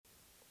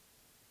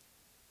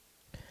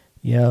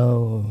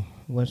Yo,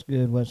 what's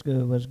good? What's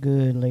good? What's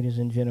good, ladies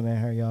and gentlemen?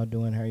 How y'all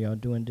doing? How y'all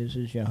doing? This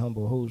is your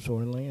humble host,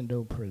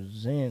 Orlando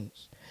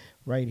Presents,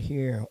 right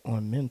here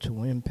on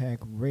Mental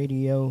Impact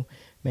Radio.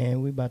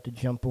 Man, we about to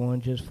jump on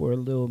just for a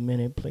little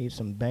minute, play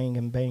some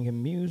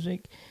banging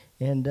music,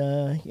 and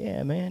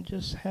yeah, man,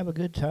 just have a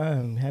good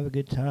time. Have a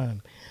good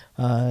time.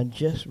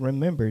 Just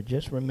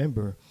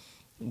remember,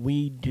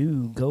 we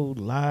do go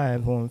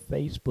live on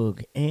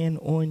Facebook and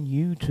on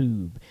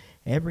YouTube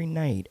every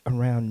night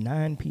around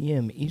 9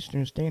 p.m.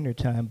 Eastern Standard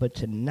Time. But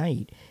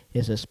tonight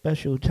is a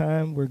special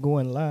time. We're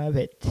going live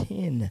at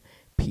 10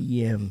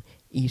 p.m.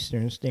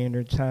 Eastern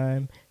Standard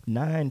Time,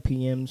 9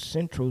 p.m.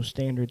 Central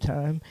Standard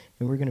Time,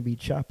 and we're going to be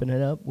chopping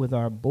it up with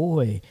our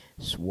boy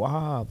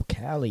Suave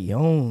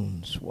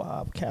Callione.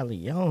 Suave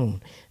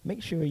Callione.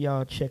 Make sure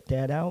y'all check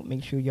that out.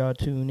 Make sure y'all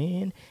tune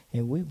in,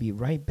 and we'll be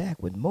right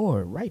back with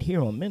more right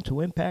here on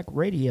Mental Impact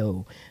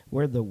Radio,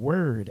 where the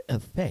word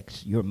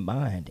affects your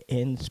mind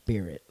and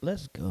spirit.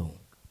 Let's go.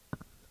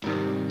 Glory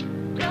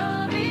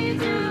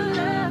to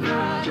the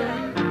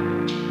Father.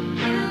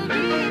 You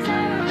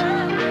deserve the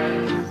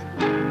praise.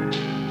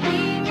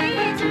 Lead me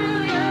to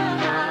your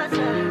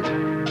altar.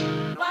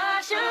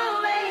 Wash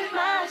away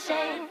my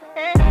shame.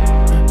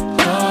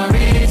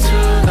 Glory to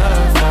the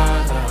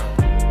Father.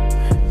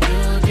 You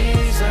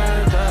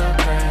deserve the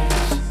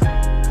praise.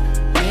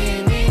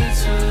 Lead me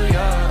to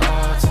your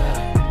altar.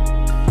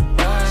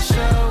 Wash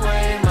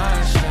away my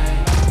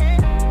shame.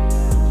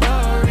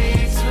 Glory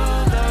to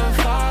the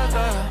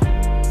Father.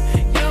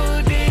 You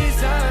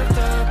deserve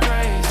the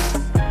praise.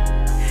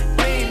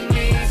 Lead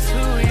me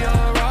to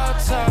your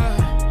altar.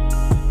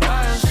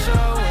 Wash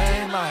away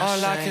my shame.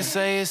 All I can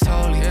say is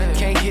holy.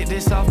 Can't get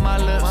this off my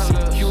lips.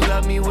 You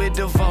love me with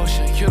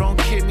devotion. You don't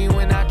kick me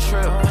when I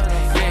trip.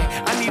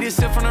 Yeah, I need a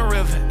sip from the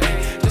river.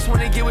 Just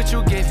wanna get what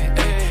you giving.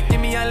 Give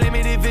me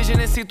unlimited vision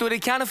and see through the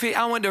counterfeit.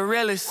 I want the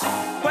realest.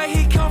 Where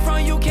he come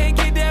from, you can't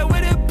get that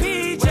with a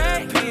PJ.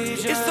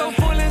 It's so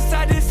full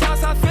inside this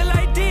house, I feel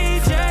like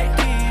DJ.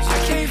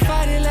 I can't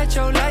fight it, let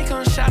your light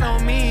come shine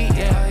on me.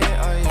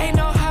 Yeah, ain't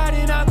no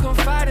hiding, I'm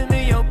confiding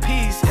in your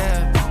peace.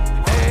 Yeah.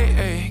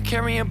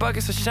 Carrying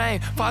buckets of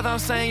shame. Father, I'm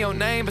saying your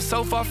name, but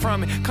so far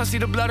from it. Come see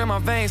the blood in my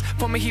veins.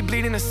 For me, he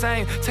bleeding the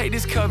same. Take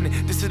this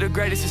covenant, this is the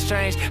greatest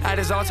exchange. At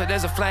his altar,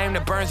 there's a flame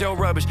that burns your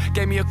rubbish.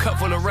 Gave me a cup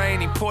full of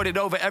rain. He poured it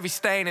over every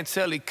stain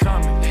until he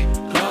coming.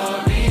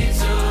 Glory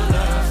to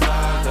the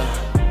Father.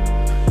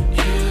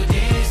 You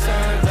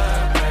deserve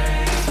the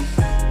praise.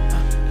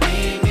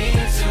 Lead me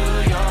to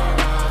your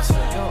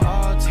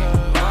altar.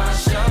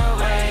 Wash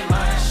away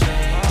my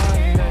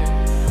shame.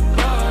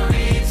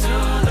 Glory to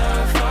the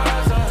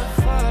Father.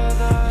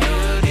 You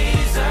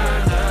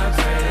deserve the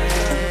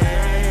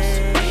praise.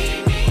 Lead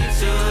me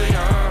to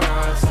your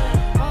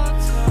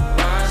altar.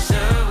 Wash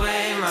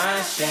away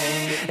my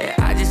shame. Hey, I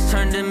just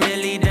turned a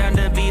milli down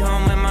to be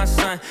home with my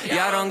son.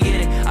 Y'all don't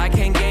get it. I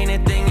can't gain a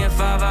thing if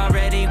I've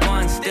already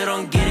won. Still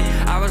don't get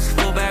it. I was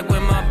full back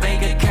when my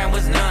bank account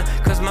was none.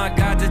 Cause my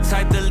God the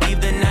type to leave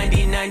the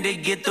 99 to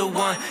get the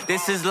one.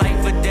 This is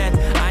life or death.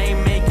 I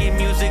ain't making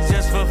music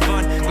just for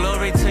fun.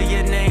 Glory to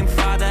your name,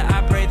 Father.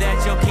 I pray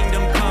that your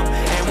kingdom come.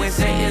 And when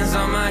Satan's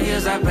on my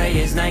heels, I pray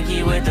it's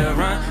Nike with the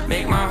run.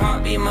 Make my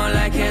heart beat more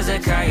like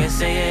Hezekiah.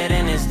 Say it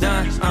and it's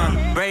done.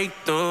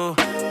 Breakthrough.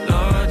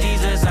 Lord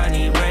Jesus, I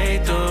need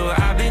breakthrough.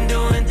 I've been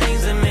doing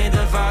things that made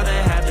the Father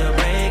have to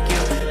break you.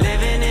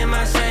 Living in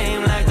my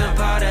shame like the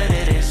potter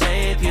didn't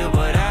shape you.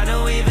 But I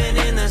know even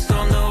in the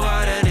storm, the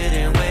water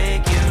didn't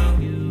wake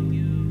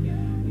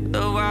you.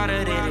 The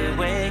water didn't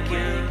wake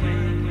you.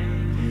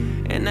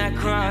 And that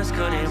cross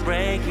couldn't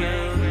break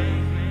you.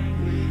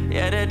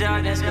 Yeah, the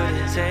darkness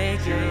couldn't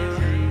take you.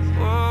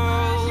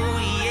 Oh,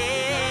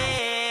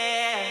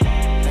 yeah.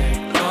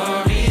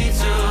 Glory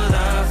to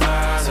the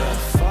Father.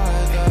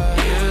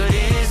 You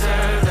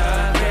deserve the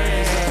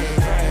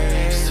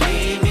praise.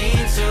 Lead me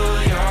to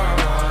your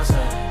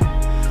altar.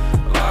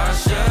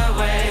 Wash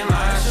away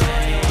my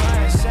shame.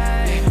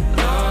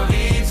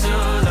 Glory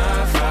to the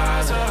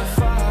Father.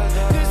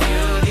 You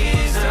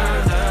deserve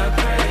the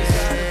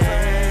praise.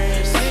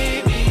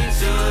 Lead me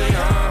to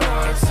your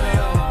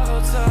altar.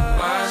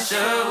 Wash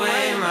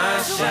away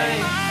my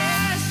shame.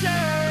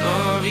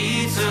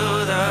 Glory to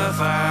the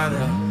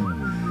Father.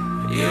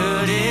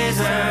 You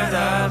deserve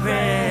the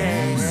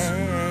praise.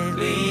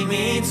 Lead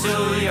me to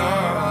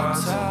your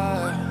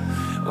altar.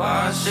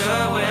 Wash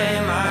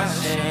away my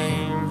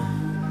shame.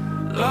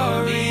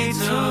 Glory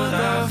to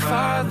the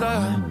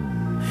Father.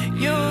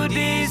 You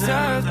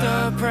deserve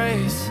the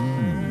praise.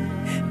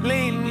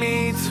 Lead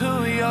me to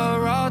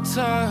your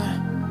altar.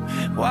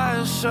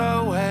 Wash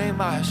away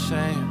my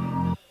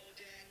shame.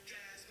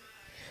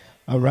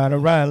 All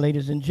right,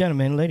 ladies and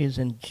gentlemen.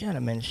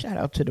 Shout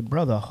out to the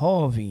brother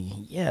Harvey.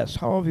 Yes,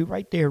 Harvey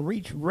right there.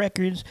 Reach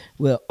Records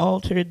will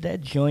alter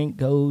that joint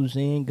goes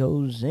in,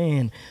 goes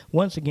in.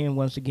 Once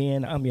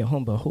again, I'm your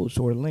humble host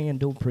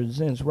Orlando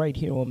presents right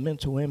here on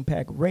Mental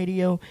Impact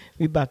Radio.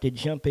 We about to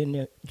jump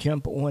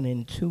on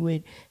into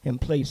it and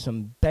play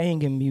some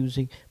banging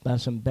music by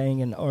some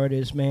banging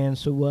artists, man.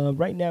 So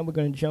right now we're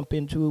gonna jump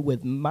into it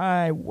with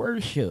My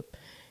Worship.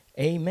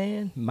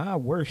 Amen. My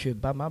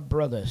Worship by my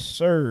brother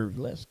Serve.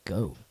 Let's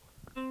go.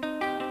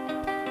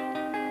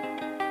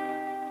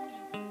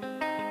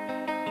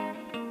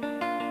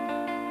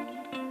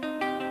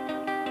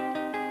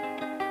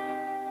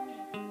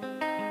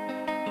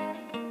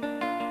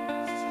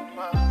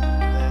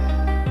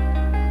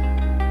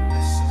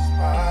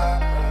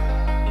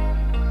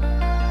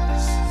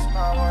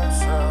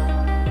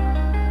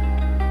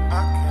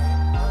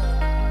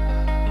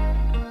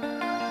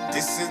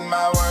 This is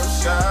my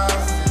worship.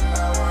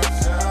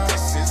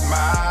 This is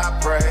my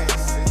praise.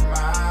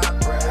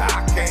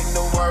 I came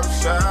to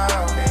worship.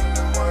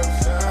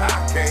 I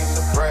came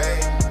to pray.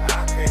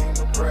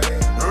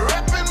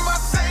 Repping my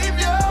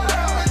Savior.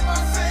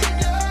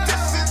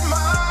 This is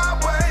my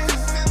way.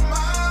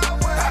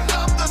 I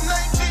love the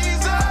name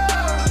Jesus.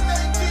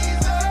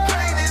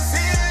 Great is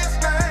His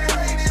name.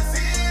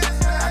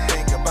 I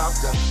think about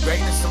the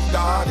greatness of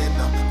God and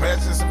the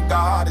presence of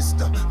God. It's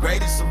the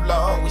greatest of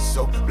love. We're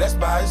so blessed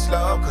by His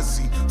love, cause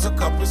He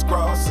took up His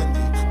cross and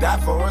He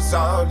died for us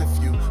all.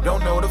 If you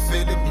don't know the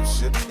feeling, you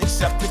should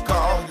accept the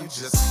call. You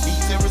just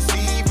need to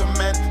receive Him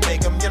and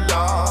make Him your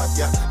Lord.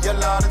 Yeah, your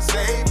Lord and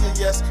Savior,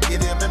 yes,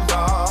 get Him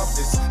involved.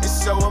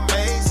 It's so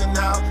amazing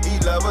how He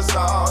loves us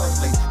all.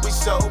 And we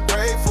so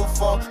grateful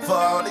for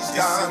all He's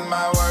done. This is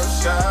my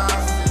worship.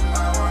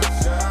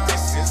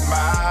 This is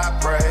my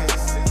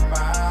praise.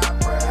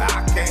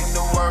 I came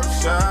to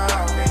worship.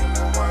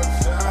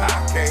 I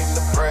came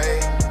to pray.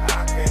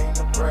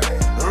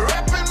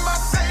 Repping my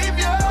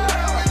Savior.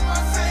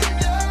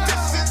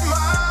 This is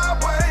my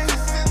way.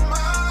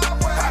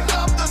 I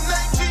love the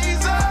name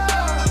Jesus.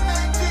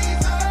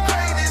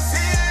 Great is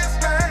His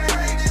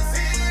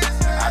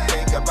name. I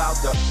think about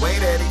the way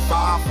that He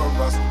fought for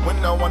us when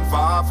no one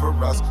fought for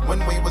us. When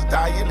we was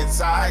dying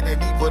inside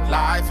and He put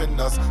life in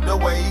us. The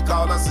way He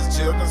called us His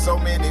children, so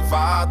many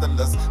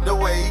fatherless. The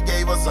way He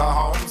gave us a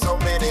home, so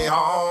many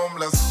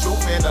homeless.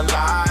 Truth in the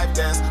life,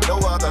 there's no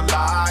other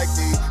like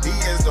Thee. He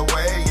is the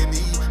way and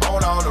He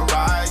own all the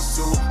rights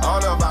to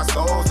all of our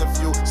souls. If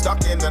you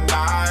stuck in the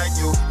night,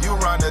 you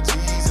run to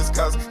Jesus,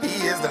 cause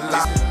He is the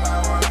light.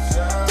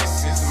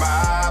 This is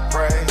my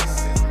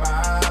praise.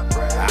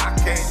 I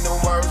came to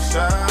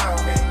worship.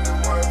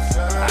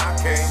 I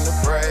came to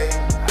pray.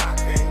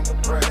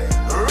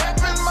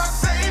 Repping my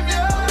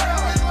Savior.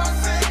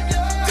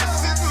 This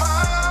is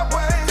my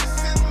way.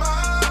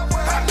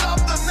 I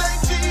love the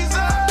name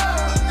Jesus.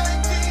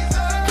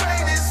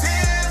 Great is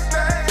His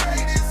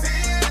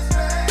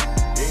name.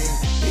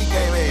 He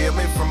came and healed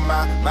me from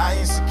my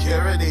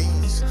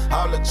insecurities.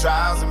 All the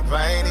trials and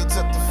pain, He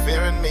took the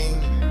fear in me.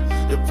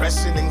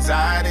 Depression,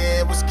 anxiety,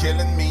 it was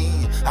killing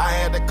me. I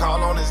had to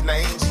call on His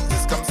name,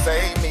 Jesus, come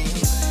save me.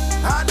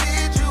 I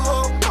need you,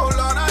 oh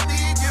Lord, I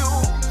need you.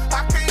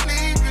 I can't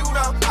leave you,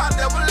 no, I'll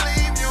never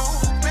leave you.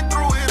 Been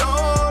through it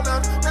all,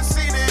 and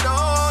seen it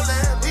all,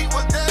 and He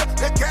was there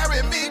to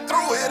carry me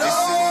through it all.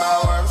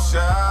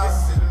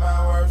 This is my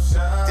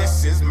worship.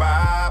 This is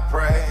my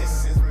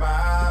praise.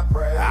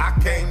 I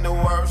came to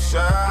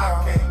worship.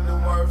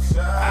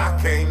 I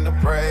came to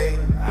pray.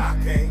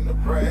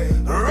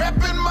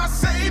 Repping my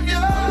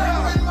Savior.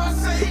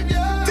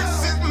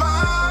 This is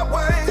my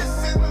way.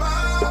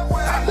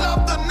 I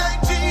love the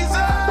name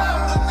Jesus.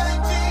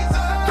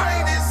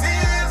 Great is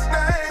His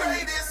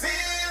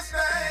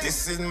name. This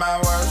is my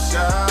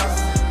worship.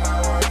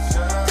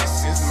 This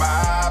is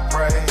my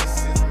praise.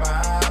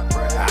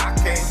 I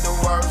came to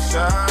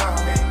worship.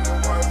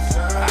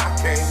 I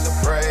came to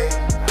pray.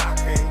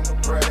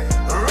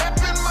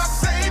 Repping my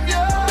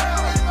Savior.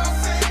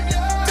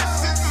 This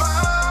is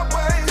my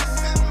way.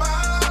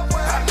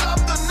 I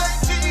love the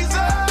name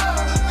Jesus.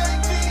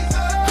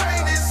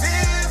 Great is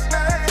His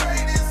name.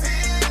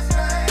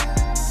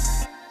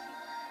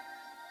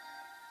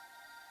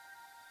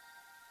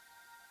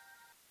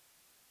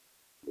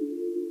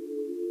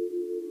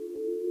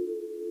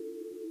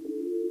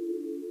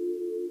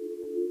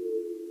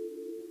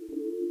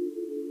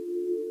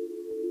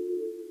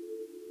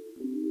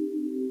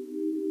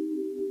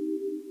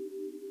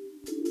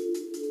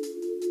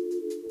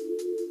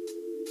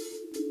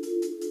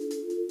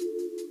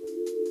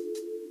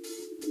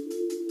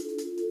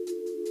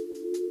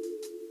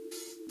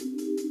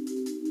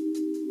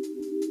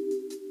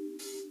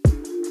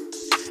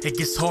 It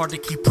gets hard to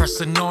keep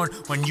pressing on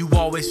when you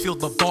always feel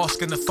the boss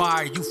gonna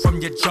fire you from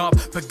your job.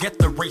 Forget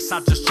the race, I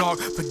just jog.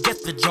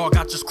 Forget the jog,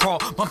 I just crawl.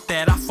 Bump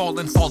that, I fall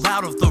and fall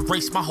out of the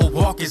race. My whole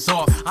walk is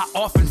off. I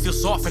often feel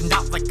softened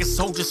out like a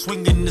soldier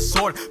swinging the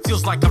sword.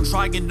 Feels like I'm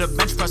trying to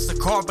bench press a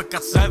car, but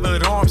got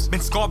severed arms.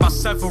 Been scarred by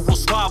several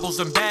squabbles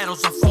and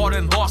battles I fought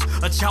and lost.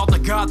 A child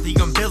of God, the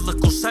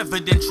umbilical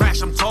severed in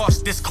trash. I'm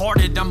tossed,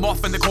 discarded. I'm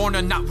off in the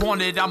corner, not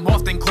wanted. I'm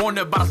often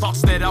cornered by the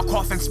thoughts that I'll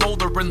cough and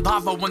smolder in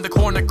lava when the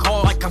corner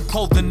call. Like I'm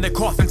clothed in the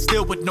coffin,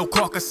 still with no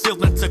carcass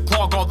ceiling to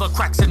clog all the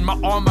cracks in my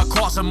armor,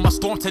 causing my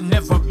storm to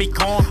never be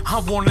calm. I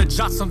wanna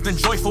jot something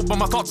joyful, but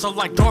my thoughts are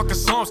like darker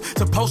songs.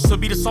 Supposed to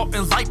be the salt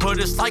and light, but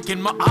it's like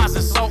in my eyes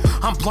and so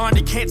I'm blind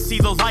and can't see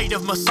the light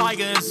of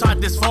Messiah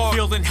inside this fog.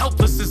 Feeling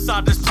helpless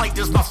inside this plight.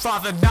 Does my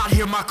father not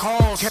hear my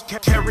calls?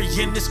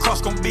 Carrying this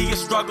cross gon' be a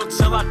struggle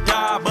till I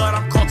die, but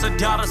I'm called to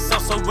die to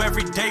self, so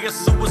every day is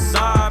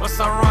suicide. What's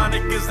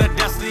ironic is that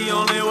that's the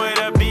only way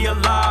to be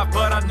alive,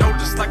 but I know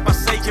just like my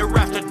Savior,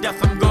 after death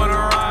I'm gonna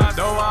rise.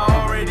 Though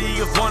I already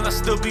have won, I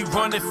still be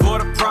running for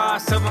the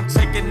prize, till I'm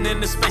taken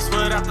into space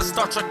without the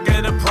Star Trek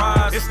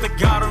Enterprise. It's the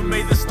God who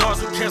made the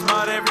stars, who cares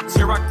about every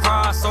tear I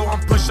cry, so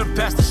I'm pushing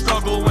past the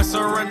struggle and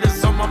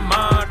surrender's on my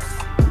mind.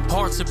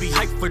 Hard to be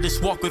hyped for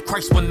this walk with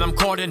Christ when I'm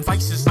caught in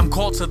vices. I'm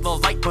called to the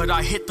light, but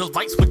I hit the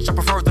light switch. I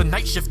prefer the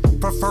night shift,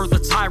 prefer the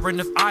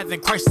tyrant. If I, then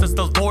Christ is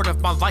the Lord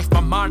of my life.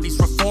 My mind is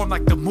reformed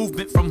like the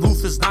movement from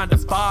Luther's 9 to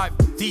 5.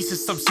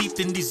 Thesis, I'm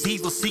steeped in these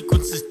evil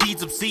sequences.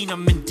 Deeds obscene,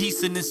 I'm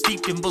indecent and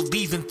steeped in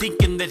believing,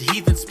 thinking that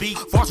heathens speak.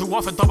 Far too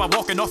often thought by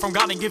walking off from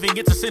God and giving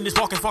it to sin is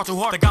walking far too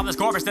hard. The godless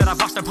garbage that I've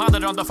watched and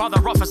pondered on the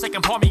Father rough,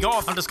 forsaken, pawn me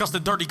off. I'm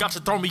disgusted, dirty, got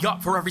to throw me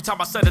up. For every time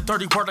I said a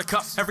dirty word of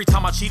cuss, every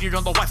time I cheated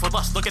on the wife with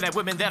lust, looking at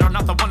women that are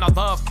not the one I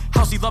love.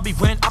 How's he love me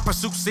when I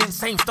pursue sin?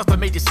 Same stuff that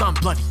made his son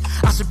bloody.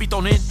 I should be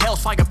thrown in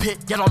hell's fire pit,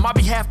 yet on my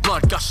behalf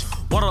blood gush.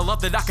 What a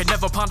love that I could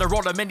never ponder.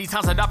 All the many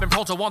times that I've been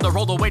prone to wander,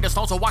 roll away the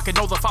stone so I can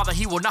know the Father,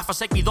 he will not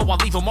forsake me, though I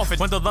leave him often.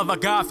 When the love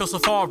of God feels so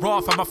far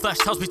off and my flesh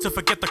tells me to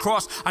forget the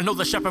cross, I know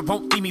the shepherd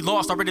won't leave me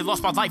lost. Already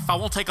lost my life, I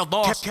won't take a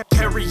loss.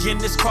 Carrying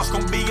this cross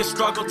gon' be a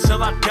struggle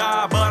till I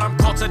die, but I'm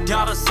called to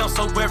die to self,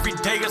 so every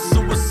day is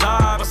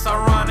suicide. What's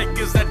ironic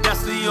is that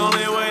that's the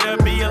only way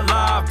to be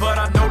alive, but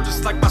I know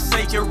just like my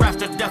Savior,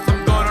 after death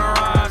I'm gonna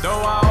rise.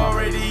 Though I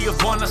already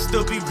have won, I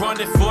still be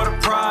running for the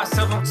prize,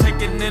 till I'm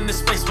taken into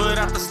space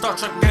without the Star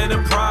Trek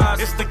Enterprise.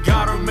 It's the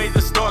God who made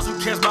the stars, who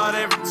cares about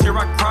every tear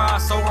I cry,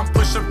 so I'm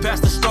pushing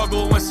past the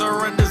struggle and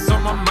surrender's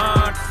on my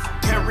mind.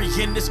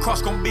 Carrying this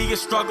cross gon' be a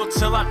struggle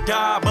till I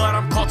die, but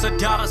I'm called to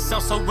die to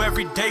self, so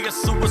every day is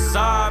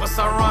suicide. What's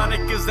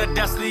ironic is that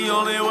that's the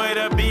only way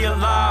to be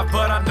alive,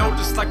 but I know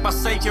just like my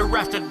Savior,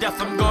 after death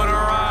I'm gonna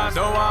rise.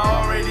 Though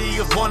I already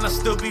have won, I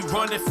still be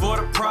running for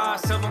the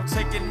prize, till I'm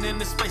taken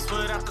into space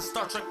without the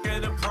Star Trek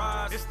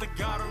Enterprise. It's the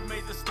God who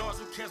made the stars,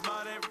 who cares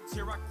about every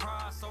tear I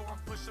cry, so I'm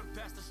pushing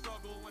past the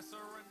struggle and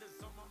surrender's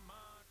on my mind.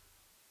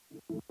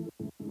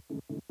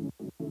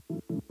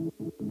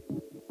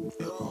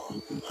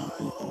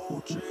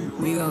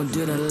 We gon'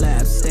 do the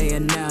lap, stay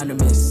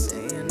anonymous.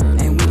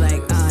 And we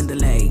like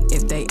underlay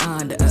if they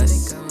under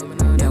us.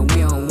 Now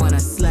we don't wanna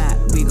slap,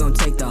 we gon'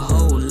 take the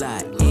whole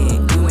lot.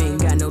 And you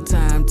ain't got no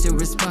time to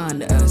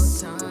respond to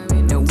us.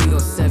 Now we go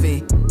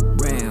 7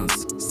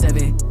 rounds,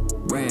 7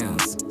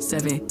 rounds,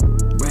 7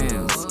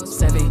 rounds,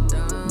 7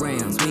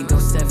 rounds. We go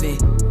 7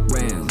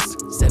 rounds,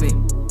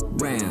 7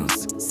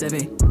 rounds,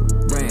 7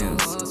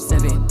 rounds,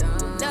 7.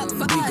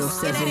 For We go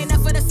us, it 7. ain't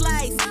enough for the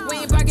slice. We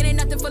ain't bargaining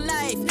nothing for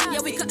life.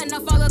 Yeah, we cutting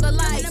off all of the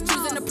lights.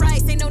 Choosing the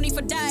price, ain't no need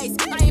for dice.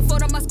 I ain't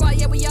fold on my squad,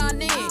 yeah, we all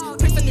in.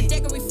 Pray for the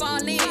deck and we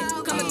fall in.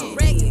 Coming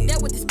correct,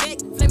 dealt with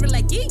respect. Flavor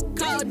like yeet,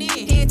 called in.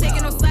 He ain't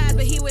taking no sides,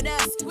 but he with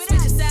us. Switching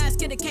sides,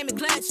 kid, it came in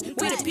clutch. We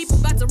the people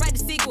about to write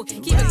the sequel.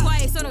 Keep it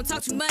quiet, so don't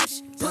talk too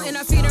much. Putting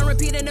our feet on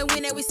repeat in the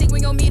win that we seek,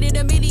 we gon' meet it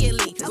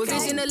immediately. With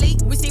vision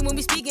elite, we see when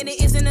we speak and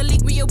it isn't a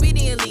leak, we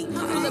obediently.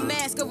 Pull a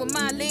mask over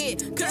my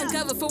lid, couldn't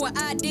cover for what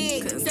I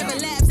did. 7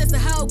 laps, that's a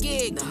whole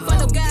gig.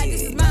 Follow God,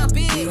 this is my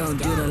bid. We gon'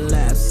 do the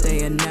lap,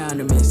 stay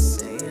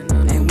anonymous.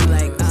 And we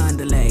like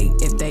underlay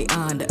if they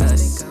under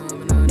us.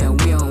 Now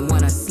we don't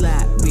wanna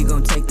slap, we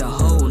gon' take the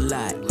whole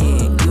lot.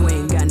 And you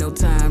ain't got no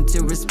time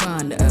to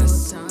respond to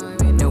us.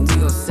 Now we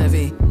go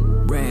 7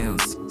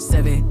 rounds,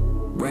 7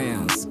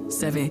 rounds,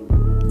 7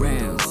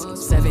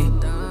 rounds, 7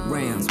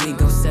 rounds. We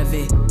go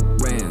 7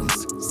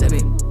 rounds,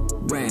 7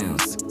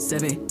 rounds,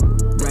 7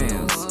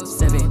 rounds,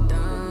 7.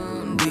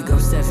 We go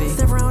 7.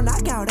 7 round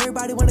knockout,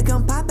 everybody wanna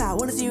come pop out.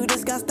 Wanna see who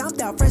just got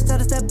stomped out. Fresh out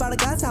to step out of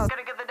God's house.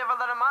 Gotta get the devil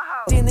out of my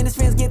house. And then his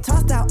fans get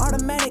tossed out,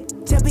 automatic.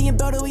 Champion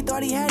belt, we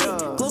thought he had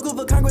it. Close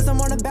for Congress,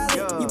 I'm on the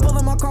ballot. You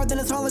pulling my card, then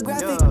it's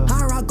holographic.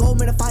 High rock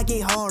Goldman if I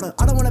get harder.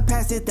 I don't wanna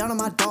pass this down to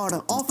my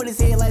daughter. Off of his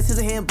head like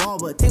scissor hand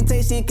barber.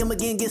 Temptation, come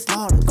again, get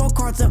slaughtered. Score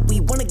cards up,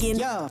 we won again.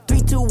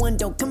 3, 2, 1,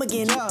 don't come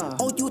again.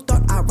 Oh, you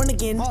thought I run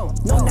again? No,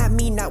 not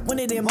me, not one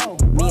of them.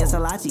 Me and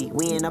Salachi,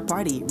 we in a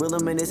party. Real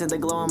luminescent, the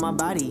glow on my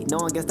body. No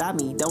one can stop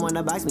me, don't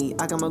wanna box me.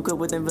 I come equipped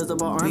with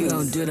invisible We armies.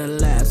 gon' do the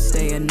lap,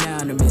 stay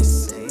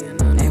anonymous.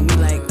 And we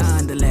like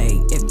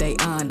underlay if they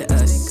under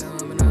us.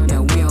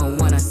 Now we don't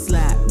wanna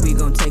slap,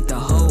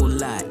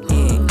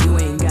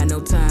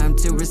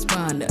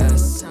 respond to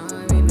us.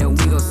 Then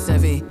we go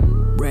 7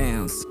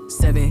 rounds,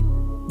 7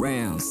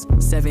 rounds,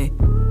 7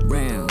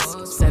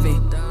 rounds,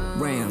 7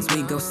 rounds.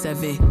 We go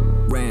 7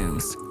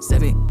 rounds,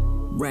 7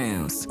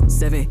 rounds,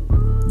 7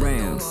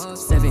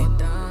 rounds,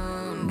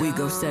 7. We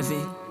go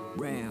 7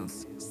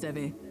 rounds,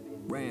 7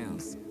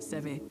 rounds,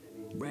 7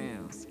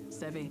 rounds,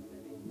 7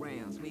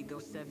 rounds. We go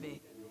 7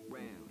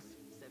 rounds,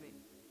 7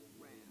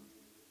 rounds.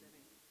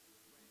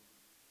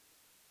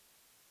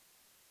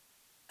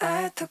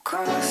 At the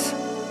cross,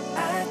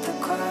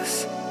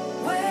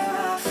 where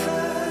I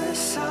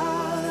first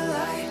saw the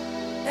light,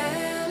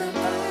 and the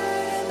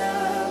burden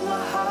of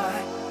my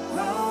heart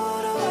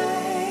rolled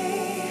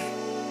away.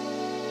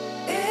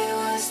 It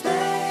was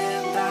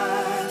there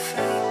by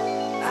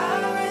faith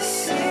I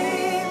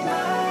received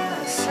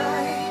my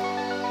sight,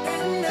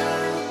 and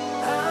now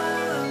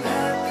I'm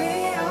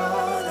happy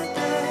all the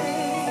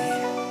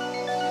day.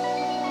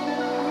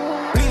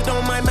 Please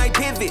don't mind my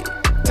pivot.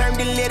 Turned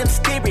and let him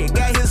steer it.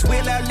 Got his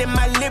will out in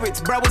my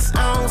lyrics. Bro, it's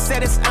on,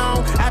 said it's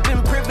on. I've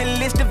been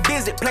privileged to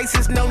visit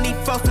places, no need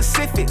for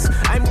specifics.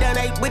 I'm done,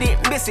 I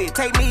wouldn't miss it.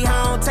 Take me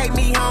home, take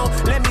me home.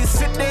 Let me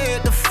sit there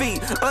at the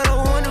feet of the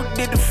one who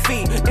did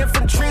defeat.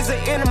 Infantry's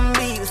are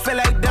enemies. Feel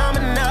like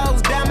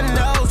dominoes,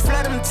 dominoes.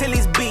 Flood him till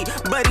he's beat.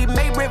 But he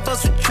made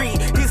rivers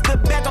retreat. He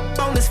stood back up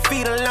on his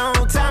feet a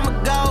long time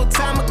ago,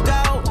 time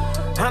ago.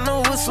 I know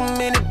with so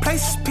many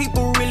places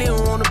people really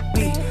wanna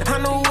be. I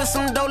know with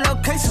some dope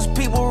locations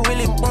people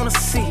really wanna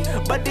see.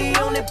 But the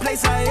only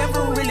place I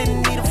ever really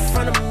need in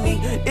front of me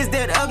is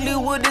that ugly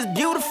wood is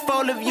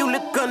beautiful if you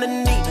look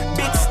underneath.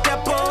 Big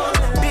steppers,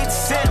 big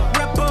set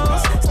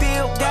rippers.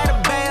 Still got a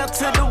bow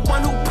to the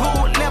one who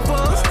pulled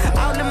levers.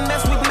 All the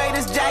mess we made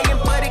is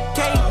giant, but it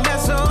can't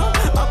mess up.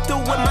 Up to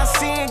when my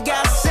sin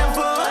got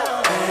severed.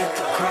 At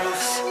the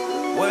cross,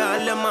 Where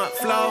I let my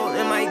flow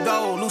and my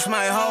goal, lose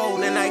my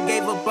hold, and I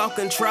gave up all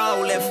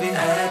control, left it.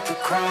 at the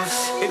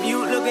cross, If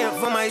you looking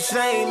for my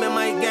shame and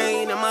my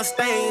gain and my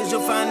stains,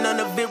 you'll find none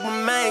of it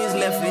remains,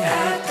 left it.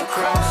 at the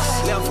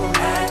cross, Left it.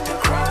 at the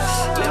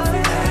cross, Left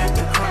it. at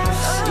the cross,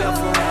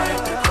 Left it.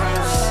 at the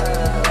cross,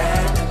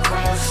 at the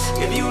cross.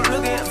 If you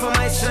looking for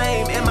my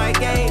shame and my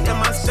gain and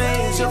my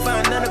stains, you'll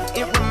find none of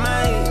it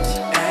remains.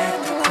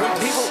 When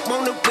people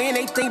wanna win,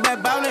 they think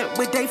about ballin'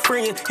 with they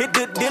friends. Hit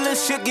the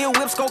dealership, get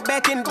whips, go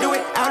back and do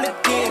it all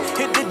again.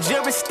 Hit the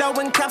jewelry store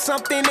and cop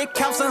something that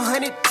costs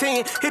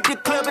 110. Hit the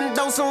club and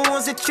throw some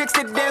ones and chicks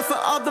that dance for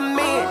other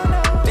men.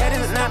 That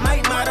is not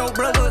my motto,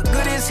 brother.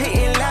 Good as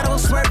hitting lotto,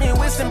 swerving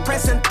with some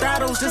pressing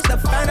throttles just to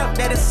find out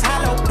that it's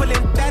hollow.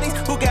 Pulling baddies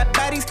who got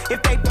bodies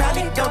if they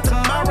probably don't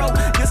tomorrow.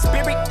 Your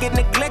spirit get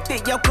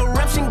neglected, your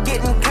corruption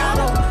getting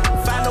coddled.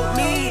 Follow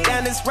me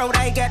down this road,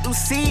 I got to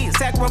see.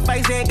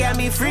 Sacrifice that got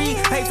me free.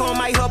 Pay for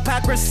my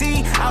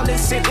hypocrisy. All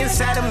this shit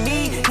inside of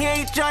me. He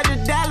ain't charge a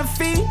dollar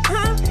fee,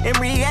 huh? In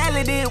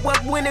reality,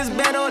 what win is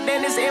better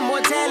than this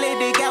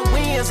immortality? Got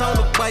wins on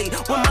the way,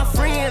 with my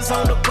friends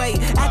on the way.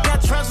 I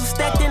got treasures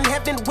stacked in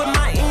heaven with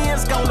my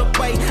ends gone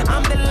away.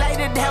 I'm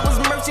delighted that was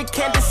mercy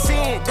can't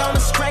descend. Gone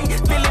astray,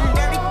 feeling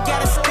dirty,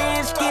 got a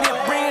stench. Get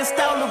it rinsed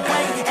all the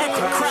way at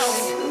the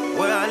cross.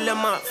 Where I let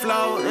my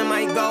flow and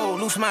my goal,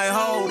 lose my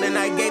hold, and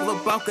I gave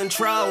up all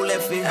control,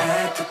 left it.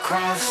 At the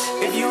cross,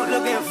 If you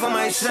looking for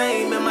my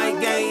shame and my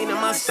gain and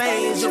my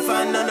stains, you'll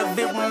find none of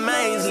it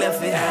remains,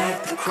 left it.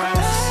 at the cross,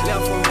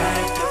 Left it.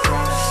 at the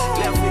cross,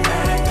 Left it.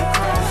 at the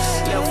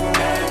cross, Left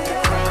it. at the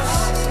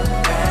cross,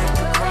 at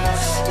the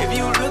cross. If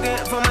you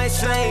looking for my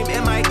shame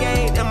and my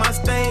gain and my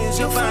stains,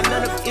 you'll find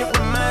none of it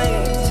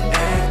remains.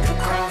 At the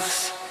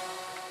cross.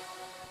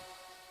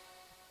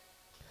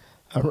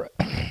 All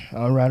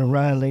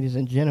right, ladies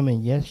and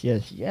gentlemen. Yes.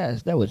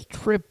 That was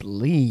Trip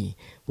Lee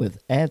with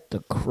At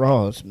the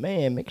Cross.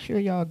 Man, make sure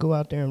y'all go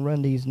out there and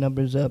run these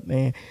numbers up,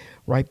 man.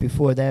 Right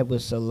before that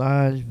was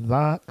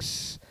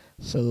Salachi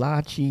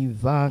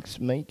Vox.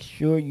 Make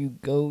sure you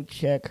go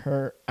check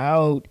her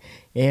out.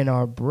 And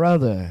our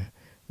brother,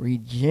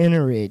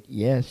 Regenerate.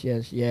 Yes.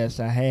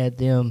 I had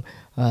them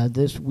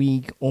this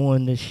week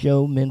on the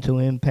show, Mental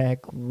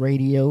Impact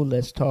Radio.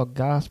 Let's Talk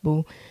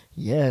Gospel.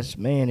 Yes,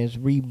 man, it's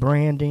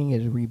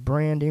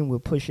rebranding. We're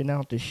pushing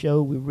out the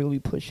show. We're really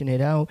pushing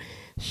it out.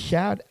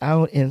 Shout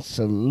out and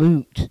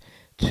salute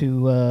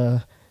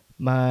to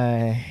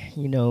my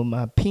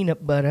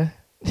peanut butter.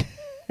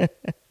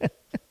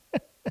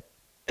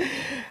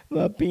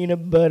 My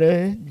peanut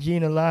butter,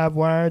 Gina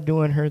Livewire,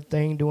 doing her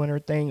thing,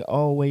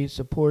 always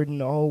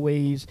supporting,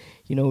 always,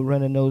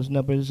 running those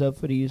numbers up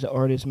for these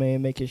artists,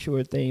 man, making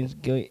sure things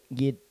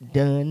get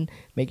done,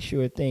 make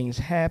sure things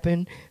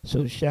happen.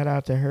 So shout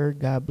out to her.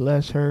 God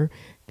bless her.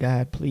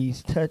 God,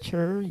 please touch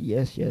her.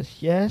 Yes.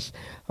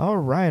 All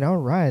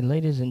right,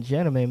 ladies and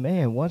gentlemen,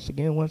 man, once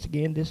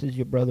again, this is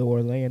your brother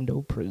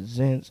Orlando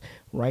Presents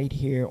right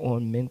here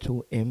on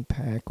Mental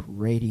Impact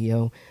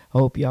Radio.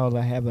 Hope y'all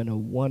are having a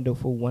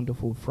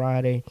wonderful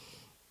Friday.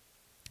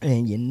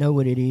 And you know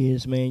what it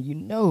is, man.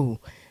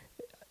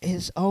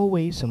 it's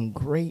always some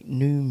great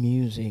new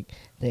music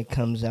that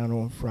comes out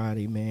on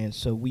Friday, man.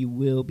 So we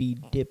will be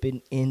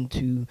dipping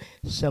into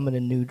some of the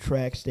new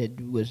tracks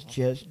that was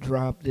just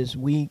dropped this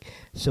week.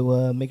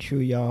 So make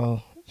sure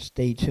y'all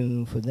stay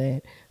tuned for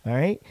that. All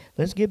right,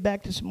 let's get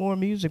back to some more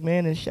music,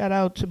 man. And shout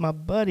out to my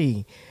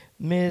buddy,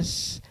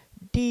 Miss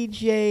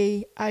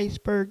DJ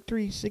Iceberg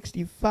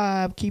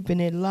 365,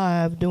 keeping it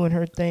live, doing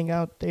her thing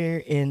out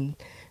there in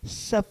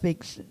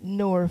Suffolk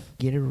North.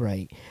 Get it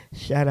right.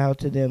 Shout out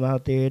to them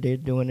out there. They're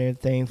doing their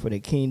thing for the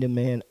kingdom,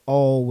 man,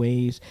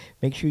 always.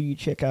 Make sure you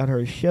check out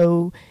her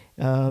show.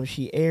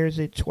 She airs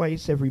it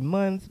twice every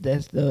month.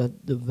 That's the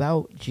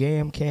Devout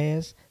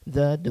Jamcast.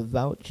 The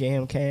Devout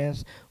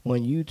Jamcast on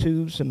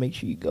YouTube. So make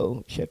sure you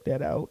go check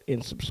that out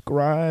and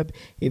subscribe.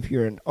 If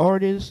you're an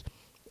artist,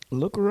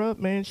 look her up,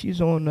 man.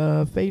 She's on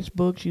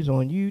Facebook. She's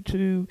on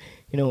YouTube,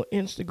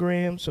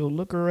 Instagram. So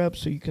look her up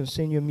so you can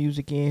send your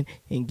music in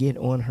and get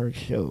on her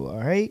show, all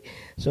right?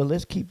 So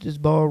let's keep this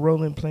ball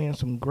rolling, playing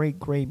some great,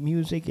 great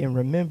music. And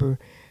remember,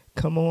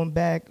 come on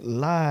back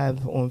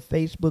live on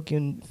Facebook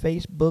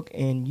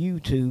and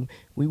YouTube.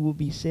 We will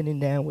be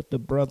sitting down with the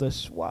brother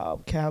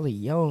Suave Cali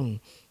Young.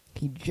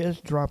 He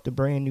just dropped a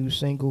brand new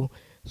single.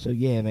 So,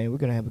 yeah, man, we're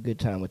going to have a good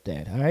time with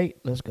that, all right?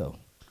 Let's go.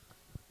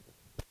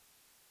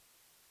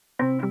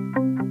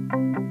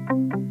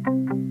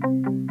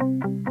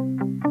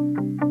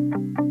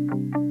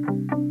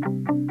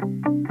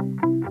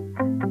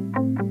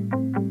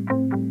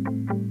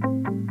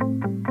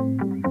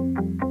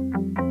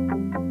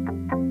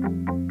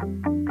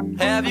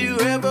 Have you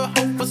ever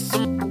hoped for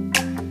some?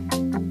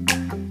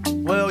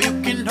 Well,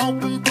 you can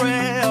hope and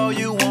pray all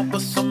you want,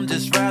 but some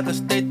just rather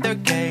state their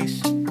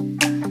case.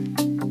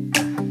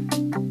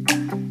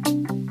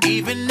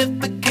 Even if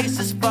the case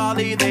is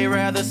folly, they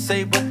rather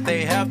say what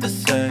they have to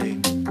say.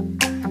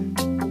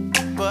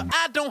 But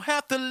I don't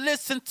have to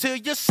listen to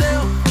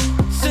yourself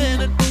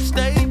centered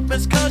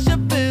statements, cause you're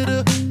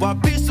bitter. Why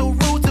be so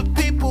rude to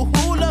people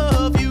who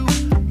love you?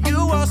 You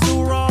are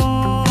so wrong.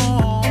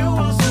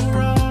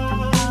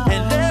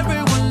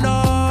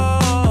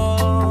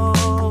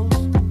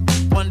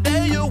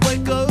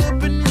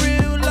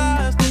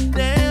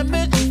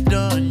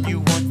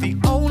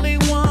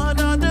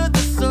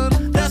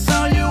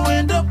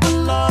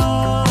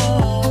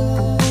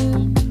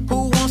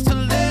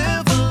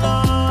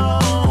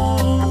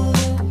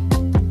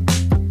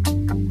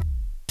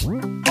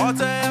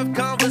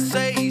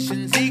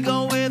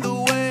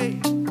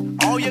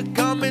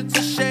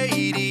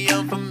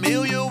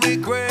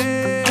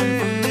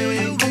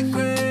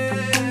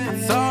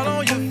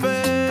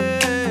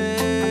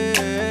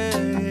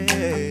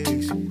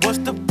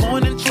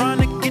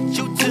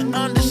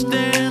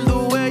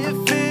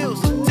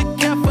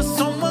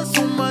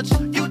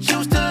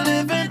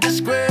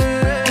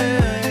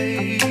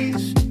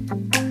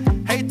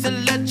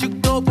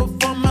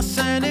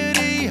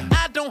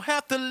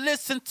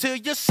 To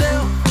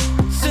yourself,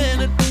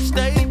 centered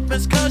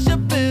statements, cause you're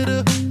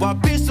bitter. Why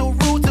be so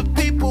rude to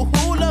people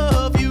who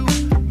love you?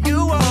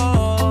 You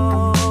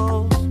are.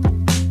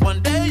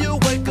 One day you'll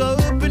wake up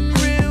and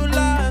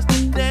realize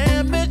the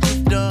damage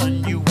you've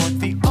done. You weren't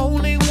the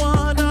only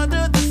one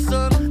under the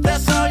sun.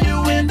 That's how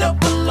you end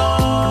up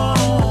alone.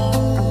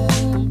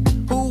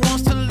 Who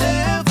wants to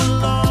live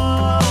alone?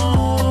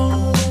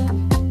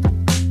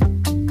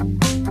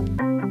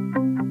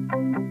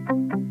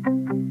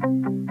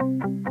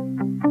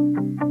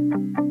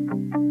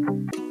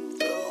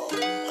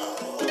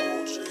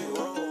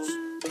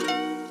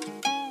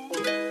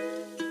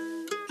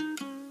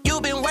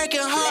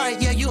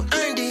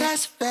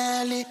 That's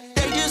valid.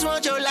 They just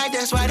want your life,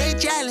 that's why they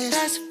jealous.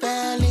 That's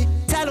valid.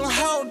 Tell them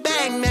hold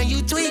back, man,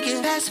 you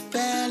tweaking. That's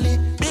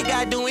valid. Big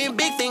guy doing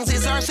big things,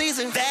 it's our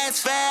season.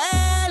 That's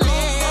valid.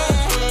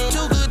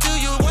 Too good to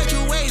you, what you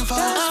waiting for?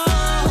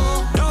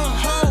 Don't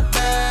hold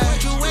back,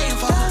 what you waiting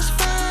for? That's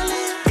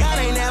valid. God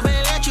ain't never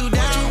let you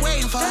down, what you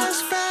waiting for?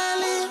 That's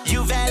valid.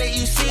 You valid,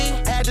 you see,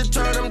 had to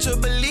turn them to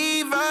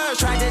believers.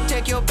 Tried to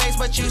take your base,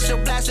 but you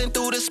still blasting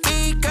through the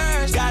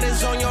speakers. God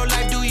is on your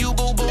life, do you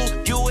boo boo?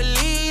 You a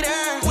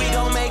leader. We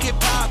gon' make it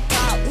pop,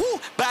 pop, woo,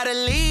 by the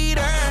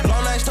leader.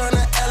 Long nights turn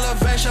to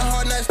elevation,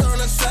 hard nights turn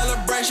to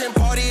celebration.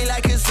 Party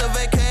like it's a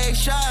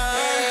vacation.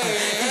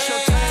 It's your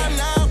time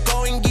now,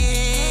 go and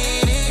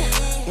get it.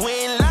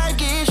 When life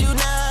gives you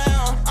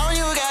now, all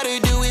you gotta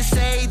do is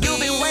say you've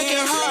been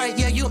working hard,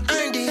 yeah, you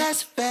earned it.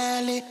 That's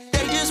valid.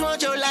 They just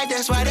want your life,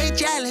 that's why they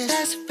jealous.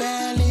 That's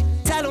valid.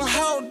 Tell them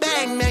hold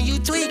back, man, you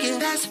tweaking.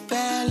 That's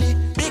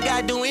valid. Big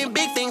guy doing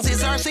big things,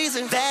 it's our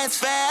season. That's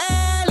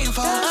valid.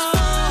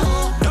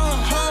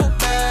 Don't hold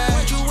back,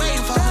 what you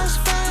waiting for? That's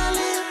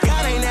valid.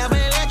 God ain't never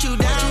let you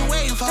down, what you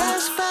waiting for?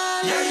 That's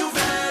valid. Yeah, you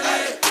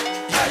valid.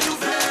 Yeah, you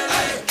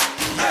valid.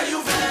 Yeah, you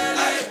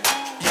valid.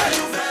 Yeah,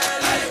 you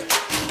valid.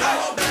 No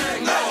hold back,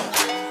 no.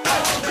 No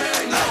hold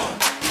back, no.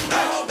 No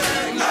hold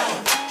back, no.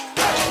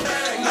 No hold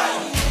back, no.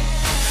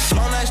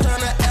 Long nights turn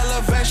to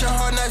elevation,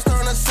 hard nights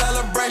turn to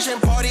celebration.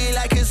 Party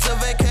like it's a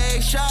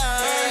vacation.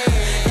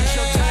 It's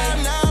your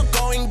time now,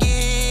 go and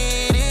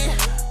get it.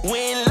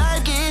 When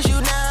life gives you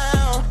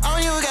now, all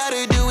you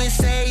gotta do is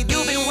say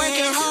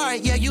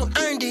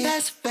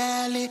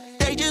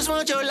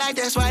your life,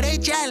 that's why they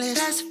jealous.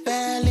 That's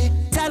valid.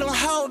 Tell them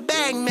hold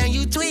back, man,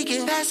 you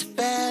tweaking. That's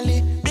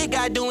valid. Big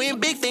guy doing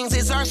big things,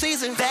 it's our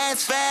season.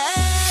 That's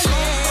valid.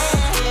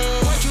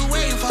 What you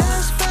waiting for?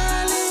 That's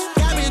valid.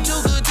 Got me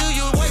too good to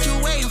you, what you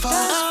waiting for?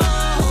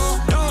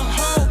 Don't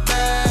hold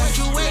back. What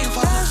you waiting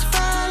for? That's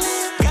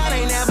valid. God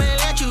ain't never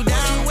let you down.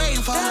 What you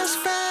waiting for? That's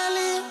valid.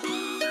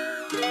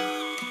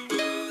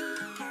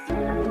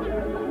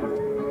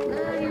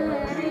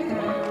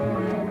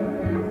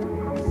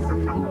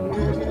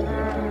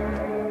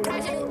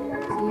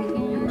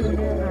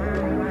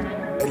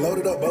 Hey, load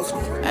it up,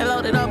 Boski. Hey,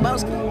 load it up,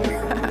 Boski.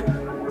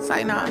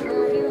 Say nah.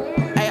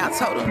 Hey, I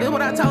told him. This is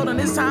what I told him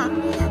this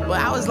time. But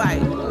I was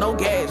like, no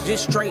gas,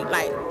 just straight,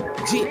 like,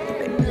 jit.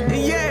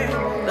 Yeah.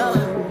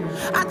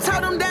 I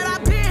told him that I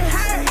been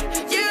hurt.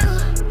 Yeah.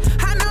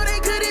 I know they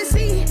couldn't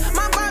see.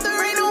 My father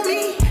ain't on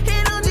me.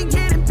 And I'm just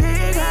getting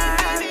bigger.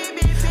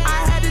 I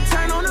had to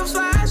turn on the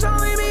flash.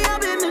 Only me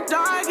up in the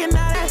dark. And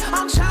now that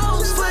I'm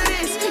chose for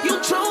this. You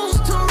choose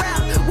to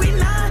rap. We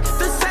not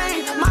the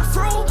same. My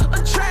fruit a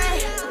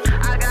tray.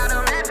 I got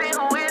a messy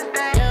who is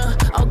that?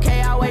 Yeah.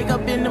 Okay, I wake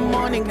up in the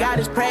morning. Got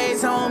his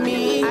praise on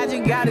me. I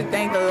just gotta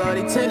thank the Lord.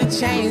 He took the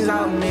chains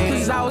off me.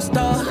 Cause I was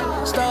stuck.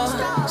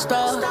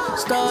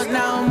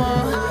 Now I'm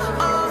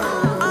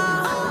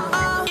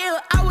yeah,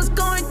 I was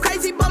going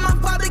crazy, but my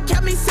father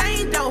kept me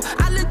sane though.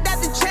 I looked at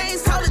the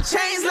chains, told the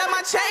chains, let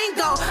my chain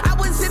go. I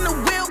was in the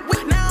wheel,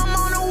 now I'm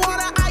on the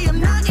water. I am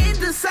not in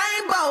the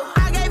same boat.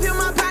 I gave him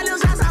my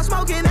paddles, I stopped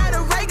smoking that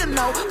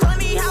oregano.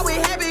 Funny how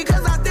it happened,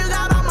 cause I still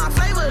got all my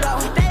flavor though.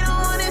 They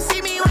don't wanna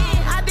see me win,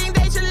 I think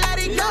they should let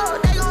it go.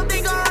 They gon'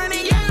 think I'm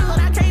running, yeah, but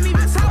I can't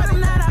even tell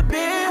them that I've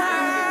been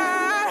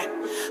hurt.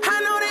 I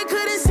know they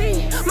couldn't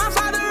see, my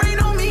father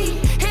ain't on me.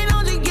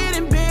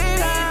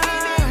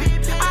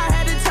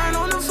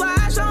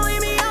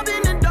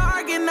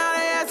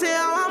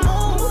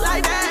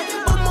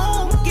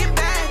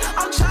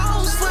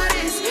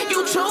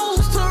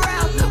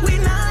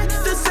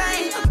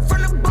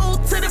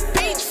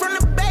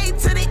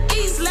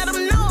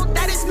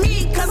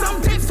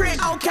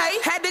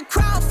 Had to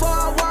crawl for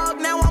a walk,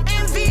 now I'm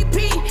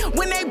MVP.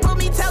 When they put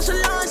me, tell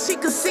Shalon she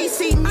could see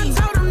me. I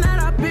told them that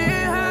I've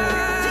been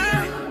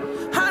hurt.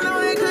 I know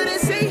they couldn't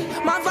see,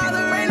 my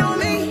father ain't on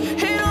me.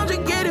 And I'm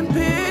just getting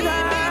bigger.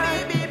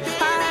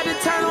 I had to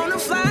turn on the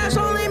flash,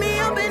 only me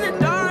up in the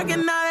dark.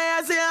 And now they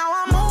ask how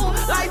I move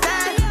like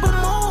that. But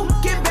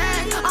move, get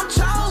back, I'm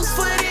chose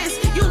for this.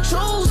 You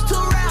choose to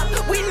rap,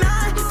 we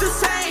not the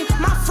same.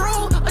 My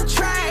fruit a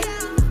track.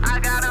 I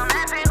got a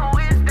messy, who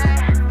is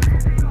that?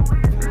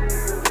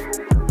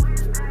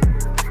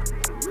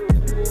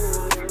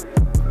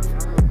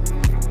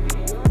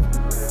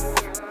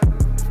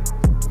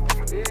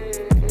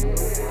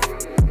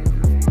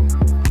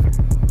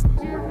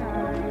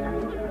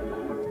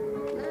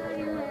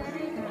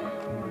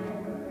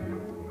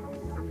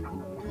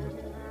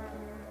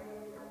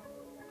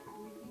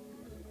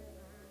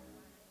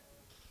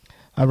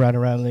 All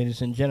right,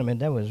 ladies and gentlemen,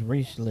 that was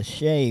Reese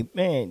Lachey.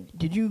 Man,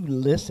 did you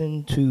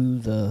listen to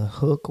the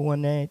hook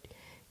on that?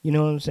 You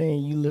know what I'm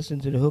saying? You listen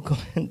to the hook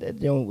on that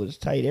joint was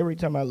tight. Every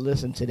time I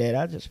listen to that,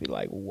 I just be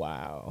like,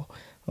 wow.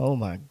 Oh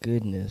my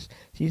goodness.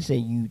 She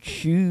said, you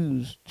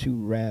choose to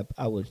rap.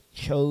 I was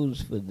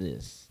chose for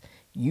this.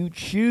 You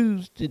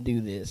choose to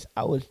do this.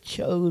 I was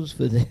chose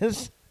for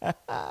this.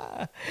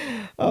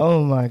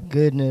 Oh my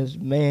goodness,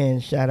 man.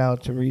 Shout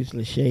out to Reese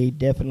Lachey.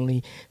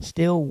 Definitely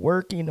still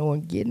working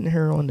on getting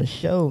her on the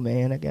show,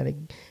 man. I gotta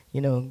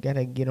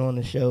get on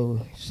the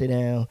show, sit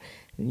down,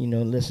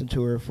 listen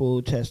to her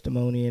full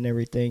testimony and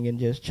everything, and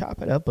just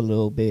chop it up a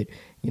little bit,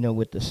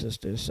 with the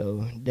sisters.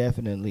 So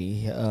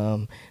definitely,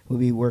 we'll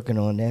be working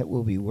on that.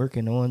 We'll be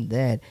working on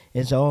that.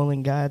 It's all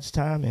in God's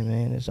timing,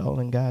 man. It's all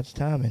in God's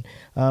timing.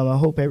 I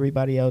hope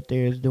everybody out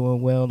there is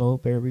doing well. I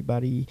hope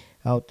everybody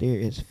out there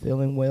is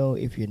feeling well.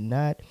 If you're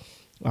not,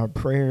 our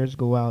prayers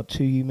go out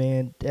to you,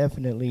 man.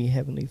 Definitely,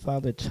 Heavenly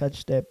Father,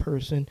 touch that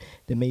person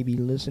that may be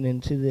listening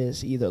to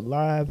this either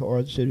live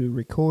or to the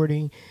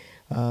recording.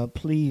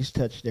 Please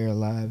touch their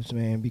lives,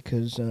 man,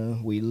 because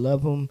we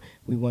love them.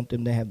 We want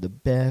them to have the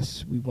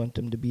best. We want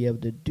them to be able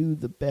to do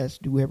the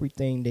best, do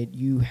everything that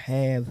you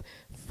have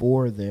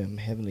for them,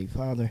 Heavenly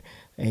Father.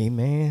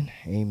 Amen.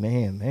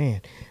 Amen,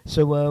 man.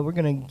 So we're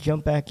going to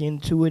jump back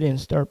into it and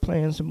start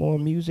playing some more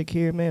music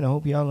here, man. I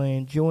hope y'all are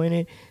enjoying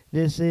it.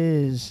 This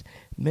is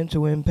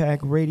Mental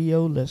Impact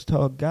Radio. Let's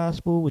talk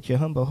gospel with your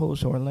humble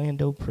host,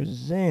 Orlando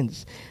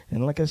Presents.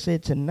 And like I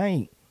said,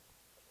 tonight,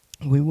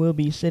 we will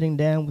be sitting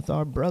down with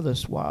our brother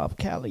Suave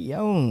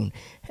Callejon.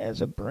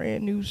 Has a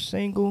brand new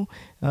single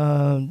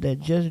that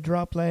just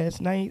dropped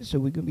last night, so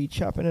we're going to be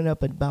chopping it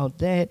up about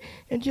that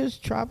and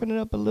just chopping it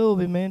up a little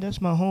bit, man.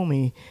 That's my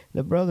homie.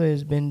 The brother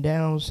has been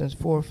down since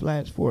Four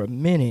Flats for a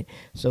minute,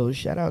 so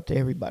shout out to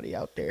everybody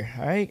out there.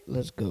 All right,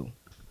 let's go.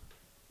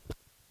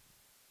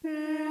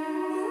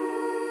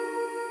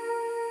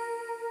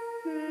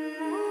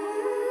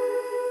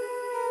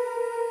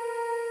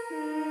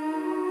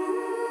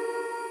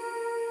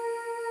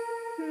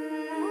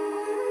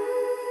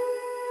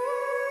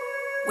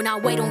 When I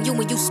wait on you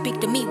and you speak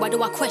to me, why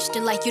do I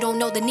question like you don't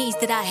know the needs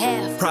that I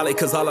have? Probably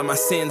cause all of my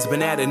sins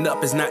been adding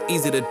up. It's not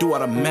easy to do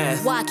all the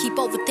math. Why I keep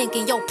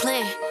overthinking your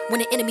plan when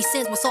the enemy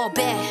sins what's all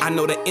bad? I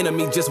know the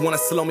enemy just wanna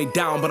slow me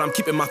down, but I'm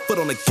keeping my foot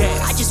on the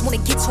gas. I just wanna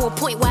get to a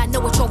point where I know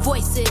what your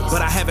voice is.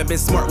 But I haven't been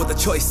smart with the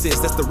choices.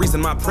 That's the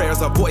reason my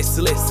prayers are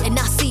voiceless. And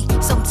I see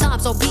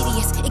sometimes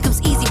obedience, it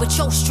comes easy with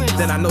your strength.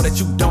 Then I know that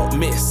you don't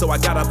miss, so I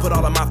gotta put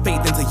all of my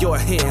faith into your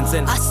hands.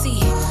 And I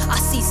see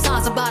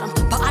signs about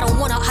them, but I don't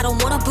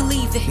wanna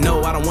believe it.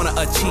 no, I don't wanna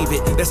achieve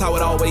it. That's how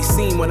it always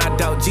seemed when I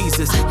doubt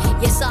Jesus.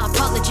 Yes, I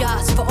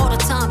apologize for all the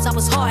times I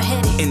was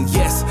hard-headed. And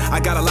yes, I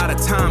got a lot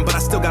of time, but I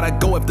still gotta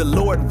go if the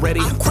Lord ready.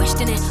 I'm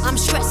questioning, I'm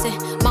stressing,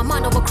 my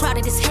mind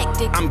overcrowded is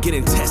hectic. I'm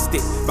getting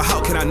tested, but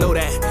how can I know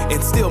that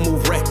and still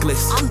move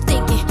reckless? I'm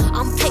thinking,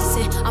 I'm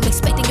pacing, I'm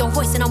expecting your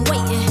voice and I'm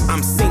waiting.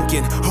 I'm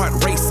sinking, heart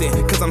racing,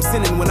 cause I'm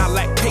sinning when I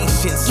lack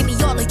patience. Give me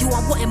all of you,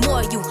 I'm wanting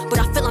more of you, but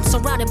I feel I'm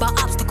surrounded by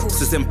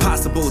obstacles. It's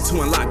impossible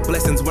to unlock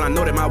blessings when I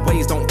know that my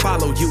ways don't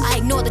follow you. I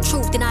ignore the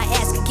truth, then I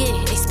ask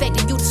again,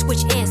 expecting you to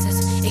switch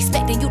answers,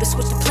 expecting you to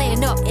switch the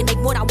plan up and make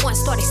what I want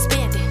start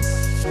expanding.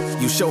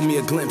 You show me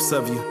a glimpse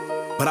of you,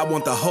 but I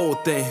want the whole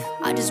thing.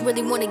 I just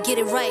really wanna get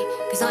it right,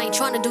 cause I ain't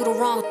trying to do the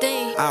wrong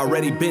thing. I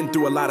already been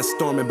through a lot of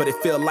storming, but it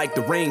feel like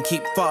the rain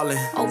keep falling.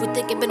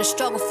 Overthinking been a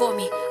struggle for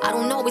me, I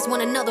don't always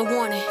want another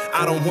warning.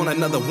 I don't want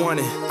another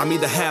warning, I'm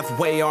either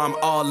halfway or I'm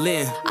all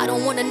in. I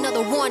don't want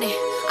another warning,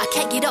 I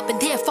can't get up and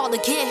then fall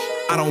again.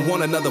 I don't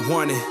want another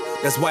warning,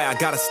 that's why I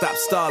gotta stop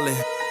stalling.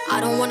 I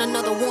don't want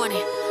another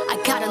warning,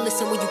 I gotta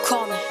listen when you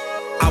calling.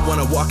 I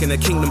wanna walk in the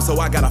kingdom, so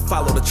I gotta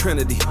follow the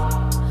Trinity.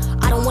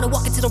 I don't wanna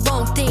walk into the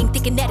wrong thing,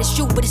 thinking that it's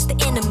you, but it's the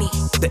enemy.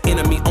 The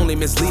enemy only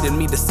misleading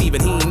me,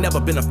 deceiving, he ain't never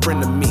been a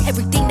friend of me.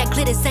 Everything that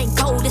glitters ain't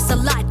gold, it's a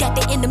lie that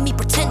the enemy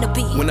pretend to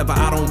be. Whenever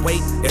I don't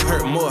wait, it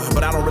hurt more,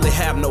 but I don't really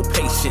have no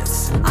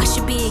patience. I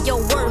should be in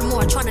your word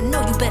more, trying to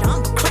know you better,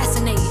 I'm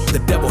procrastinating.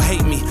 The devil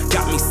hate me,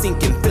 got me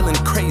sinking, feeling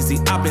crazy,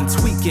 I've been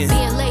tweaking.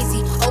 Being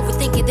lazy,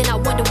 overthinking, then I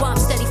wonder why I'm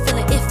steady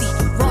feeling iffy.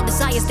 Wrong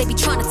desires, they be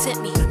trying to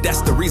tempt me.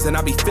 That's the reason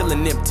I be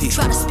feeling empty.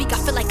 Try to speak, I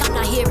feel like I'm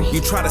not hearing.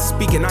 You try to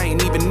speak and I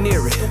ain't even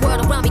near it. The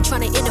world around me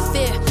trying to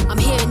interfere. I'm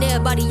hearing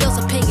everybody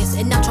else's opinions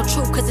and not your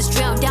truth, cause it's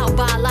drowned out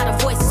by a lot of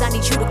voices I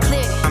need you to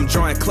clear. I'm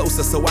drawing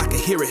closer so I can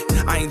hear it.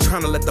 I ain't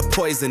trying to let the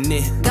poison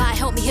in. God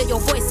help me hear your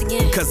voice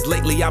again. Cause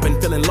lately I've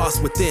been feeling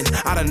lost within.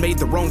 I done made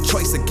the wrong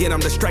choice again. I'm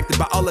distracted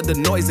by all of the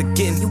noise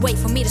again. You wait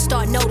for me to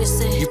start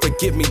noticing. You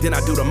forgive me, then I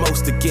do the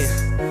most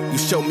again. You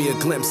show me a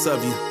glimpse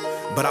of you,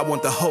 but I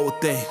want the whole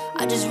thing.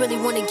 I just really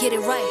wanna get it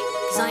right,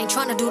 cause I ain't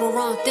trying to do the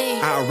wrong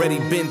thing. I already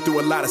been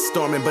through a lot of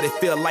storming, but it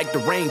feel like the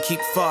rain keep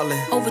falling.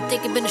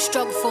 Overthinking been a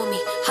struggle for me,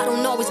 I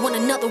don't always want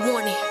another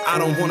warning. I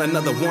don't want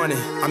another warning,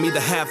 I'm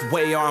either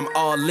halfway or I'm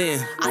all in.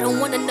 I don't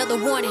want another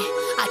warning,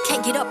 I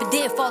can't get up and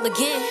then fall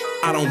again.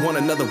 I don't want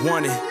another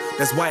warning,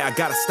 that's why I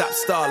gotta stop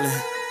stalling.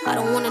 I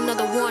don't want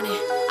another warning,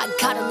 I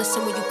gotta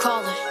listen when you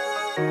calling.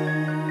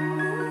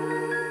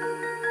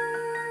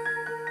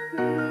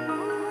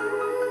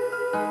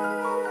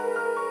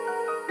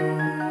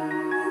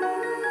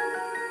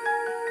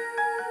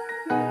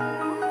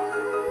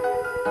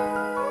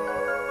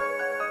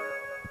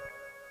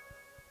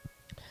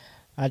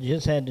 I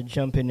just had to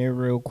jump in there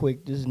real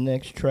quick. This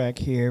next track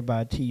here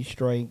by T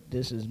Strike.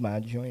 This is my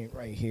joint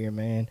right here,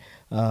 man.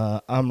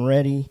 I'm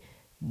ready.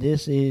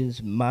 This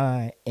is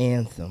my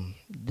anthem.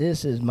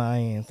 This is my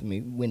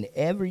anthem.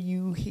 Whenever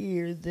you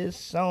hear this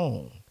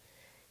song,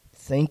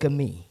 think of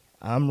me.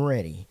 I'm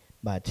ready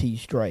by T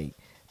Strike.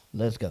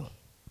 Let's go.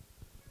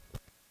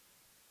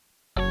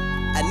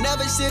 I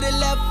never should have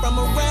left from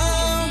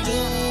around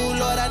you.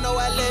 Lord, I know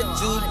I let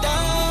you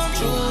down.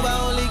 True, I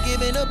only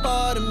given a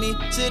part of me.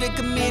 Should have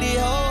committed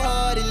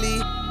wholeheartedly,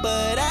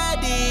 but I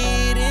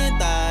didn't.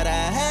 Thought I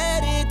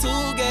had it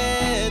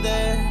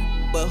together,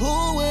 but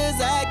who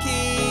was I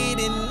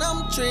kidding?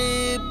 I'm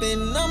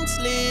tripping, I'm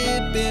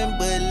slipping,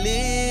 but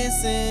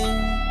listen.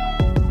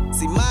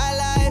 See, my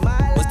life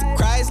was the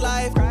Christ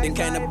life, then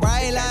came the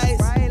bright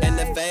lights and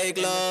the fake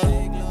love.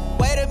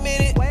 Wait a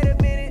minute,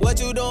 what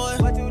you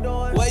doing?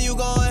 Where you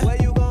going?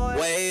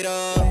 Wait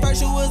up.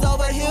 First you was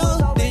over here,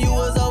 then you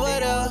was over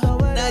there.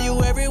 Now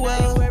you everywhere.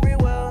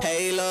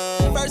 Hey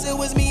love. First it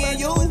was me and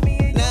you,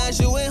 now it's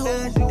you and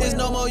who? There's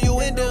no more you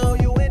and them.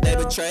 They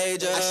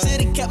betrayed you. I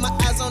should've kept my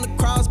eyes on the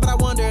cross, but I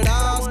wandered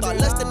off. Start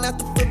lusting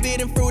after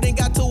forbidden fruit and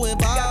got too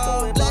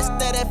involved. Lust of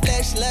that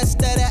flesh, lust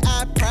of that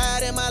eye.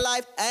 Pride in my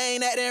life, I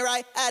ain't acting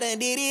right. I done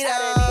did it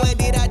all. What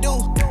did I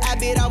do? I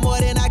bit out more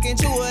than I can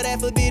chew of that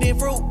forbidden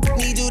fruit.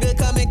 Need you to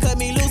come and cut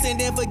me loose and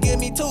then forgive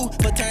me too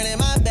for turning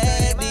my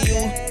back to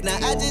you. Now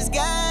I just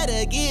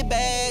gotta get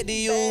back to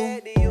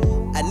you.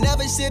 I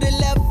never should've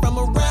left from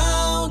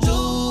around you.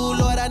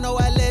 Lord, I know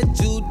I let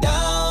you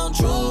down.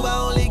 True,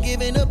 I only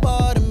given a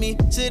part of me.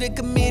 Should've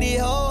committed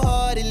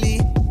wholeheartedly,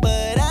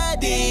 but I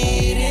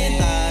didn't.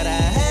 Thought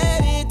I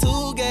had it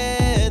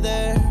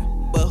together,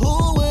 but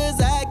who was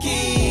I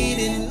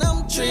kidding?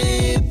 I'm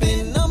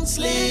tripping, I'm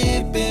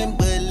slipping,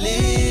 but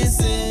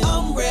listen,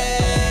 I'm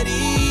ready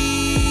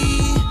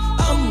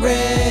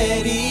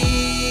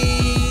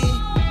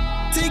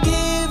to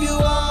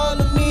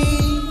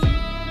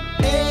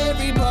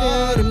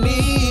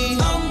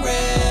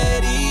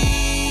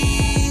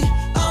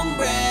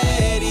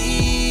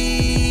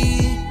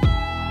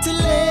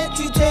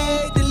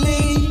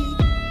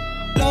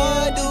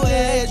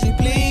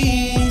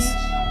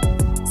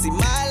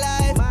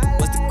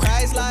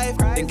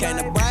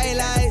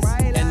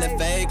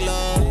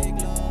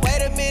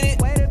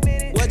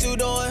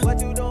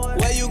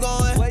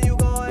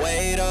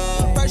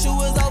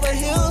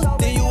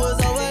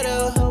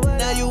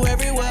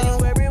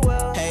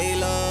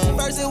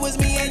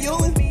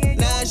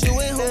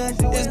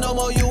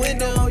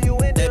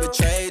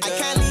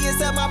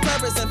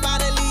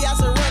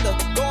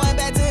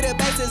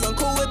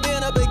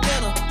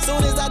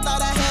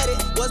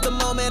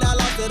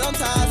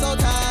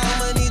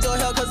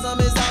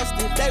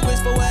They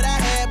wish for what I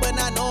had, but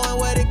not knowing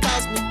what it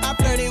cost me. I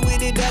flirted with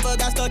the devil,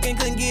 got stuck and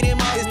couldn't get him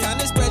off. It's time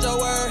to spread your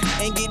word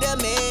and get the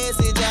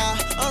message out.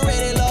 I'm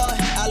ready, Lord.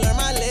 I learned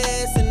my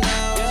lesson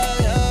now.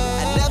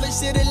 I never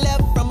should've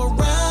left from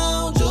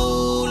around you.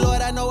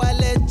 Lord, I know I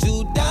let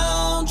you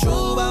down.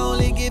 True, I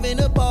only given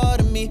a part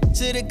of me.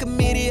 Should've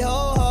committed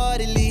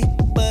wholeheartedly,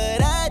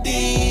 but I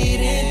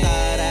didn't.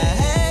 Thought I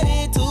had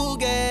it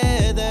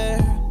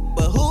together,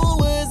 but who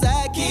was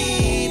I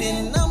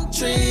kidding? I'm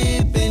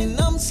tripping,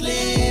 I'm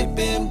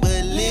slipping,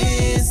 but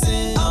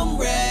listen, I'm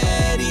ready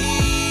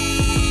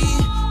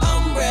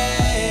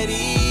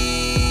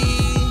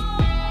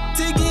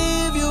to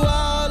give you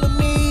all of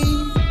me,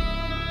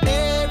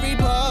 every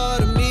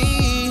part of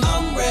me.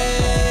 I'm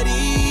ready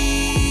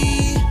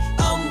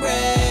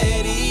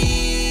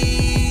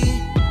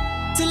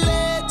to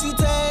let you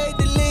take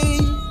the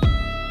lead.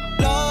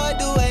 Lord,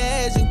 do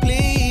as you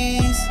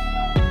please.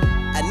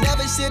 I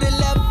never should've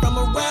left from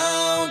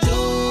around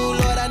you.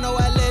 Lord, I know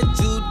I let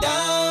you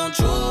down.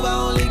 True, I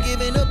only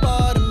given a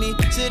part of me.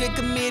 Should've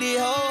committed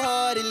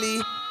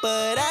wholeheartedly,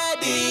 but I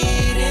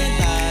didn't.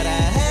 Thought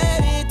I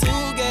had it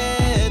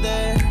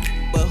together,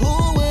 but who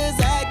was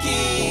I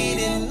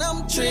kidding?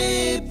 I'm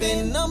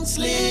tripping, I'm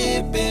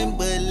slipping,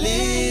 but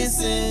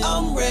listen,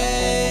 I'm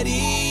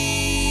ready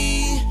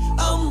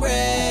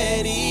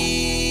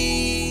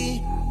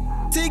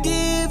to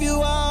give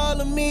you all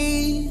of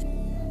me,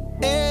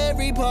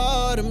 every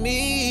part of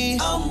me.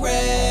 I'm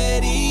ready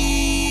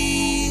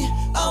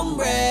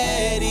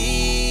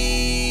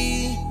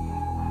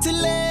to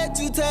let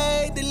you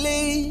take the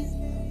lead.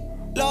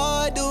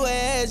 Lord, do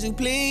as you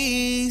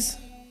please.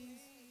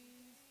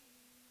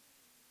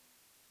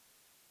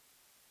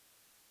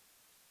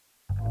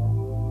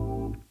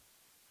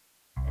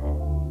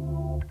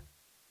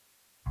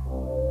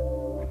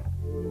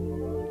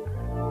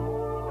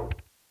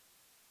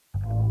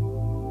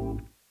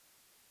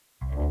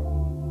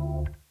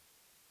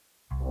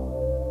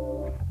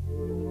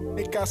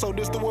 So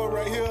this the one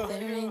right here.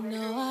 There ain't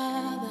no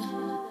other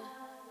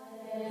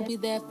who'll be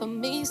there for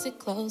me, sit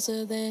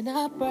closer than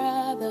a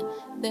brother.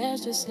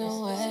 There's just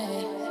no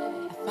way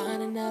I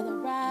find another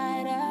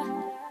rider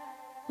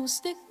who'll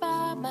stick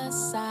by my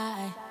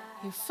side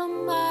here for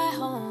my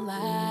whole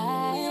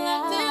life. We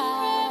left it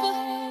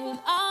forever,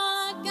 all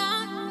I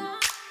got.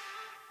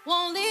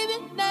 Won't leave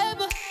it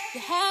never.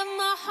 You have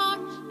my heart,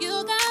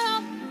 you got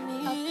all of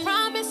me. A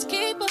promise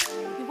keeper,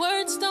 your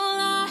words don't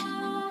lie.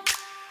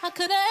 How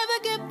could I ever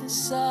give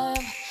this up?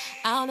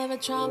 I'll never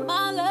try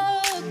my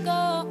luck.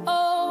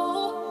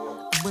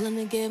 I'm willing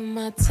to give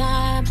my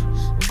time,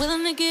 I'm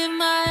willing to give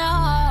my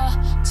all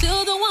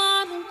to the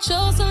one who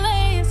chose to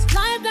lay his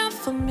life down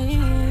for me.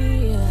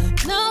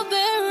 No,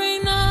 there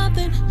ain't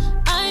nothing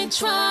I ain't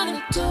trying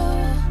to do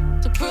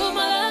to prove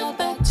my love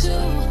back to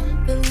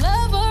the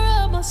lover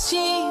of my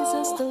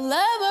Jesus, the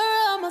lover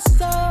of my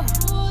soul.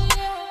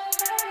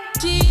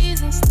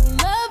 Jesus, the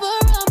lover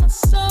of my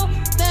soul.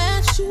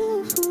 That's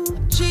you,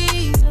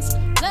 Jesus,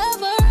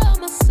 lover of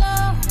my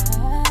soul.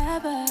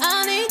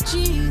 I need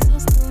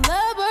Jesus, the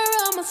lover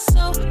of my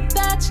soul.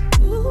 That's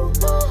you,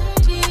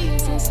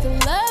 Jesus, the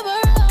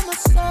lover of my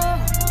soul.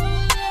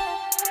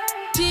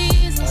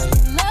 Jesus, the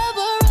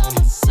lover of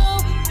my soul.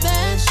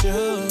 That's you,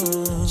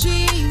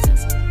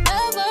 Jesus,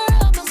 lover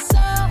of my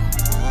soul.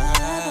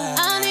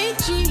 I need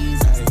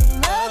Jesus, the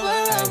lover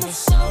of my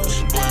soul.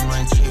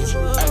 That's you.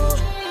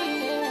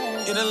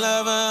 You're the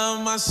lover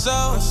of my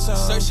soul.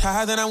 Search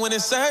high, then I went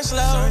and search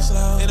low.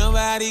 Ain't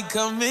nobody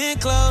coming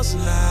close.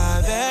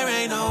 Nah, there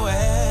ain't no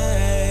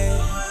way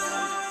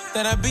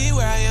that I'd be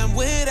where I am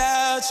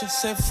without you.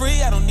 Set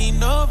free, I don't need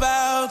no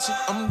voucher.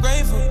 I'm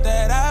grateful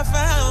that I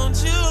found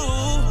you.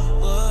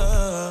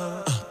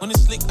 When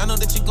it's slick, I know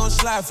that you gon'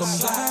 slide for me.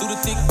 Through the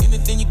thick,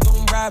 anything you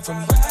gon' ride for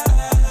me.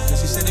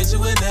 Cause you said that you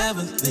would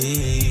never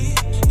leave,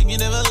 and you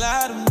never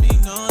lie to me,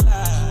 no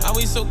lie.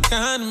 Always so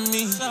kind to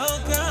me. If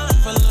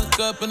I look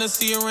up and I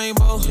see a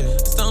rainbow,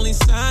 it's the only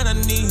sign I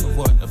need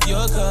of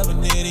your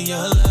covenant and your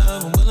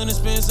love. I'm willing to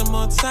spend some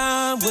more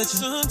time with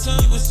you.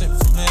 You were sent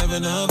from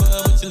heaven above,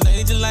 but you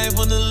laid your life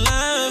on the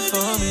line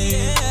for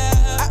me.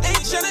 I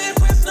ain't tryna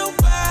impress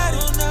nobody,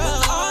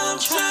 but all I'm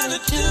tryna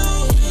do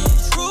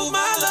is prove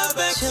my love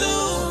back to the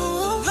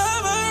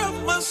lover of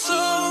my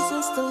soul.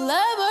 Jesus, the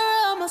lover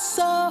of my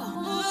soul.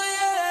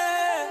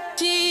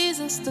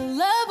 Jesus, the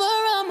lover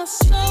of my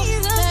soul.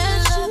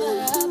 That's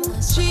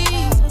you,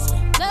 Jesus,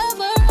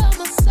 lover of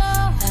my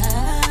soul.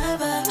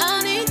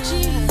 I need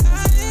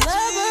Jesus,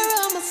 lover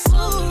of my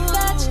soul.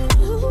 That's you,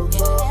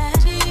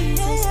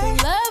 Jesus, the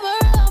lover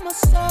of my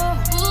soul.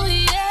 Ooh,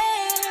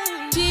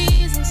 yeah.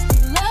 Jesus, the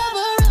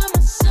lover of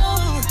my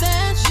soul.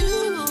 That's you,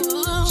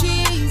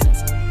 Jesus,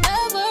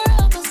 lover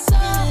of my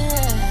soul.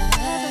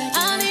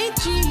 I need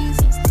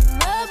Jesus, the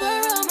lover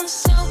of my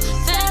soul.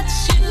 That's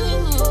you.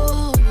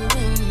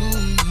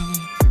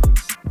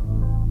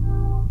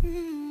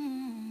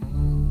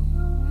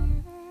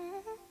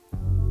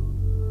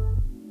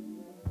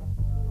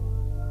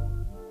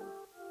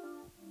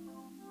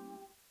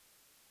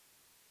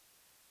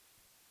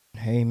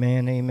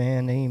 Amen,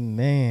 amen,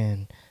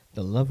 amen.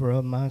 The lover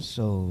of my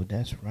soul.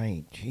 That's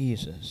right,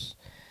 Jesus.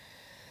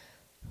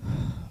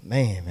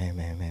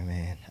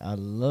 Man. I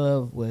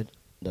love what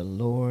the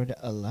Lord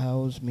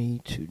allows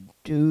me to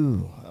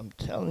do. I'm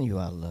telling you,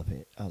 I love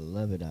it. I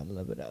love it.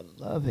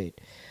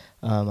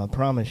 I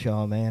promise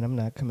y'all, man, I'm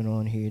not coming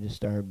on here to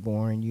start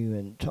boring you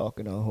and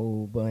talking a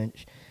whole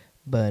bunch.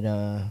 But,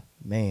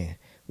 man,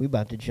 we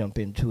about to jump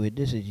into it.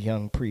 This is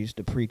Young Priest,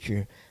 the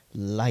Preacher,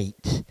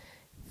 Light,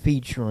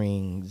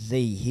 featuring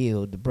Zay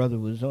Hill. The brother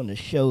was on the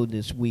show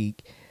this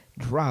week,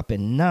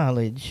 dropping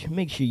knowledge.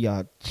 Make sure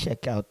y'all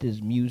check out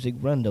this music.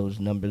 Run those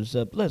numbers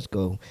up. Let's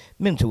go.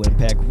 Mental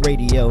Impact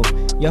Radio.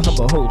 Your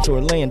humble host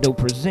Orlando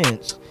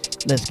presents.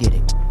 Let's get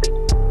it.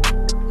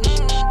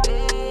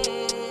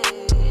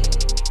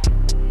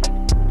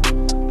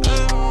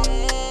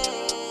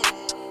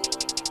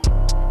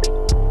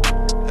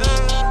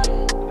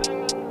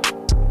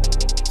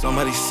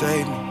 Somebody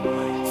save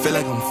me. Feel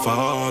like I'm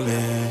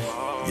falling.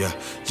 Yeah,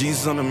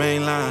 Jesus on the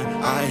main line,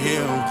 I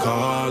hear him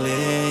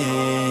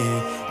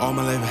calling. All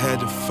my life I had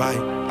to fight,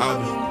 I've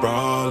been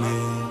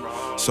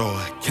brawling. So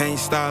I can't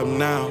stop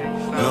now,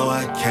 no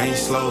I can't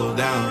slow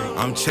down.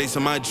 I'm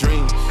chasing my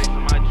dreams,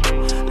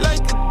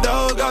 like a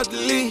dog off the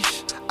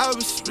leash. I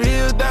was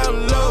real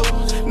down low,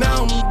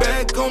 now I'm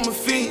back on my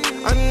feet.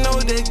 I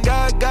know that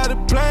God got a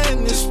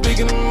plan, that's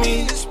speaking to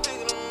me.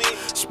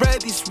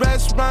 Spread these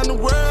rats around the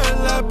world,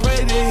 I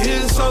pray that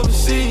his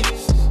overseas.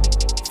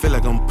 Feel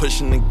like I'm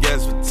pushing the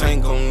gas with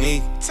tank on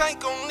knee.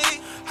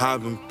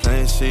 I've been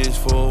playing shit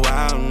for a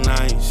while now,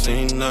 I ain't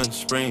seen nothing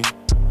spring.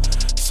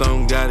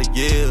 Some gotta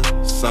give,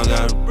 some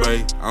gotta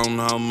break. I don't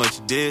know how much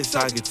this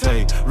I could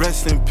take.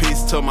 Rest in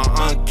peace to my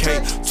Aunt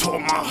Kate.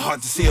 Tore my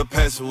heart to see her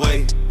pass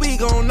away. We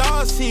gon'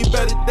 all see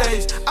better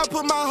days. I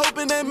put my hope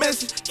in that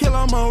message. Kill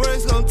all my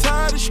words, I'm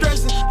tired of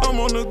stressing. I'm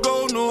on the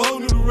go, no whole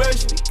new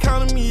direction.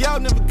 Counting me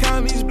out, never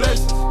count these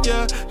blessings.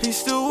 Yeah, he's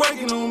still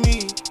working on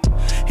me.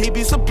 He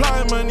be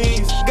supplying my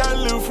needs. Got a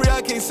little free,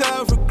 I can't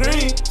sell for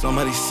green.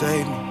 Somebody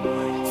save me.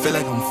 Feel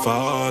like I'm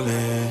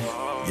falling.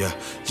 Yeah,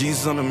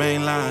 Jesus on the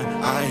main line,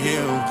 I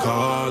hear him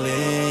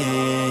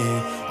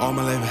calling. All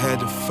my life I had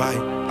to fight,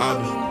 I've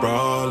been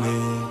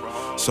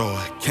brawling. So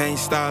I can't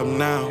stop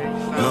now,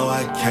 no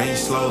I can't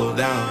slow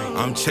down.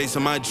 I'm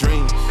chasing my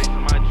dreams,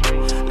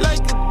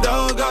 like a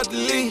dog off the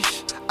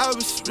leash. I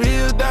was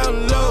real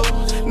down low,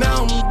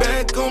 now I'm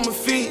back on my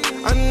feet.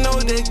 I know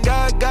that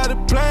God got a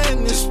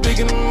plan, that's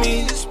speaking to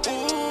me.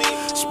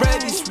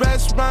 Spread these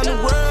rats around the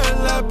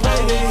world, I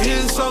pray that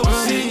his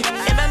overseas.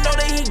 And I know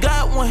that he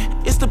got one,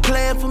 it's the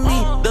plan for me.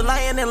 The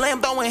lion and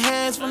lamb throwing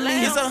hands for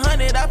me. It's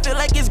 100, I feel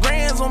like it's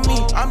grands on me.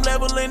 I'm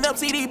leveling up,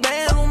 CD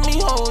bands on me,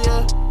 oh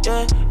yeah.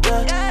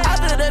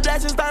 After the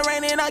blessings start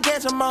raining, I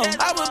catch them all.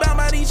 I was bound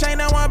by these chains,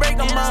 now I break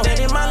them all.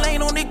 Stay in my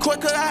lane on the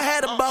court, cause I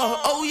had a ball,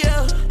 oh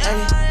yeah.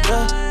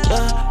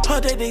 All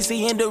that they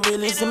seeing the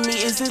realest in me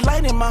is this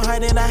light in my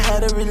heart and I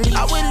had a release.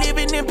 I was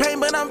living in pain,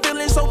 but I'm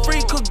feeling so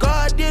free, cause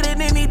God did it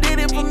and he did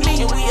it for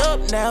me. And we up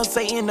now,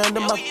 Satan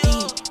under my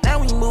feet. Now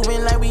we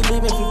moving like we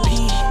living for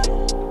peace.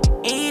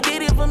 And he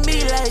did it for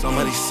me like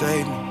somebody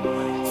save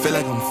me, feel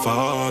like I'm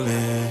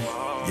falling.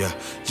 Yeah,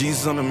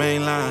 Jesus on the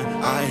main line,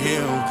 I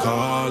hear him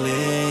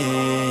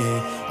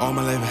calling. All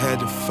my life I had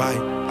to fight,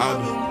 I've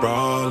been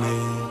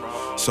brawling.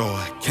 So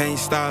I can't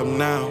stop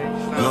now,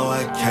 no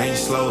I can't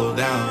slow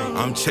down.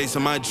 I'm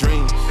chasing my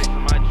dreams,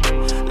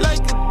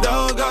 like a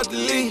dog off the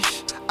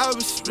leash. I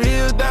was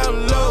real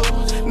down low,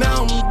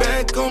 now I'm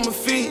back on my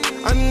feet.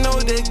 I know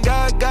that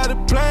God got a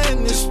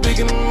plan, that's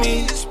speaking to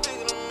me.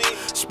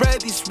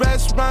 Spread these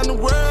rats around the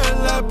world,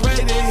 I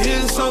pray that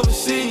his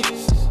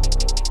overseas.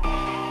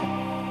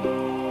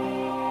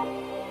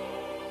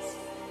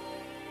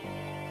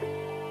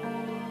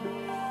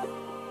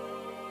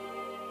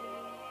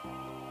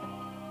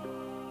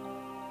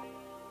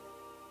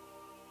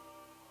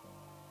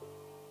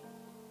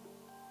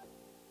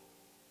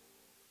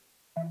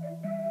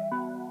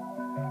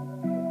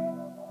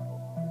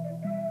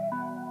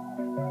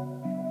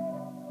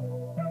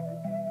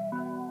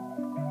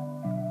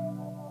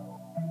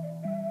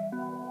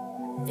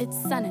 It's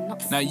sunny,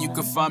 not now you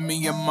can find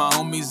me and my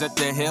homies at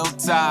the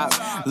hilltop,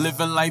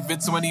 living life in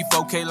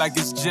 24K like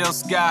it's Jill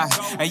Scott.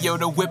 And yo,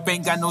 the whip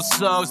ain't got no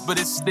subs, but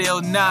it's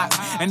still not.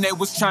 And they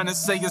was trying to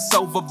say it's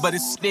over, but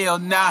it's still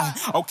not.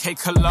 Okay,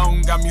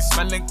 cologne got me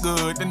smelling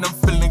good, and I'm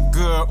feeling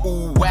good.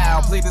 Ooh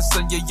wow, play this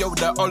on your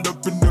Yoda all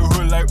up in the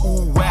hood like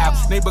ooh wow.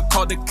 Neighbor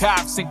called the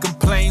cops and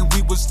complained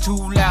we was too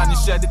loud and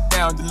shut it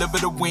down. Deliver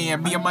the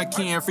wind, me and my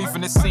kin, free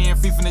from the sin,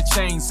 free from the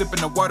chain,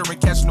 sipping the water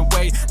and catching the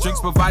wave. Drinks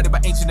provided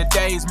by ancient of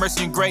days,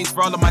 mercy and grace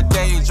for all of my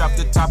days. Drop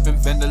the top and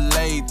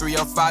ventilate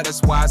 305,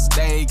 that's why I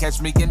stay.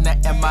 Catch me in the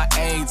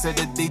MIA to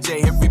the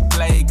DJ hit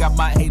replay. Got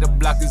my hater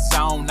blockers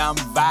on, I'm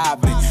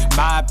vibing.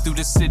 Mob through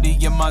the city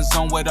in my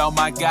zone with all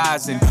my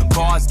guys. And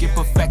bars get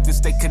perfected,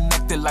 stay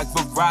connected like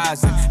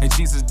Verizon. And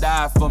Jesus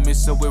died for me,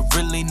 so it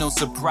really no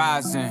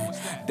surprising.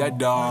 That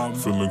dog.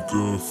 Feeling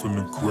good,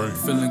 feeling great.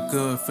 Feeling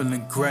good,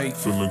 feeling great.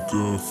 Feeling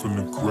good,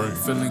 feeling great.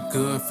 Feeling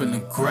good,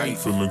 feeling great.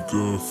 Feeling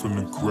good,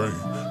 feeling great.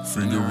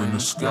 Finger in the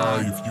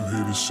sky if you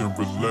hear this and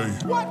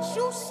relate. What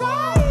you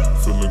say?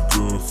 Feeling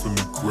good,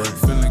 feeling great.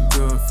 Feeling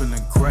good,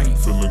 feeling great.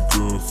 Feeling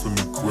good,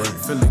 feeling great.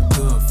 Feeling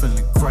good,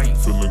 feeling great.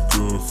 Feeling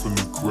good,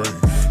 feeling great.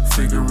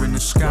 Finger in the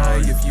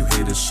sky if you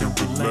hear this and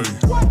relate.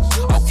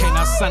 Okay,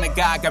 now son of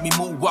God got me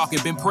mood walking.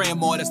 Been praying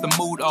more, that's the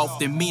mood off.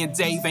 Then me and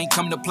Dave ain't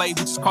come to play. We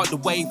just caught the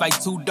wave like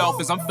two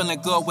dolphins. I'm feeling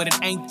good with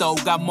an ain't though.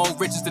 Got more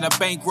riches than a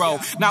bankroll.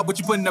 Not what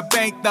you put in the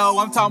bank though.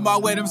 I'm talking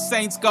about where them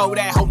saints go.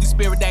 That Holy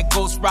Spirit, that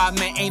ghost ride,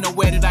 man. Ain't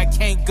nowhere that I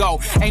can't go.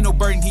 Ain't no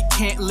burden he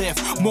can't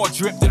lift. More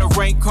drip than a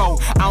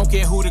raincoat. I don't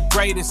care who the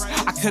greatest.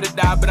 I could've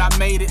died, but I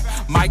made it.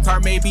 My car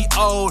may be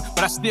old,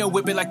 but I still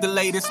whip it like the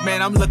latest.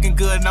 Man, I'm looking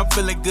good and I'm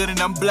feeling good and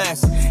I'm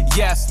blessed.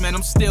 Yes, man,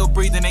 I'm still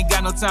breathing. Ain't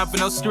got no time for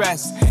no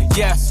stress.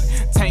 Yes,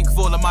 tank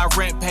full of my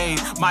rent paid.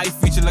 My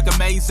future look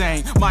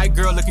amazing. My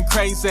girl looking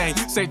crazy.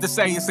 Safe to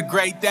say it's a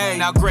great day.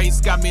 Now Grace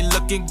got me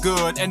looking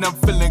good and I'm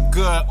feeling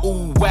good.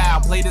 Ooh, wow.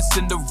 Play this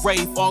in the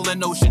rave. All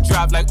in Ocean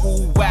Drive like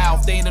ooh, wow.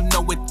 If they ain't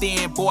know it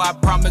then, boy, I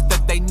promise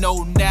that they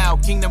know now.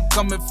 Kingdom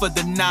coming for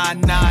the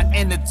 99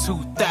 and the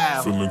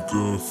 2000. Feeling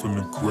good,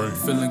 feeling great.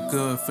 Feeling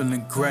good,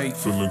 feeling great.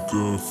 Feeling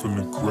good,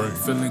 feeling great.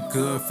 Feeling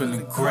good,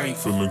 feeling great.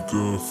 Feeling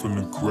good,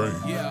 feeling great.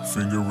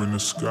 Finger in the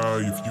sky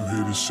if you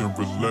hear this and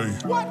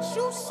relate. What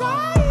you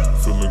say?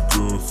 Feeling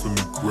good,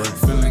 feeling great.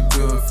 Feeling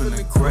good,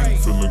 feeling great.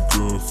 Feeling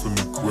good,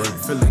 feeling great.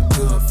 Feeling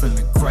good,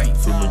 feeling great.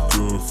 Feeling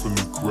good,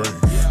 feeling great.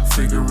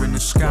 Finger in the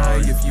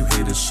sky if you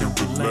hear this and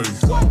relate.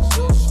 What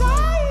you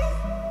say?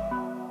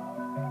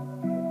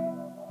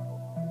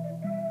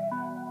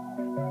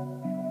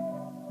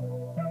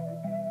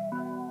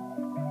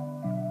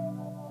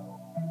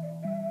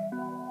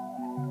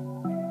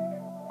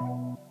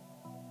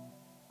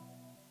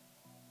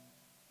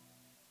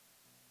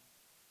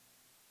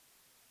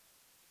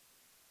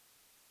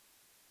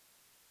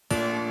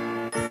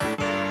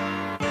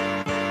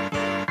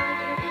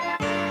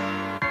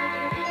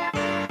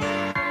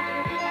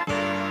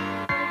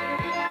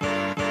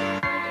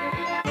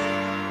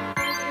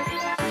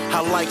 I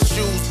like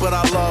shoes, but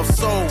I love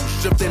souls.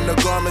 Stripped in the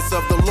garments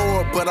of the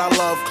Lord, but I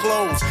love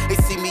clothes. They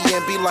see me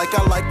and be like,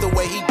 I like the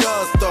way he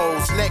does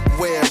those.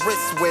 Neckwear,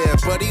 wristwear,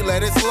 but he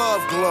let his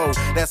love glow.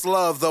 That's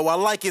love though, I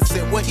like it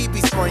scent, what he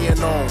be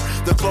spraying on.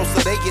 The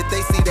closer they get,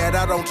 they see that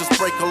I don't just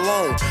break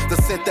alone. The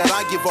scent that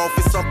I give off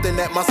is something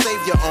that my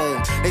savior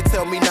owned. They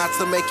tell me not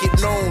to make it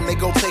known, they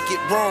gon' take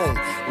it wrong.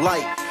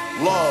 Like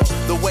love,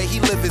 the way he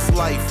live his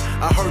life.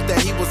 I heard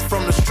that he was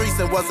from the streets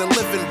and wasn't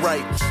living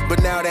right,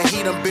 but now that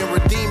he done been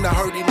redeemed, I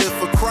heard he lived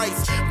for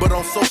Christ. But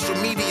on social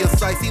media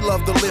sites, he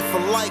love to live for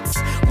likes.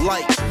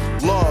 Like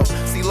love,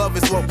 see love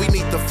is what we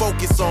need to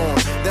focus on.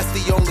 That's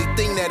the only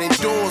thing that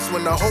endures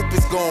when the hope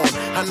is gone.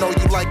 I know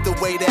you like the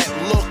way that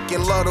look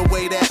and love the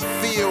way that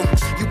feel.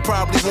 You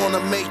probably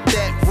wanna make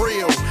that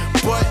real,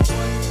 but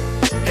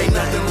ain't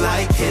nothing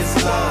like his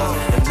love.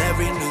 And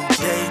every new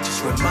day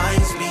just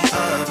reminds me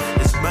of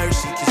his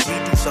mercy, cause we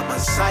do some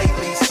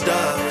unsightly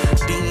stuff.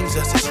 Deems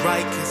us as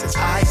right, cause his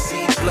eyes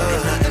see blood.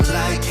 Ain't nothing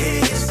like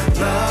his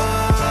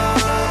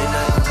love. Ain't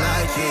nothing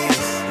like his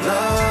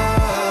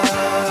love.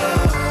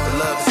 The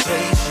love is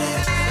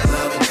patient,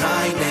 love and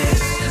kindness.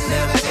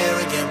 Never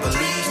arrogant,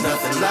 believes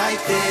nothing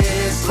like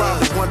this.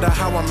 Probably wonder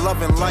how I'm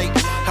loving like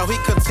how he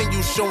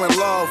continues showing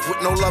love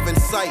with no love in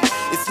sight.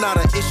 It's not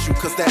an issue,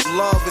 cause that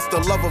love is the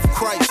love of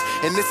Christ.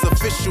 And it's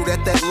official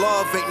that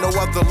love ain't no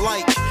other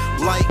like.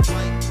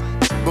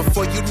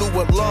 Before you knew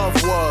what love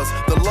was,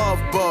 the love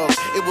bug,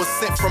 it was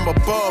sent from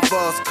above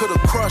us,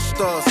 could've crushed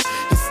us.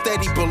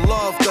 Instead he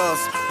beloved us,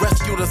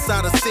 rescued us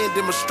out of sin,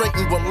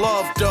 demonstrating what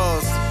love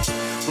does.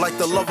 Like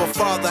the love a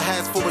father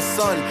has for his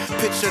son.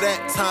 Picture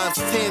that times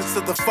 10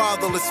 to the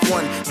fatherless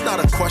one. It's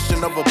not a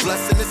question of a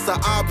blessing, it's an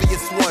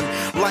obvious one.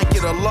 Like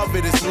it or love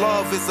it, his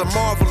love is a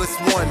marvelous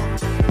one.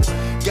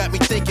 Got me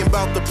thinking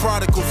about the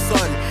prodigal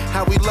son,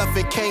 how he left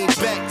and came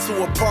back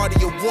to a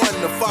party of one.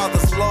 The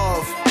father's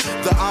love,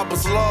 the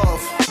Abba's love,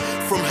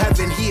 from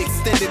heaven he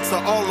extended to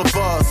all of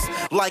us.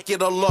 Like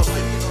it or love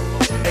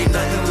it, ain't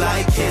nothing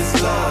like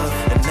his love.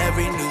 And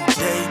every new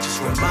day just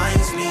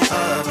reminds me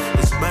of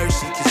his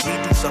mercy, cause we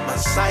do some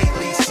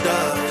unsightly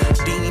stuff.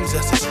 Deems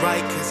us as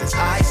right, cause his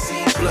eyes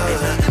see blood.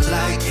 Ain't nothing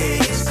like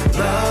his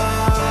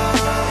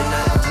love. Ain't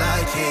nothing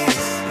like his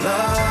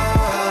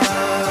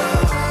love.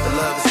 The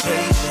love is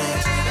patient,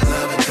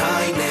 love and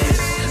kindness.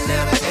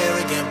 Never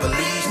arrogant,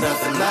 believes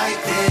nothing like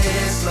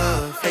his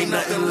love. Ain't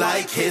nothing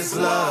like his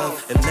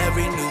love. And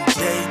every new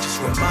day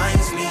just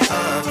reminds me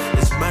of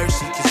his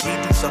mercy, cause we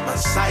do some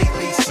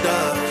unsightly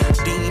stuff.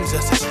 Deems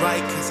us as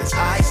right, cause his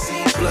eyes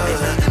see blood.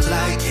 Ain't nothing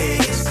like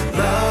his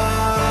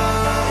love.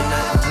 Ain't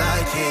nothing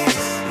like his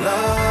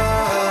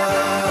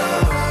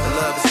love. The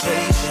love is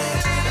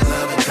patient,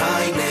 love and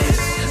kindness.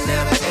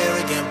 Never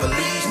arrogant,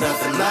 believes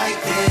nothing like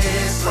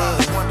his love.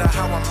 I wonder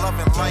how I'm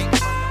loving like.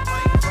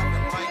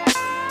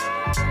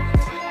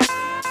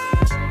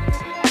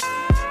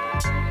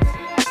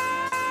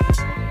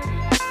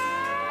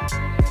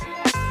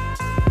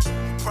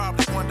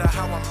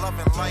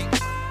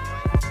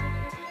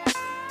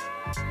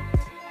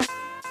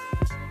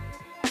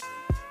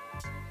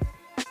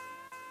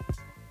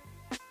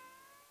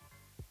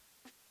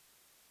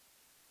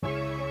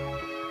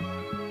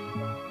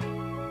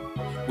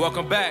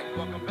 Welcome back.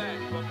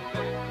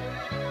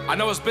 I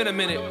know it's been a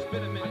minute.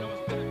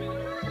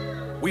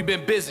 We've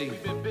been busy.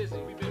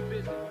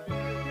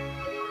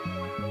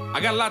 I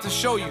got a lot to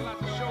show you.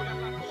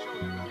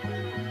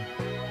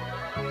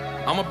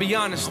 I'ma be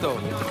honest though.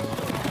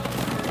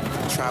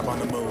 Tribe on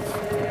the move.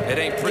 It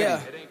ain't pretty.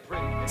 Yeah.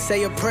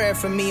 Say a prayer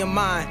for me and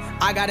mine.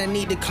 I got a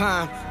need to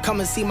climb. Come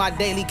and see my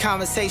daily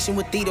conversation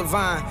with the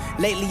divine.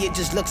 Lately it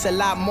just looks a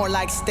lot more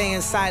like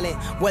staying silent.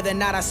 Whether or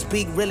not I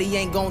speak really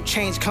ain't gonna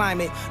change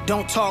climate.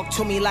 Don't talk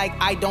to me like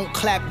I don't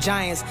clap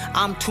giants.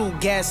 I'm too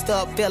gassed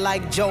up, feel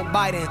like Joe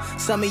Biden.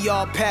 Some of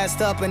y'all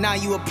passed up and now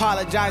you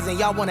apologizing.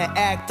 Y'all wanna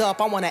act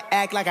up, I wanna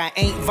act like I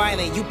ain't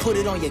violent. You put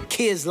it on your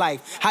kid's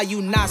life, how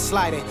you not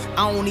sliding?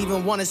 I don't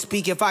even wanna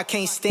speak if I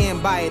can't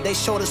stand by it. They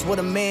showed us what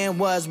a man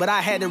was, but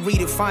I had to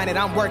redefine it.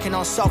 I'm working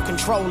on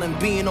self-control and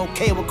being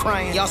okay with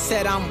crying. Y'all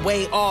said I'm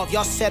way off,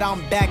 y'all said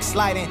I'm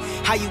backsliding.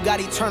 How you got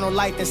eternal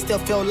life and still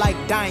feel like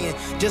dying?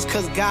 Just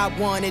cause God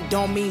won, it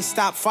don't mean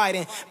stop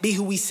fighting. Be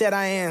who he said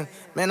I am,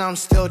 man, I'm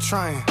still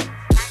trying.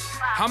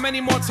 How many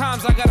more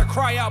times I gotta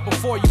cry out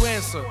before you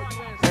answer?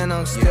 Man,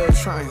 I'm still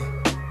trying.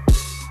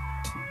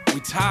 We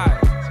tired.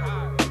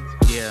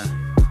 Yeah.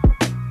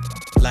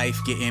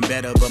 Life getting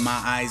better, but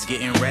my eyes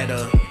getting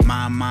redder.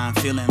 My mind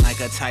feeling like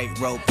a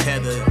tightrope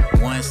tether.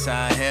 One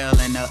side hell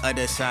and the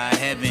other side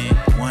heaven.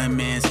 One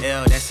man's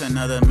L, that's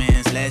another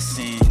man's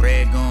lesson.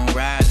 Bread gon'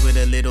 rise with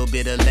a little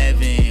bit of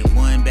leaven.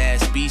 One bad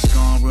speech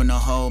gon' ruin the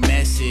whole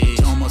message.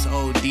 Almost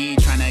OD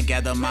tryna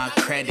gather my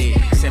credit.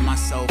 Set my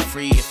soul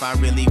free if I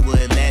really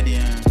would let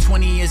him.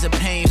 20 years of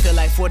pain feel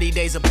like 40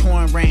 days of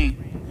pouring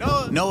rain.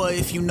 Noah,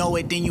 if you know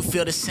it, then you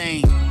feel the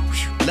same.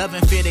 Love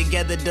and fear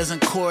together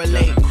doesn't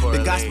correlate.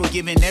 The gospel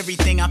giving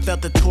everything I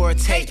felt the Torah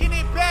take.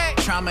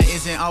 Trauma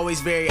isn't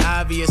always very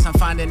obvious. I'm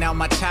finding out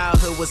my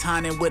childhood was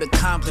haunted with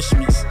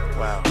accomplishments.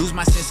 Wow. Lose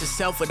my sense of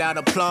self without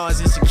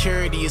applause.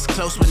 Insecurity is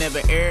close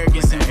whenever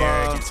arrogance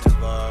involved.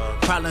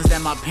 Problems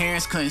that my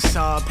parents couldn't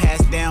solve,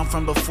 passed down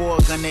from before,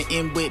 gonna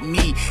end with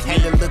me.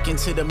 Had to look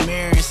into the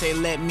mirror and say,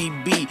 let me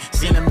be.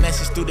 Send a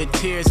message through the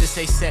tears and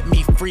say, set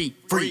me free,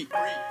 free.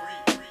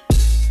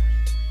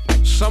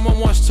 Someone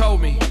once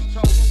told me,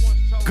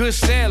 good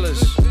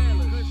sailors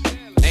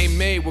ain't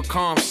made with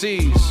calm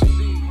seas.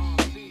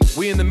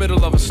 We in the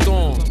middle of a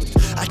storm.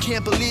 I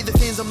can't believe the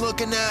things I'm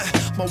looking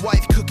at. My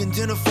wife cooking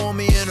dinner for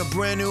me in a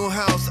brand new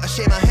house. I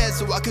shave my head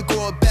so I could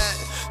grow a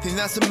bat. Think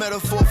that's a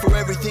metaphor for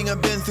everything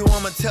I've been through,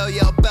 I'ma tell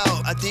you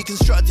about. I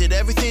deconstructed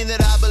everything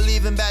that I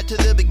believe in back to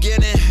the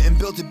beginning and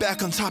built it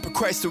back on top of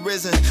Christ the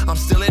risen. I'm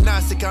still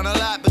agnostic on a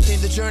lot, but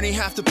think the journey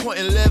half the point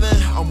in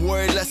living. I'm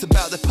worried less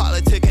about the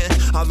politicking.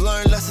 I've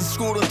learned less in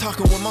school than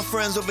talking with my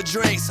friends over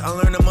drinks. I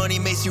learned that money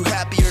makes you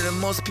happier than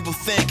most people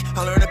think.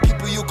 I learned that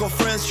people you call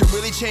friends should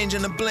really change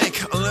in a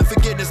blink. I learned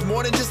forgiveness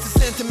more than just a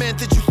sentiment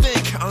that you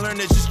think. I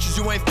learned that just cause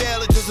you ain't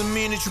fail, it doesn't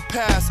mean that you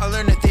pass. I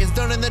learned that things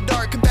done in the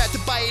dark compared to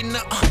biting.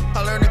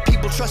 I learned that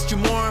people trust you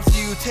more if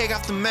you take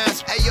off the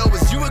mask. Hey yo,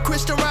 is you a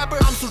Christian rapper?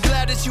 I'm so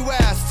glad that you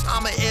asked.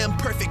 I'm an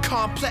imperfect,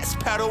 complex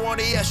paddle on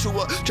the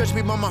Yeshua. Judge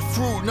me by my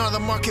fruit, not the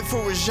market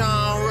for a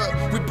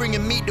genre. We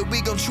bringing meat that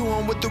we gon' chew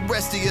on with the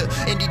rest of you.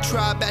 Indie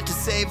tribe back to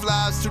save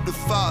lives through the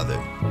Father.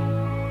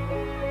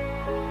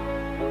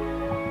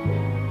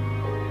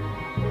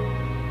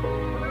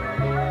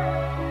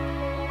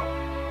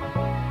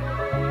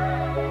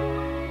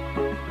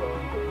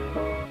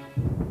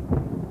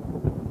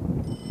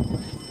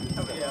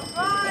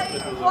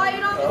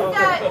 Quiet on the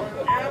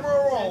set.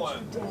 Camera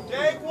rolling.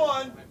 Take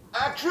one.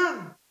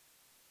 Action.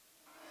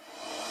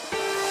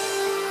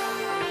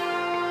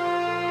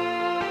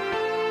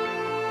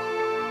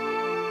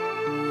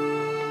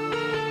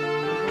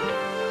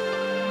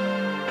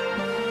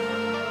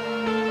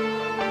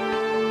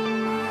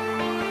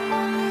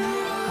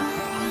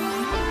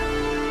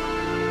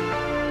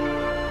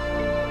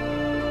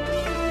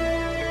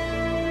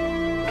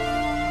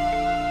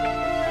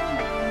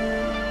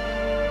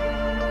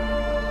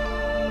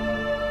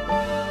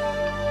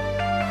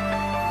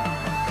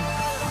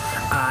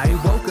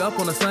 Up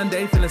on a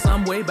Sunday, feeling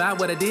some way about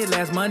what I did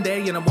last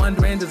Monday, and I'm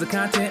wondering, does the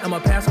content I'ma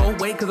pass whole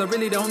weight, cause I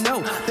really don't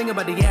know. Think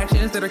about the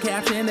actions that are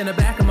captioned in the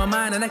back of my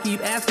mind, and I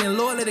keep asking,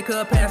 Lord, let it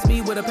come past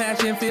me with a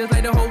passion. Feels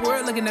like the whole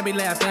world looking at me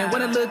laughing.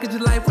 When I look at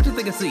your life, what you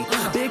think I see?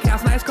 Big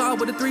house, nice car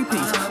with a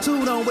 3-piece,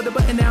 suit on with a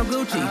button down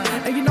Gucci,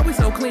 and you know we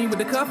so clean with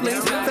the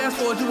cufflinks. Fast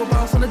forward, you a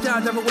boss on the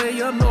job, drive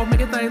away up north,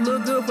 making things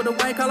look good for the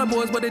white collar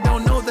boys, but they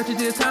don't know that you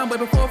did time way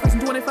before. Facing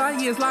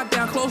 25 years locked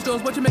down, closed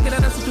doors, what you making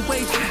out of that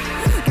situation?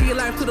 Give your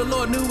life to the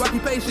Lord, new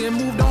occupation,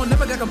 moved on,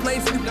 never got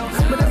complacent.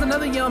 But there's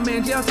another young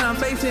man, jail time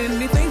facing,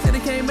 and he thinks that he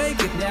can't make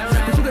it.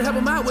 But you can help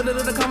him out with a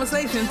little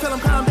conversation, tell him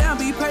calm down,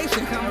 be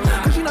patient.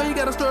 Cause you know you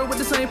got a story with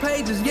the same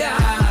pages, yeah.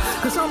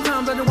 Cause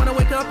sometimes I just wanna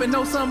wake up and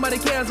know somebody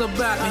cares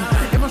about me.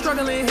 If I'm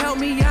struggling, help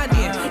me out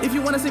then. If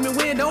you wanna see me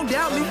win, don't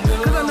doubt me.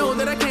 Cause I know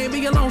that I can't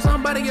be alone,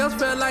 somebody else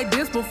felt like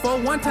this before.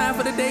 One time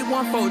for the day,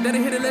 one fold, that I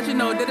hit to let you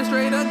know that it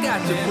straight up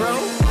got you, bro.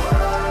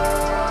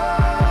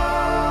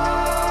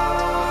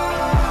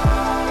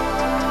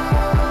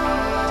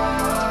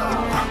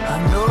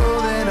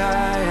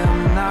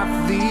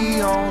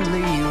 The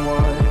only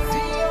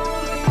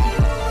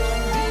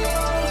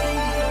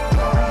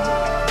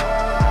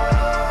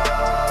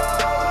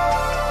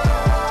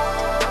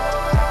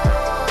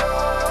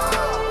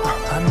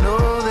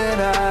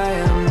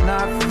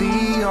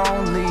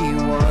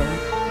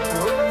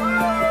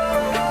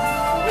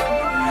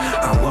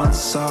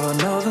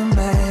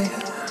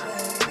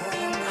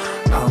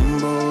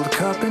Humbled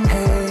cup in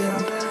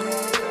hand,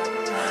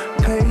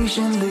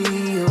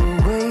 patiently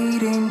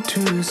awaiting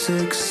to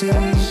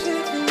succeed.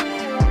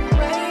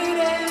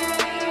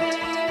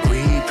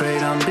 We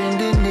prayed on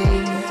bended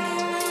knee,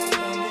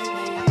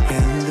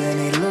 and then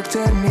he looked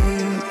at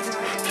me.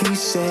 He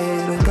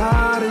said,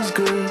 God is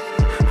good,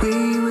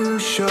 we will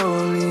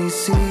surely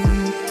see.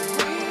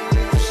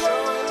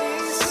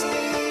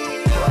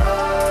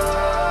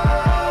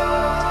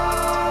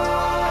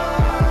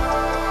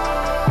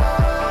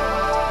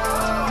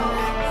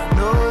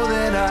 Know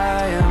that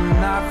I am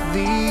not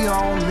the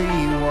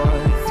only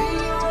one.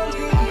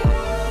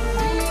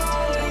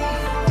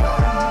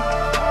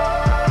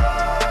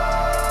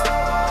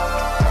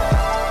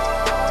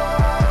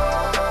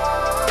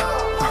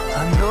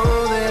 I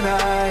know that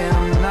I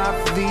am not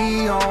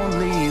the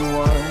only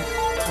one.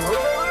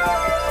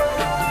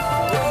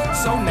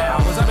 So now,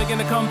 as I begin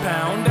to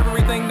compound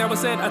everything that was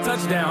said, I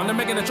touch down. I'm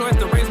making a choice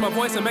to raise my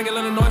voice and make a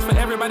little noise for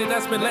everybody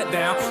that's been let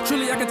down.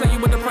 Truly, I can tell you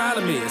what the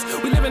problem is.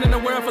 We living in a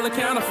world full of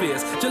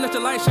counterfeits. Just let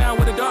your light shine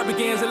where the dark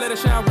begins and let it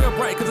shine real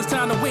bright, cause it's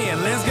time to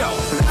win. Let's go.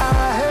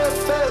 I have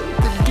felt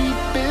the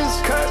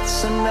deepest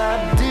cuts, and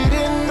I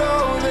didn't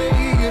know they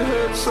could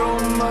hurt so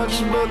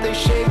much, but they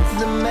shaped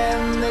the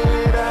man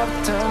that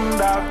I've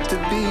turned out to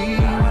be.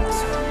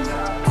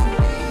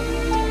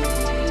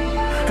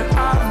 And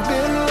I've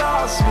been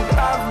lost, but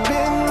I've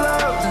been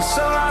loved, and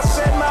so I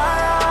set my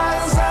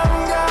eyes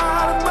on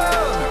God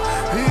above.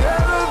 The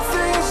other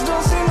things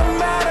don't seem to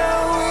matter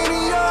when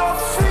you're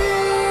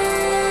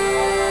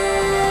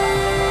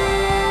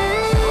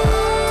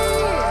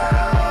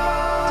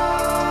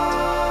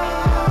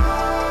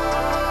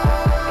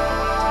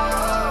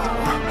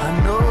I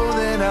know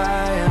that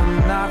I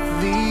am not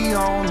the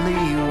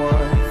only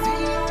one.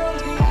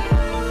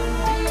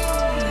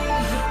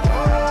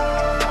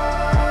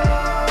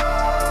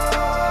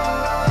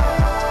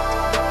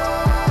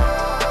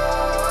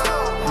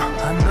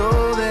 I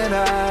know that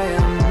I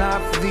am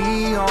not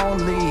the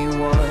only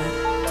one.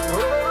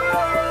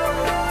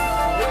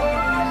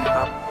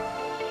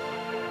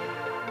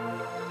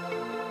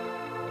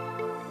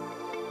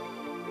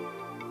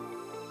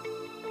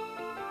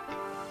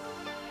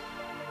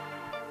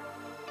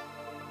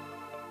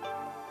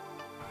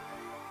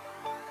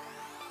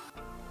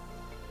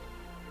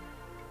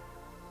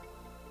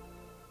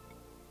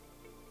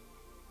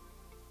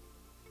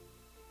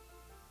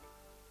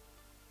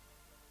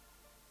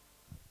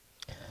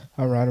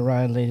 All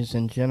right, ladies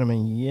and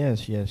gentlemen.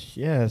 Yes, yes,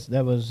 yes.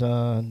 That was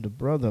the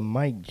brother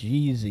Mike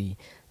Jeezy,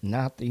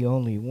 not the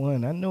only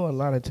one. I know a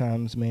lot of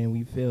times, man,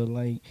 we feel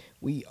like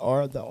we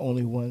are the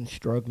only ones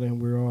struggling.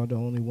 We're all the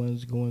only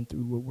ones going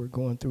through what we're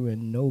going through,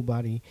 and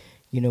nobody,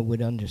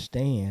 would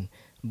understand.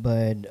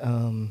 But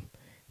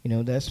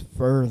that's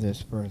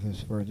furthest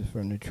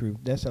from the truth.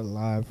 That's a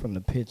lie from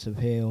the pits of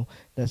hell.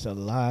 That's a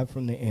lie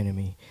from the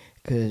enemy.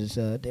 Because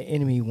the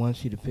enemy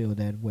wants you to feel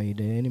that way.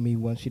 The enemy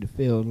wants you to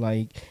feel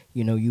like,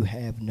 you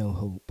have no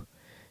hope.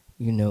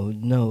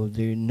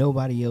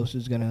 Nobody else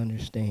is going to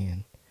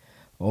understand.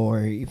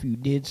 Or if you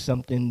did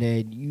something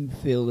that you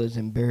feel is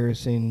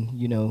embarrassing,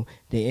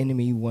 the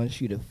enemy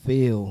wants you to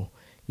feel,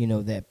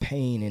 that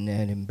pain and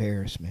that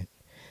embarrassment.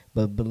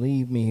 But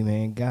believe me,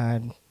 man,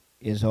 God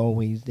is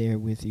always there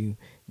with you.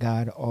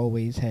 God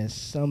always has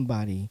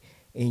somebody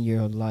in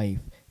your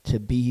life to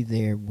be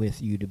there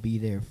with you, to be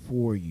there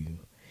for you.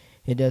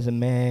 It doesn't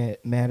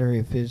matter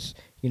if it's,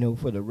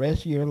 for the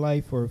rest of your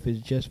life or if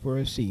it's just for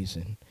a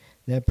season.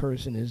 That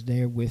person is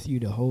there with you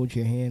to hold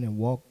your hand and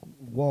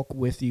walk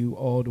with you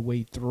all the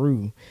way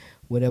through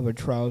whatever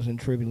trials and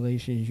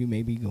tribulations you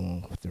may be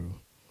going through.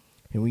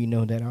 And we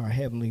know that our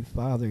Heavenly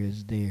Father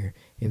is there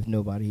if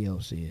nobody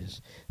else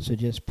is. So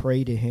just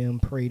pray to Him,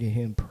 pray to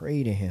Him,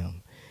 pray to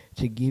Him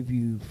to give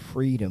you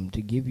freedom,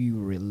 to give you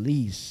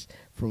release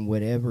from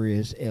whatever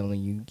is ailing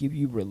you, give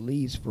you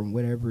release from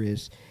whatever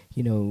is,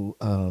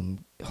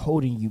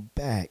 holding you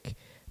back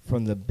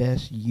from the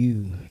best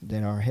you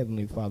that our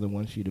Heavenly Father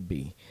wants you to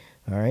be.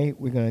 All right,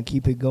 we're going to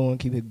keep it going,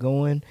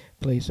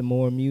 play some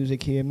more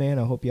music here, man.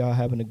 I hope y'all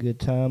having a good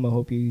time. I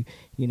hope if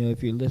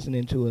you're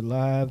listening to it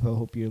live, I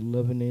hope you're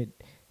loving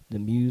it, the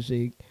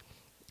music.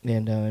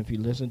 And if you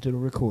listen to the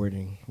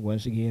recording,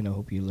 once again, I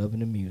hope you're loving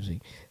the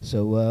music.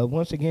 So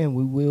once again,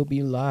 we will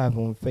be live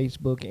on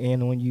Facebook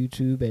and on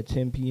YouTube at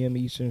 10 p.m.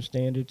 Eastern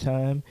Standard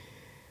Time,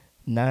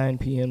 9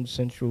 p.m.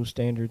 Central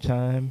Standard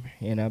Time,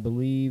 and I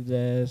believe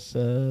that's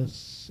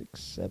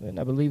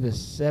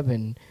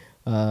 7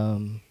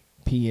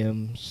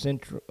 p.m.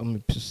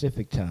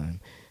 Pacific Time.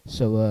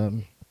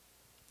 So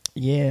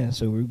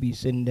so we'll be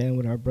sitting down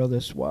with our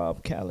brother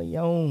Suave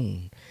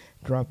Callejon.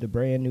 Dropped a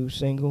brand new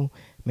single.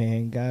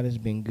 Man, God has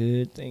been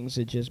good. Things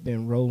have just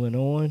been rolling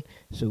on.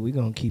 So we're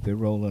going to keep it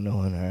rolling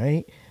on, all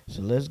right?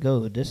 So let's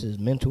go. This is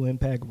Mental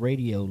Impact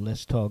Radio.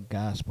 Let's talk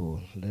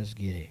gospel. Let's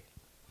get it.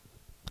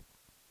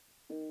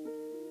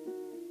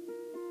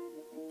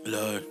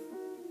 Lord,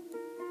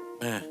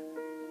 man,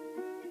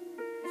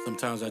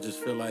 sometimes I just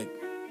feel like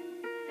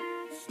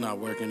it's not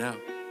working out.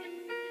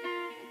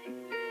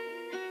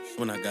 It's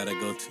when I gotta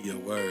go to your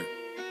word.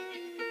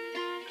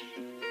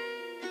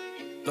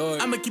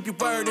 Lord. I'ma keep your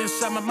word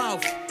inside my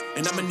mouth,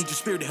 and I'ma need your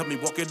spirit to help me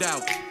walk it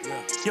out.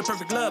 Your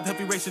perfect love help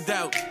erase the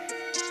doubt.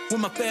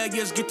 When my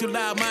failures get too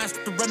loud, mine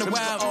start to run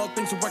wild. All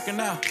things are working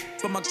out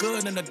for my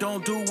good, and I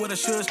don't do what I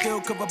should.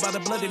 Still covered by the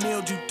blood that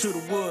nailed you to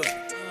the wood.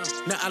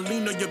 Now I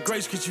lean on your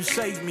grace cause you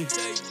saved me.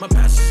 My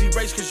past is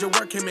erased cause your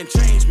work came and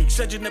changed me.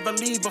 Said you'd never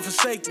leave or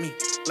forsake me.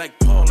 Like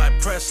Paul, I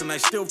press and I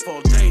still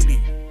fall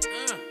daily.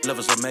 Love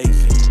is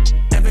amazing.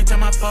 Every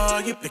time I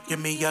fall, you're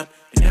picking me up.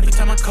 And every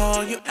time I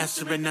call, you're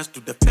answering us.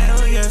 Through the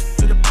failures,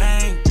 through the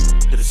pain,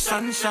 through the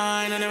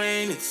sunshine and the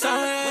rain. It's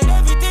alright. When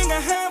everything I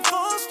have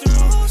falls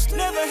through,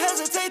 never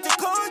hesitate to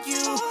call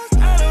you.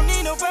 I don't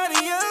need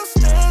nobody else,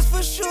 that's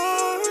for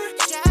sure.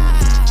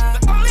 The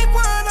only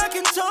one I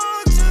can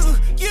talk to.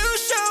 You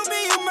showed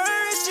me your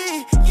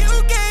mercy. You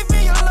gave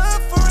me your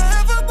love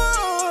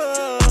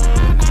forevermore.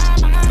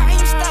 I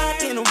ain't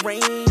stuck in the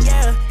rain,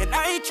 yeah, and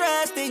I ain't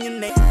trust in your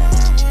name.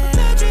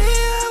 Without you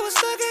here, I was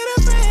stuck in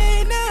the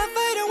rain. Now I'm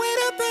fighting with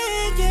the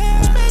pain,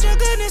 yeah. Spread your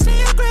goodness and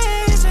your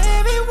grace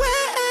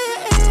everywhere.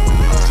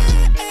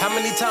 How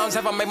many times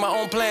have I made my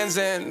own plans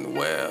and,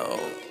 well,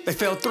 they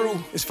fell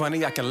through? It's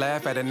funny, I can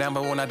laugh at it now,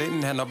 but when I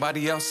didn't have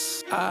nobody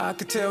else, I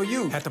could tell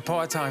you. Had the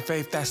part-time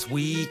faith that's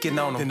weakened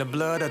on them. Then the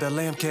blood of the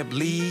lamb kept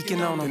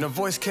leaking on them. Then the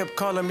voice kept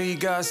calling me,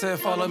 God said,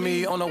 follow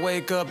me. On the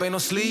wake up, ain't no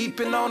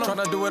sleeping on them.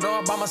 Tryna do it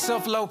all by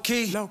myself,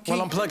 low-key.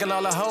 While I'm plugging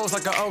all the holes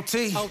like an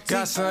OT.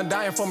 God's son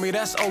dying for me,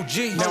 that's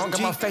OG. Now I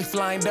got my faith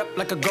lined up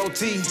like a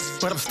goatee.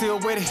 But I'm still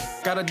with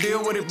it, gotta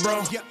deal with it,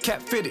 bro.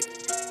 Cap fitted.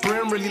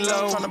 Brim really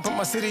low, tryna put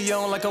my city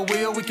on like a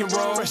wheel we can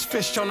roll. Fresh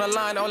fish on the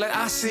line, all that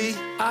I see.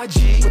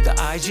 IG with the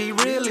IG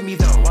real in me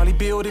though. While he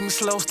building me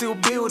slow, still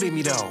building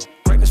me though.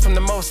 Greatness from the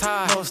most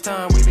high. Most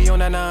time we be on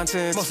that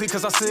nonsense, mostly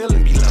cause our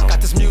ceiling be low.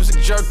 Got this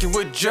music jerking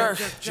with jerk.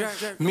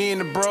 Me and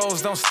the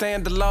bros don't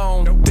stand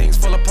alone. Things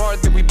fall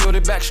apart, then we build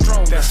it back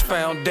strong. That's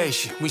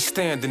foundation we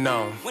standing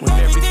on. When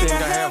everything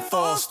I have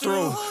falls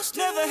through,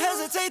 never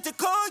hesitate to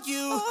call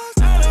you.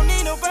 I don't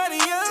need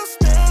nobody else,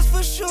 that's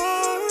for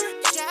sure.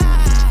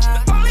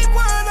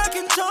 I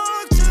can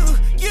talk to.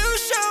 You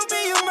showed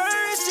me your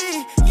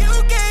mercy. You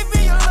gave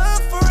me your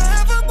love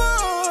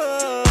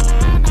forevermore.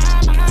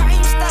 I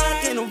ain't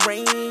stuck in the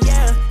rain,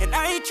 yeah, and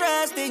I ain't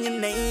trust in your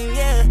name,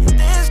 yeah.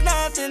 There's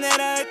nothing that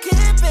I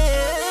can't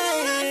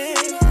bear.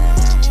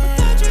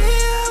 Without you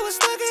here, I was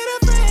stuck in the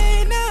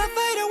rain. Now I'm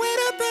fighting with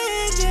the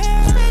pain,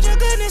 yeah. Spread your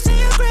goodness and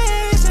your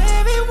grace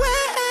everywhere.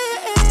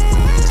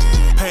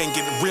 Pain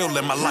getting real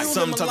in my life.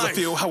 Sometimes I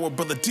feel how a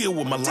brother deal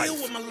with my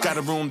life. Got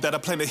a room that I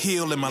plan to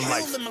heal in my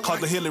life.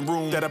 Called the healing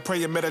room that I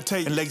pray and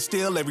meditate and lay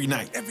still every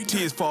night.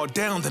 Tears fall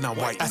down, then I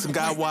wipe. Asking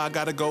God why I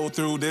gotta go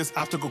through this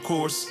obstacle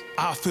course.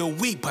 I feel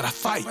weak, but I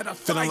fight.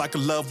 Feeling like a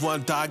loved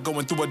one died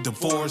going through a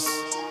divorce.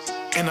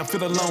 And I'm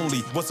feeling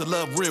lonely. Was the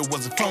love real?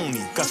 Was it phony?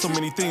 Got so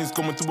many things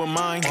going through my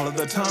mind all of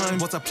the time.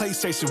 Was a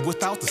PlayStation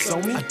without the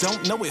Sony? I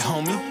don't know it,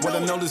 homie. But I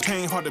know this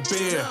pain hard to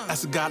bear.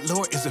 Ask God,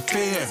 Lord, is it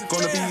fair?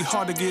 Gonna be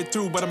hard to get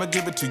through, but I'ma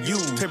give it to you.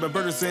 Take my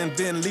burdens and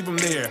then leave them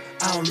there.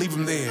 I don't leave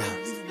them there.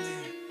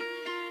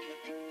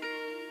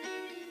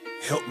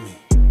 Help me.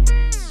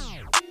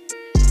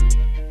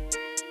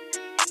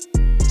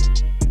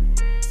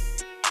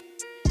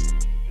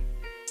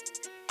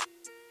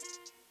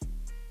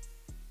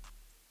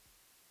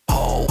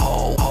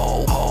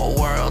 Whole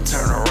world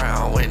turn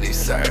around when he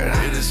served.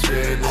 It is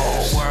finished.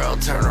 Whole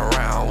world turn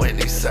around when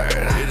he served.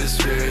 It is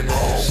finished.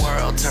 Whole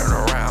world turn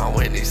around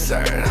when he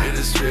served. It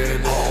is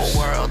finished.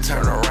 Whole world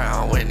turn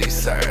around when he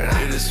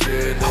served. It is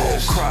finished.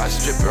 Whole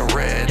cross dripping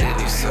red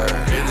and he served.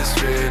 It is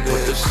finished.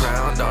 Put the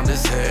crown on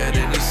his head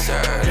and he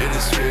served. It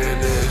is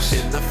finished.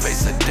 In the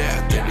face of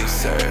death and he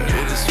served.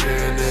 It is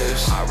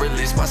finished. I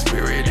release my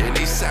spirit and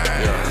he served.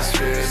 It is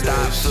finished.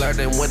 Stop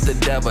flirting with the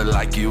devil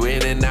like you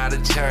in and out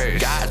of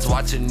church. God's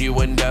watching you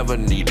and never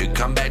need to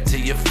come back to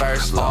your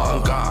first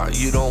love. On God,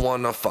 you don't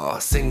wanna fall.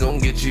 Sin gon'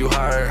 get you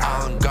hurt.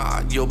 On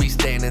God, you'll be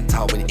standing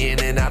tall when in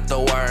and out the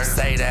word.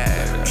 Say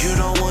that. You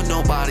don't want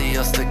nobody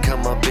else to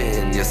come up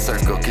in your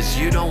circle, cause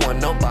you don't want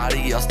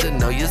nobody else to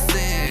know your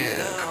sin.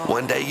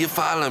 One day you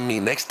follow me,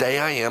 next day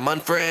I am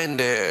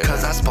unfriended.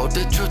 Cause I spoke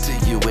the truth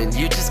to you and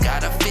you just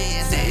got offended.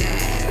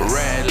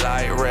 Red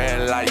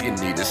light, you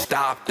need to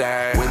stop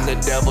that. When the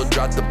devil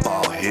dropped the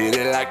ball, hit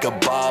it like a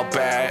ball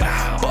bat.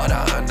 But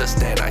I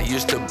understand, I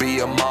used to be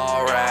a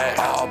mall rat.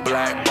 All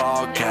black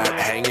ball cap,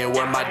 hanging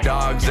where my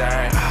dog's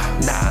at.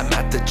 Now I'm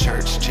at the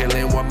church,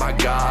 chilling where my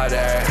God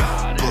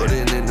at.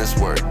 Putting in this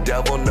work,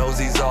 devil knows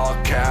he's all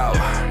cow.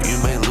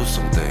 You may lose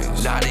some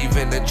things, not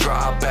even a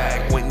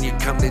drawback. When you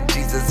come to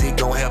Jesus, he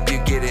gon' help you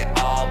get it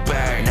all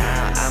back.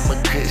 Now I'm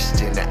a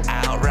Christian, an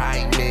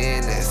outright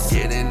menace.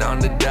 Getting on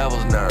the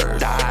devil's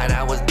nerves, died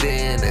I was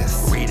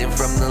Dennis. Reading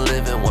from the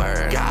living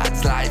word,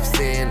 God's life's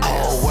in this.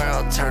 Whole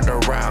world turned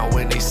around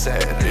when he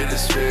said, it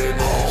is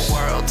finished. Whole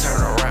world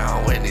turned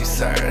around when he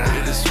said,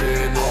 it is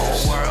finished.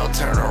 Whole world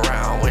turned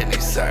around when he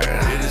said,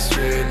 it is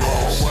finished.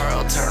 Whole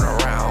world turned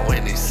around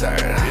when he said,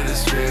 it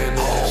is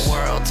finished. Whole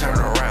world turned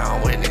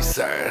around when he said,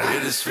 served.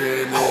 It is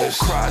finished. Whole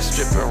cross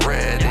dripping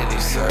red and he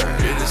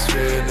served. It is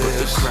finished. Put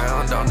the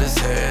crown on his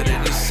head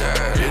and he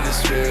served. It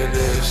is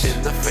finished.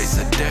 In the face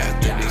of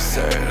death and he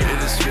served.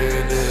 It is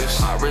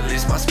finished. I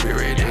release my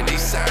spirit and he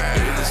served.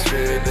 It is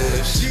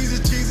finished. Jesus,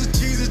 Jesus,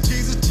 Jesus,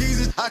 Jesus,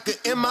 Jesus. I could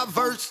end my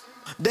verse.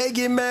 They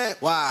get mad.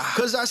 Why?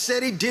 Cause I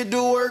said he did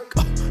the work.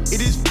 It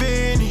is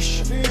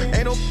finished.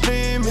 Ain't no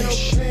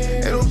blemish.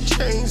 Ain't no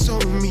chains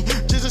on me.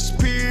 Just a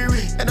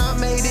spirit. And I'm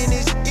made in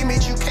his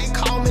image. You can't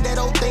call me that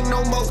old thing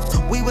no more.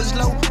 We was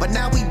low, but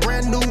now we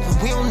brand new.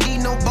 We don't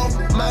need no boat.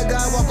 My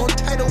God walk on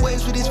tidal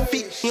waves with his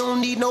feet. He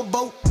don't need no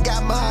boat.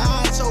 Got my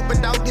eyes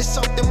open out. This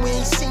something we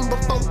ain't seen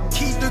before.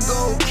 Keep the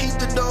gold, keep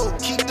the dough,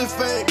 keep the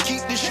fame,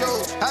 keep the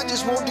show. I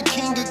just want the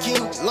King of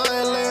Kings,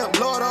 Lion Lamb,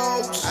 Lord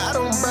of Hosts. I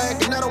don't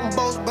brag and I don't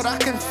boast, but I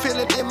can feel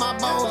it in my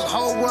bones.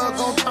 Whole world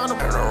gon'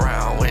 turn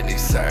around when he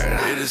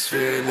served. It is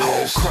finished.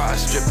 Whole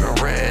cross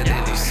dripping red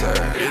and he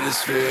served. It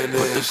is finished.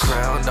 Put the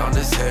crown on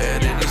his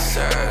head and he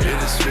served.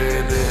 It is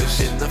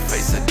finished. In the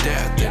face of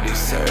death and he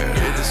served.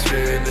 It is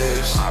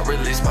finished. I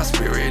release my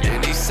spirit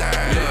and he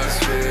served. It is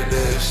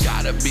finished.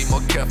 Gotta be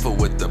more careful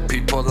with the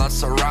people I'm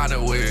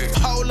surrounded with.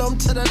 Hold them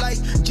to the light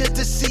just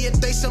to see if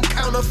they some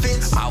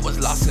counterfeits. I was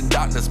lost in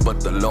darkness,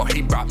 but the Lord,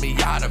 he brought me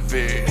out of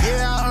it.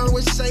 Yeah, I heard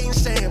what Satan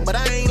saying, but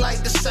I ain't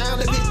like the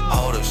sound of it.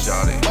 Hold up,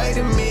 shorty. Wait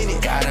a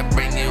minute. Gotta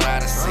bring you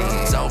out of sin.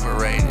 It's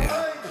overrated.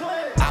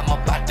 I'm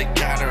about to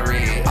counter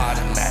it.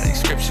 Automatic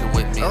scripture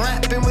with me.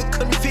 Rapping with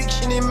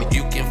conviction in me.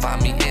 You can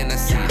find me in a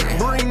city.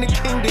 Bring the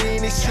king to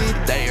any city.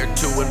 They are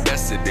too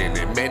invested in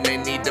it. Man, they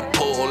need to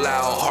pull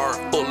out.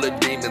 Heart full of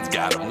demons.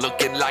 Got them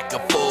looking like a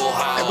full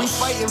house. And we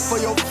fighting for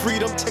your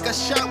freedom. Take a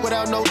shot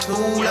without no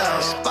tool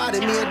out.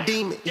 Spotted me a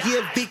demon. He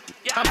a victim.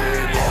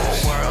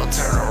 Whole world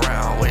turn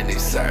around when he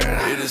served.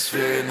 It is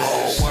finished.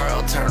 Whole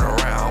world turn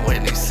around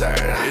when he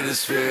served. It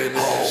is finished.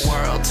 Whole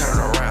world turn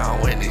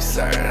around when he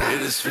served.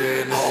 It is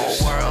finished. Whole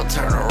world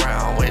turn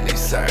around when he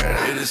served.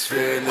 It is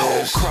finished.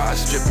 Whole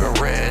cross dripping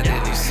red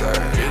and he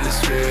served. It is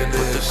finished.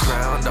 Put the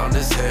crown on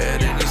his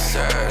head and he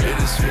served. It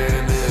is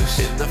finished.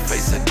 In the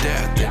face of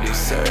death and he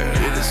served.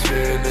 It is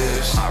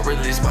finished. I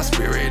release my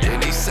spirit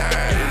and he served.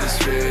 It is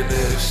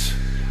finished.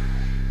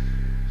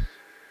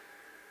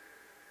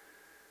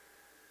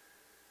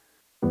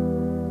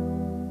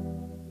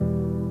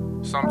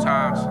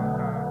 Sometimes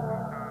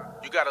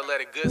you gotta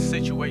let a good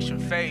situation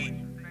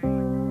fade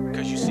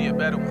because you see a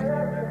better one.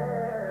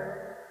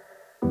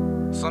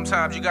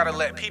 Sometimes you gotta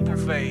let people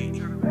fade.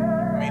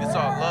 I mean, it's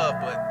all love,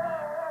 but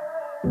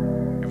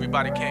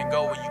everybody can't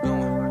go where you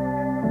going.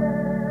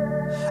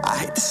 I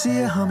hate to see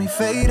a homie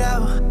fade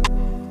out,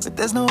 but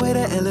there's no way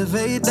to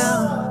elevate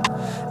down.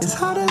 It's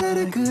hard to let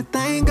a good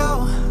thing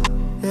go,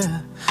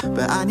 yeah,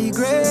 but I need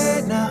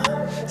great now.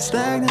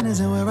 Stagnant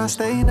isn't where I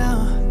stay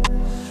now.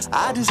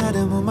 I just had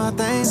to move my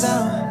things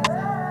out.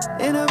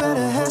 In a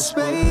better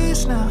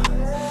headspace now.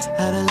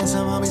 Had to let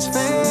some homies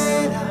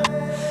fade out.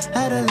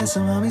 Had to let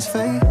some homies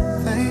fade,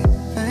 fade,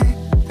 fade,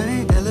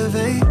 fade.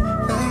 Elevate,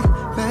 fade,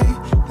 fade,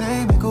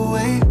 fade. Make a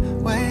way,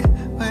 way,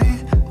 way,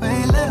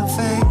 way. Let them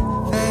fade,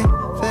 fade,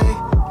 fade,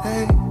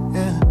 fade.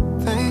 Yeah,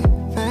 fade,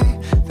 fade,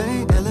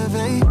 fade.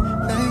 Elevate,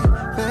 fade,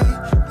 fade,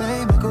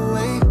 fade. Make a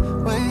way,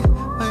 way,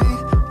 way,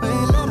 way.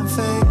 Let them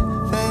fade,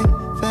 fade,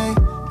 fade,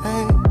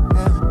 fade.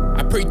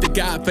 Pray to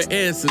God for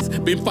answers,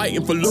 been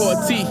fighting for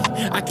loyalty.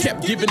 I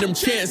kept giving them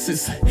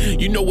chances.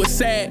 You know what's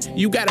sad?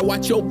 You gotta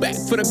watch your back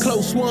for the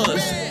close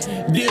ones.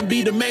 Then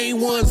be the main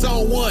ones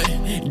on one.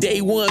 Day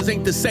ones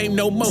ain't the same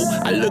no more.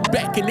 I look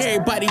back and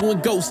everybody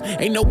went ghost.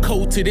 Ain't no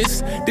code to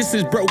this. This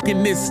is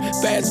brokenness.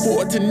 Fast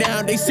forward to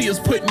now, they see us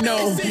putting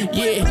on.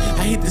 Yeah,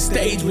 I hit the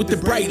stage with the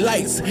bright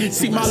lights.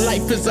 See my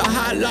life as a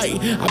highlight.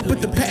 I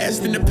put the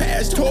past in the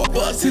past. Tour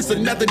bus, it's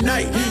another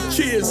night.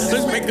 Cheers,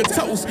 let's make a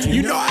toast.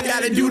 You know I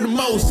gotta do the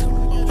most.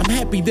 I'm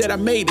happy that I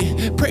made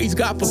it. Praise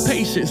God for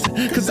patience,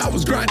 cause I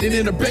was grinding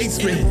in the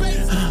basement.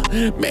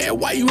 Man,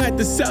 why you had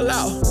to sell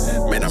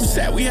out? Man, I'm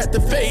sad we had to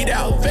fade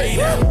out, fade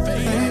out.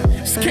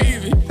 It's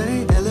crazy.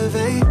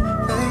 Elevate,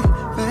 fade,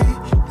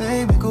 fade,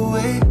 fade. Make a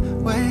way,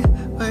 way,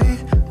 way,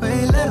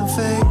 way. Let them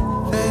fade,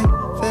 fade,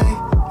 fade,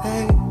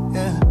 fade.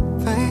 Yeah,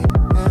 fade,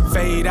 yeah.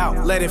 Fade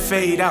out, let it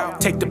fade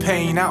out. Take the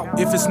pain out.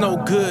 If it's no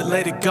good,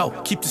 let it go.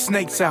 Keep the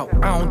snakes out.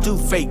 I don't do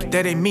fake,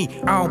 that ain't me.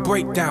 I don't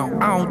break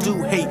down. I don't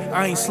do hate.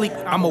 I ain't sleep,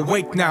 I'm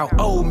awake now.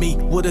 Old me,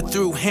 would've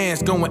threw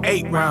hands going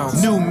 8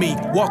 rounds. New me,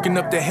 walking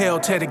up the hell,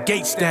 tear the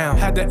gates down.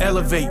 Had to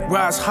elevate,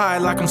 rise high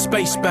like I'm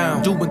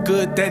spacebound. Doing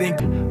good, that ain't.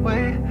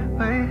 Way,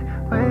 way,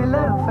 way.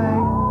 Let them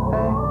fade,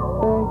 fade,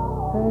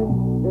 fade,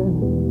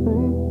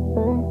 fade,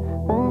 fade,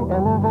 fade.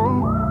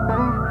 Elevate, fade,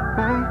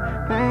 fade,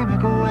 fade.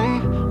 Make a way,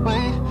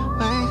 way,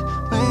 way,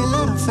 way.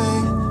 Let them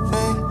fade,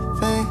 fade,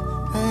 fade,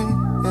 fade.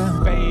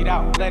 Yeah. Fade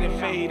out, let it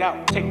fade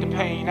out. Take the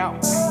pain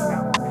out.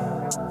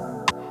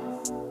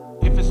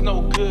 If it's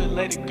no good,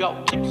 let it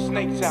go. Keep the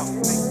snakes out.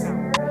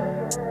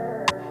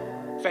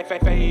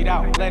 Fade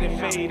out, let it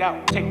fade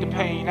out. Take the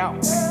pain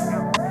out.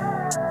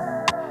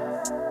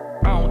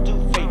 I don't do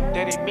fake,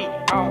 that ain't me.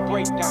 I don't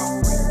break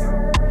down.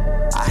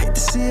 I hate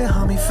to see a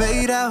homie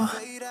fade out,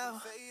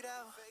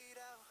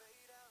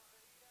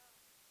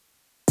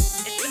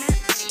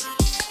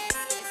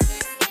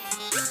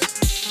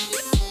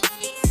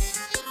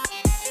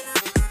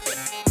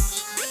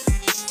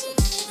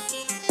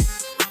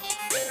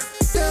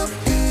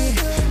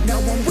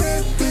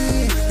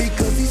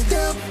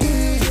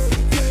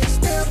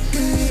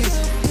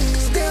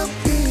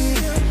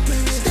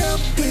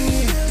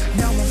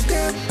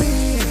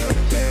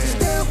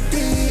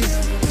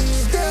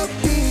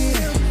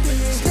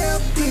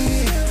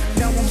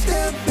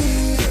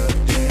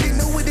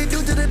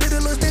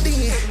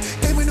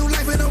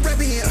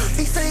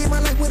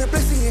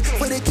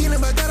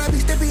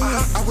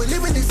 I was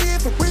living this in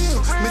for real.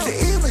 Mr.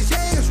 Evans,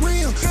 yeah, it's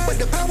real. But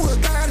the power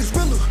of God is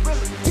realer.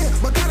 Yeah,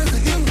 my God is a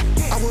healer.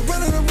 I was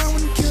running around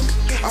with them killers.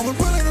 I was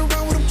running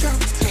around with them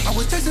choppers. I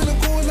was chasing them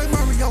going like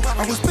Mario.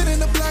 I was spinning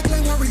the block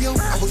like Wario.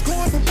 I was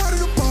going from party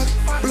to party.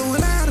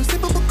 Blowing loud and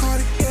sipping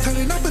Bacardi.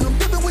 Turning up and I'm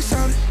dipping with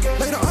shouting.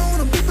 Later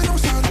on, I'm dipping on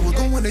shouting. I was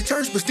going to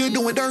church, but still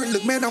doing dirt.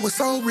 Look, man, I was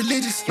so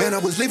religious. Man, I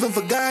was living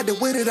for God the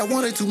way that I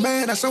wanted to,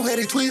 man. I so had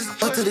it twisted.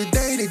 Until the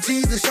day that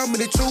Jesus showed me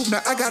the truth.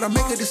 Now I gotta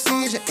make a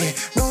decision. And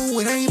no,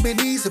 it ain't been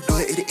easy,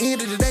 but at the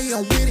end of the day,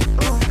 I'm with it.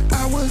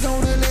 I was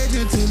on a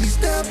legend till he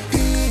stepped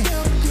in.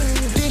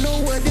 Didn't know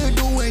what to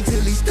do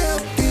until he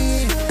stepped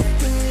in.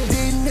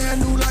 Didn't have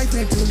new life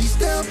until he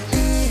stepped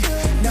in.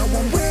 Now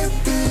I'm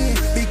repping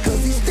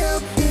because he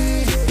stepped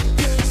in.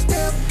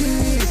 Stepped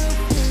in.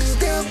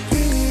 Stepped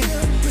in.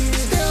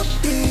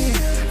 Stepped in.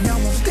 Now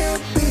I'm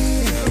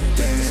stepping.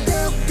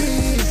 Stepped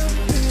in.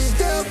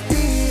 Stepped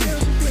in.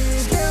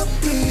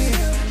 Stepped in.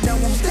 Now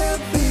I'm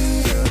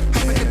stepping.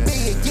 I'm in the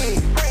bed, yeah.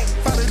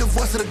 Follow the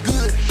voice of the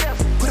good.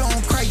 Put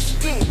on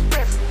Christ.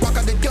 Walk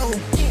out the door.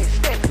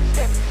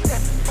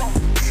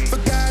 For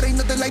God ain't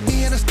nothing like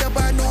being a stepper.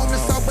 I know I'm the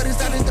salt, but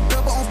inside is the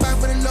pepper. On fire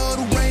for the Lord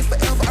who reign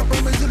forever. I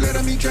promise you,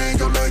 let me change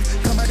your life.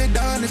 Come out the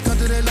darkness, come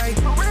to the light.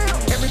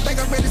 Everything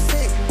I'm ready to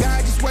say,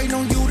 God just waiting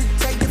on you to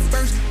take the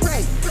first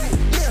break.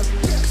 Left,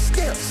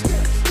 steps,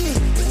 yeah,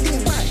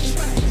 then watch.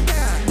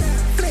 God,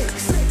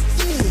 flex,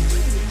 yeah.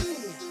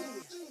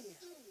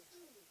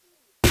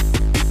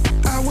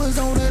 I was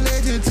on a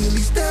legend till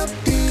he stepped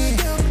in.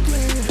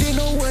 Didn't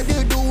know what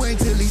to do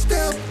until he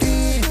stepped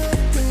in.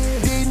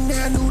 Didn't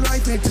have new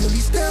life until he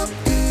stepped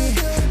in.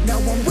 Now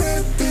I'm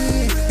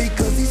repping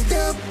because he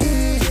stepped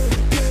in.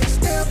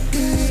 Stepped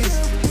in.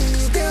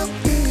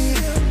 Stepped in.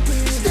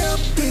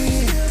 Stepped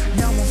in.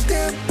 Now I'm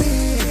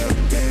stepping.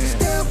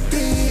 Stepped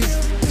in.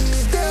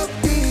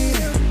 Stepped in.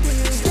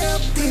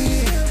 Stepped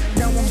in.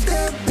 Now I'm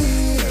stepping.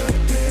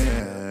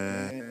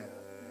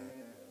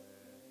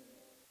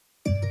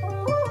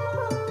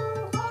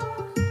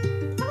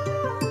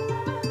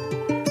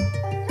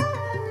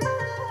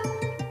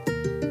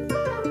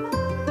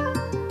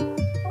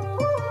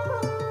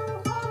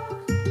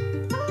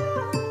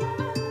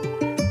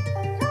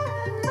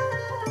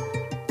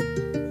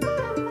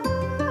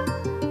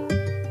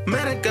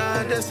 Man of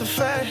God, that's a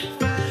fact.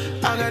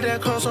 I got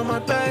that cross on my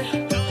back.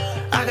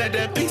 I got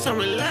that peace, I'm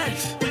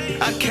relaxed.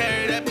 I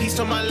carry that peace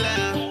on my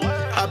lap.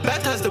 I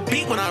baptize the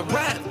beat when I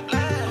rap.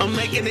 I'm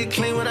making it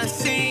clean when I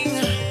sing.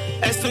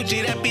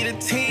 S2G, that be the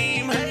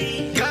team.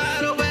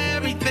 God over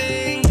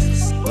everything.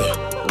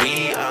 Look,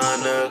 we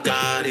honor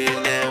God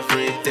in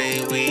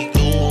everything we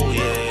do,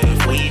 yeah.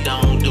 If we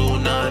don't do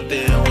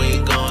nothing, we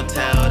gon'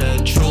 tell the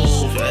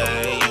truth,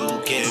 yeah.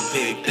 You can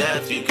pick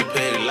death, you can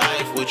pick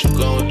life, what you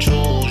gon'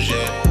 choose,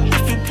 yeah.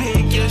 If you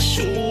pick your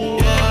shoe,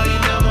 yeah, you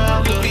never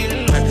have to be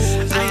alone.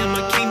 I am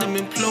a kingdom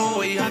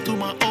employee, I threw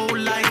my old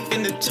life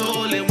in the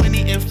toilet. When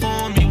he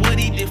informed me what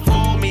he did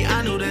for me,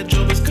 I knew that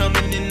joy was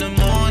coming in the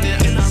morning.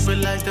 And I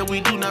realized that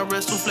we do not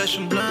wrestle flesh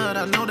and blood.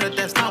 I know that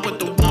that's not what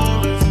the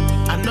war is.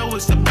 I know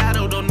it's a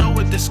battle, don't know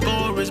what the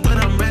score is, but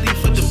I'm ready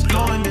for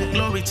deployment.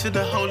 Glory to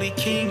the Holy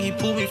King, he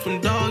pulled me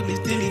from darkness,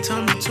 then he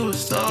turned me to a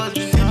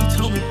sergeant. Then he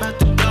told me about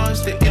the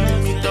darts the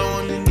enemy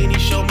throwing, and then he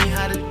showed me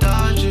how to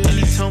dodge it. And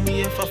he told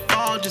me if I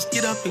fall, just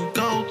get up and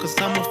go, cause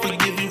I'ma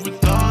forgive you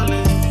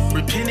regardless.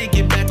 Repent and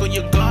get back on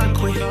your guard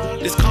quick.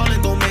 This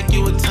calling gon' make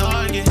you a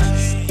target.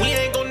 We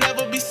ain't gon'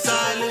 never be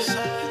silent.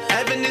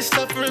 Heaven is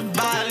suffering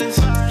violence.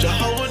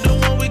 Jehovah the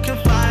one we can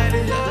fight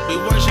it. We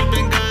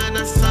worshiping God,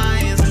 not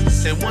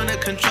science. They wanna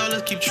control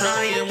us, keep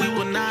trying. We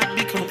will not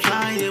be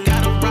compliant.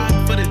 Gotta rock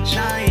for the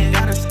giant.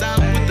 Gotta stop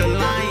with the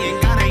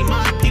lion. God ain't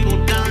my people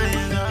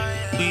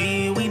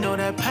dying. We know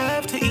that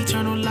path to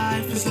eternal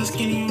life is a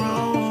skinny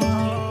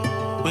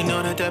road. We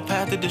know that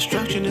path to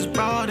destruction is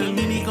broad and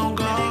many gon'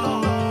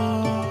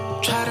 go.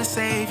 Try to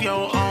save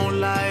your own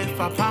life,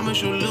 I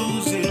promise you'll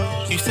lose it.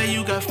 You say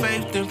you got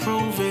faith, then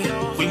prove it.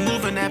 We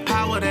moving that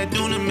power, that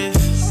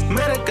dunamis.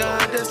 Man of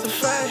God, that's a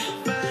fact.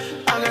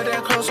 I got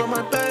that cross on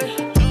my back.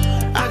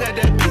 I got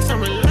that peace, I'm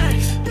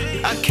relaxed.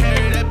 I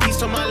carry that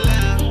peace on my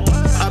lap.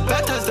 I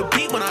baptize the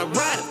beat when I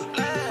rap.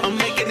 I'm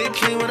making it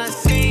clean when I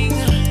sing.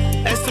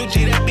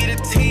 S2G, that be the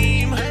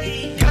team.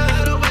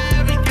 God over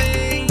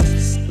everything.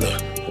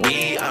 Look,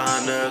 we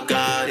honor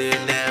God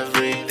in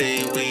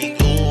everything we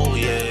do,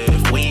 yeah.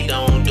 If we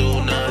don't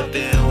do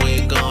nothing,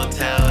 we gon'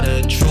 tell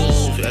the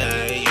truth,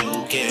 yeah.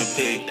 You can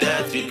pick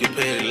death, you can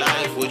pick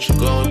life, what you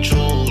gon'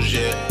 choose,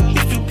 yeah.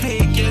 If you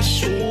pick your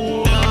shoe,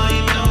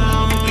 you know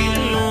I'ma be a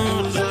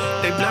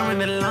loser. They blurring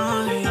the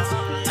lines.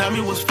 Tell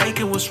me what's fake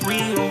and what's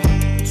real.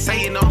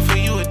 Saying offer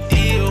you a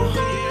deal.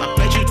 I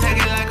bet you take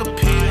it like a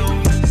pill.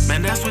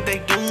 Man, that's what they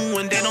do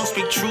when they don't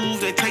speak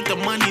truth. They take the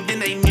money, then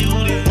they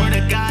mute it. Word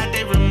of God,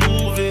 they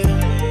remove it.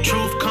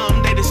 Truth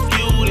come, they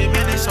dispute it.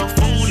 Man, they so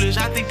foolish.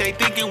 I think they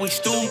thinking we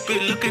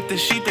stupid. Look at the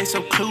sheep, they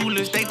so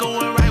clueless. They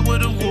going right where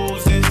the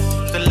wolves is.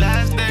 The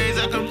last days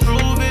I can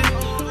prove it.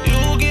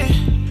 You get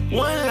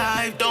one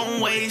life, don't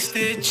waste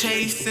it.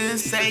 Chasing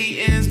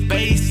Satan's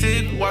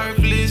basic,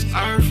 worthless,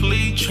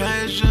 earthly,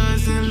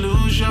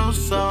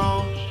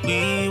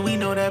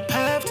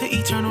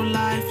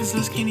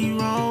 skinny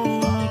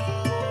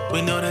road.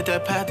 We know that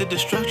that path to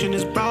destruction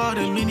is broad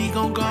and many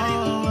gon' go.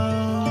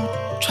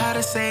 Try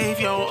to save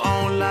your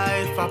own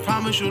life, I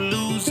promise you'll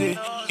lose it.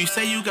 You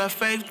say you got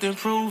faith, then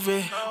prove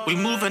it. We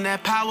moving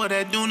that power,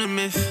 that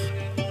dunamis.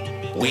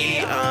 We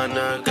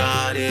honor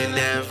God in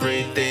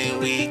everything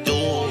we do,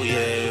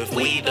 yeah. If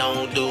we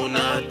don't do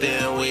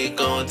nothing, we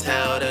gon'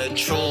 tell the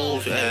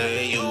truth,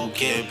 yeah. You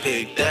can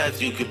pick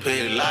death, you can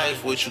pick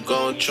life, what you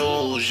gon'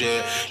 choose,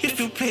 yeah. If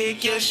you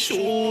pick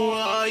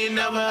Yeshua, you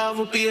never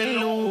ever be a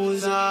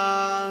loser.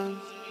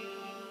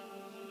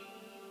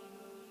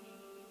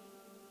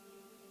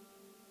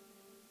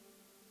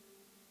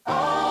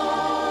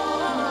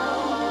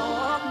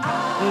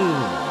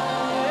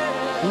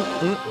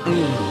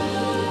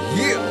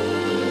 Yeah.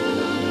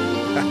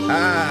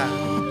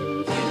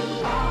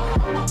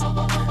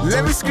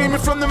 Let me scream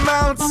it from the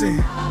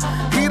mountain.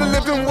 He the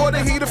living water,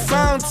 he the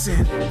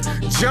fountain.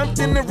 Jumped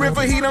in the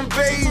river, he done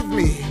bathed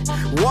me.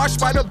 Washed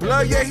by the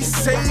blood, yeah, he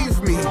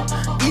saved me.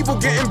 Evil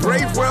getting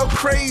brave, world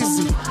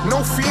crazy.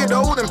 No fear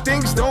though, them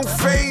things don't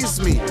faze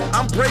me.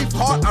 I'm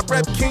Braveheart, I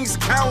rep Kings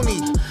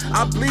County.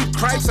 I bleed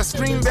Christ, I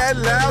scream that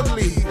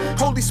loudly.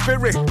 Holy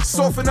Spirit,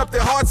 soften up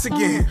their hearts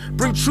again.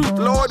 Bring truth,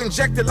 Lord,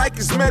 inject it like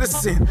it's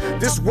medicine.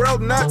 This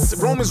world nuts,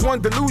 Romans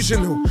 1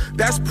 delusional.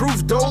 That's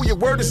proof though, your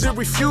word is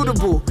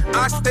irrefutable.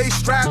 I stay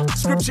strapped,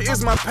 scripture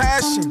is my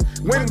passion.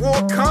 When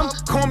war come,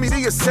 call me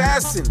the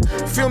assassin.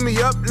 Fill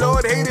me up,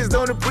 Lord, haters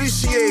don't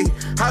appreciate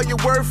how your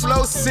word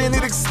flows, sin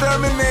it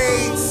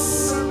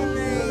exterminates.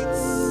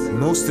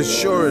 Most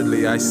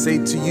assuredly I say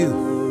to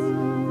you,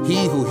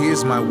 he who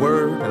hears my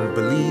word and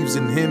believes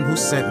in him who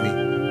sent me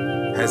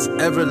has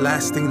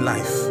everlasting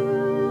life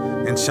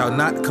and shall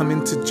not come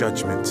into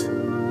judgment,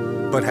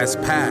 but has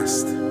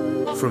passed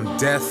from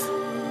death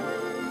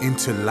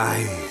into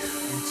life.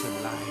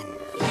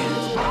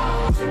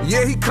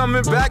 Yeah, he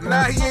coming back,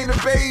 now he ain't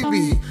a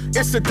baby.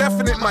 It's a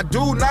definite, my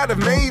dude, not a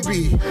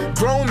maybe.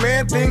 Grown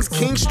man thinks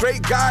king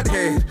straight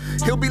Godhead.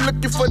 He'll be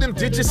looking for them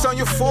digits on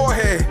your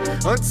forehead.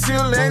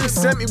 Until then, he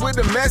sent me with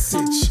a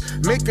message.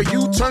 Make a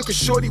U-turn, cause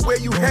shorty, where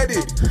you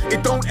headed?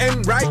 It don't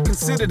end right,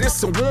 consider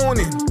this a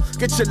warning.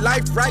 Get your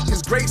life right,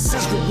 his grace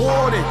is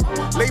rewarding.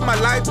 Lay my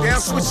life down,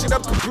 switch it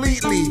up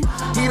completely.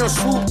 He done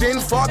swooped in,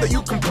 Father,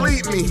 you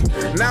complete me.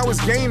 Now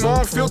his game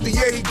on, filthy,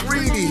 yeah, he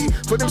greedy.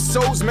 For them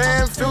souls,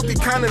 man, filthy,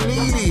 kinda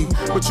needy.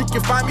 But you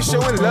can find me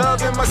showing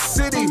love in my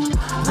city.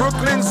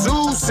 Brooklyn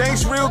Zoo,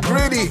 Saints real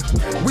gritty.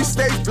 We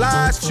stay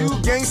fly, you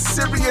game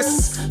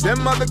serious.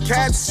 Them other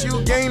cats,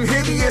 you game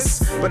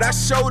hideous. But I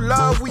show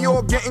love, we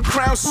all getting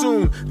crowned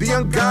soon. The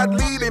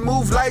ungodly, they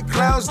move like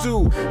clowns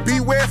do.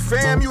 Beware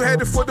fam, you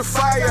headed for the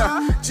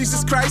fire.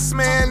 Jesus Christ,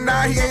 man,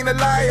 nah, he ain't a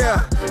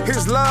liar.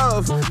 His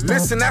love,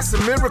 listen, that's a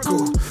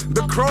miracle.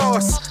 The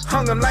cross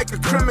hung him like a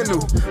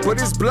criminal, but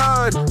his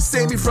blood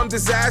saved me from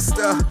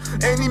disaster.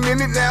 Any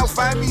minute now,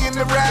 find me in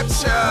the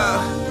rapture.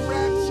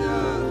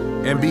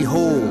 And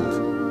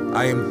behold,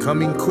 I am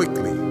coming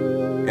quickly,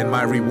 and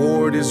my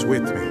reward is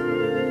with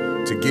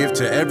me, to give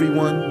to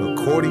everyone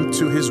according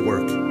to his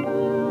work.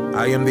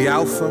 I am the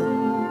Alpha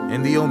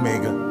and the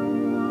Omega,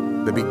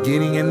 the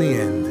beginning and the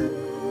end,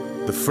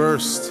 the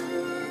first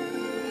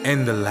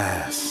and the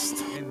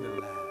last.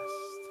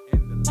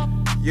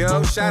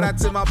 Yo, shout out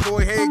to my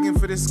boy Hagen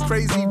for this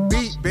crazy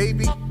beat,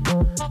 baby.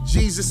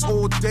 Jesus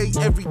all day,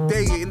 every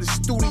day in the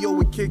studio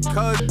with Kid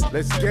Cuz.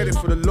 Let's get it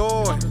for the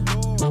Lord.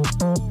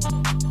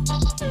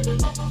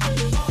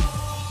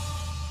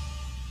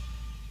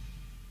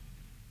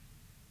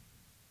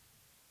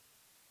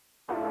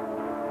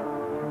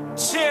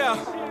 Chill.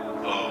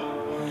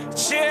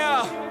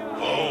 Chill.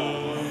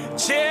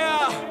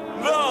 Chill.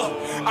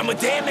 Look, I'm a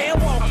dead man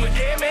walking.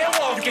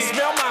 You can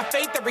smell my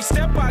faith every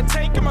step I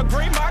take. I'ma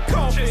green my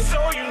coffee.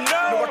 So you know.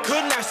 No, I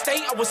could not stay.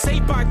 I was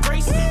saved by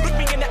grace. Look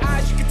me in the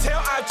eyes, you can tell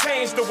I've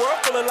changed. The world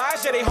full of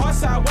lies, yeah, they heart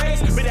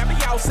sideways. But I be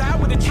outside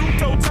with a true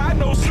toe tie,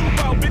 no shoe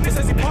about business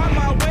as he part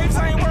my waves.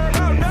 I ain't worried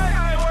about nothing.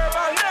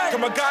 Cause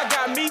my God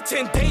got me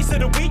 10 days of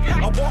the week.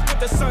 I walk with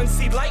the sun,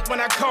 see light when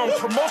I come.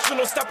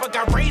 Promotional stuff, I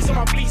got raised on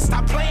my feet.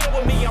 Stop playing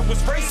with me. I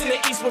was raised in the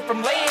east, went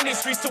from laying in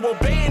streets to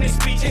obeying his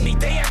speech. Any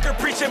day I could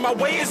preach and my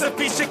way is a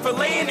feast.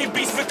 Chick-fil-A and the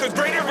beast, because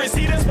greater is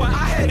he. That's why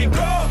I had to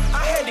go.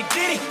 I had to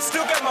get it.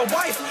 Still got my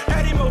wife,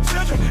 adding more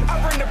children. I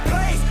bring the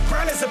plays,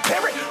 crown as a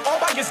parent. All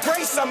by his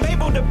grace, I'm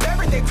able to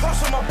bear it. They cross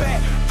on my back,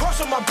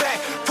 cross on my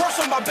back, cross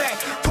on my back,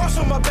 cross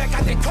on my back.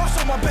 I did cross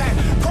on my back,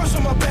 cross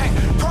on my back,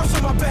 cross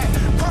on my back,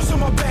 cross on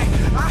my back.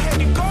 I had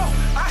to go,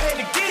 I had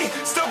to get it.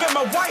 Still got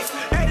my wife,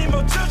 adding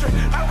more children.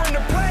 I run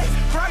the play,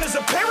 crown as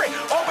a parent.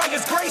 All by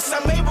his grace,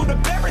 I'm able to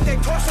bear it. They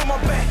cross on my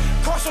back,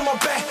 cross on my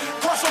back,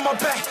 cross on my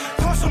back,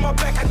 cross on my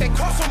back. I did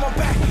cross on my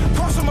back,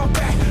 cross on my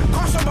back,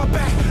 cross on my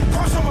back,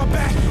 cross on my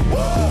back.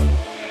 Woo!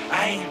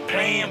 I ain't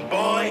playing,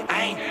 boy.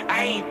 I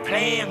ain't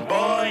playing,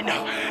 boy.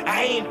 No,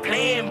 I ain't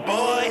playing,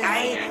 boy.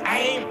 I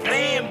ain't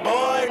playing,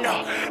 boy.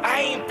 No, I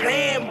ain't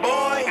playing, boy.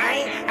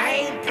 I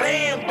ain't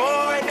playing,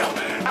 boy. No,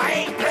 I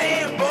ain't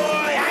playing, boy.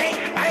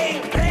 I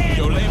ain't playing.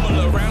 Your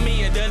label around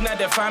me, it does not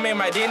define me,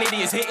 my identity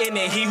is hitting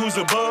and he who's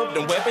above.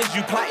 The weapons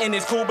you plotting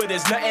is cool, but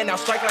it's nothing. I'll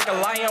strike like a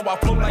lion while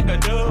float like a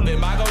dove. In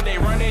my go, they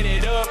running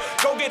it up.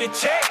 Go get a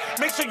check,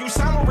 make sure you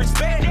sign with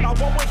respect. I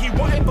want what he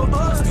wanted for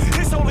us.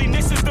 His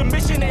holiness is the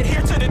mission,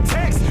 adhere to the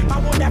text. I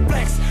will not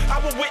flex, I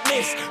will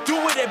witness, do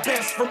it at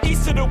best. From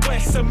east to the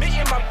west,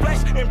 submitting my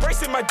flesh,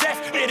 embracing my death.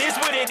 It is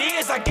what it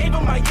is, I gave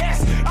him my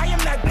yes. I am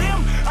not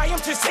them, I am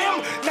just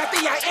him, not the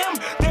I am.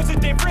 There's a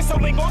difference,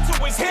 holding on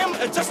to is him.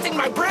 Adjusting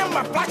my brim,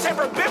 my flash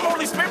ever been,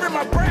 Holy Spirit,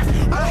 my breath.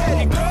 I had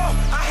to go,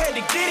 I had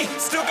to get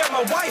it. Still got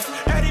my wife,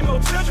 adding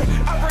more children.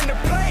 I bring the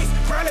plays,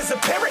 grind as a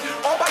parent.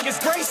 All by his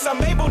grace,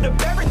 I'm able to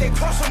bear it. They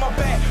cross on my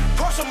back,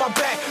 cross on my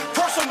back,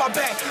 cross on my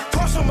back,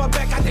 cross on my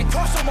back. I think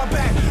cross on my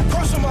back,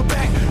 cross on my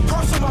back,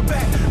 cross on my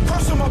back,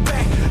 cross on my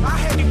back. I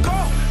had to go,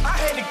 I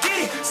had to get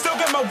it. Still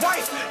got my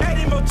wife,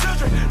 adding more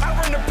children. I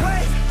run the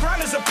play,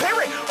 grind as a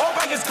parent. All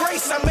by his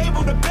grace, I'm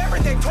able to bear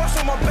it. They cross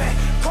on my back,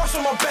 cross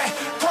on my back,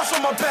 cross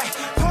on my back,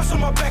 cross on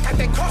my back. I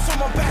think cross on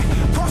my back,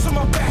 cross on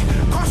my back,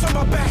 cross on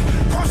my back,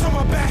 cross on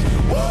my back.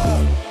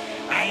 Woo!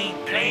 I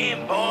ain't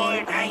playing,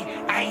 boy.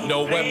 I ain't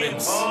no playing,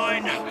 weapons boy.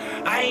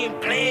 No. I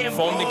ain't playing,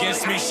 formed boy.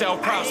 against me shall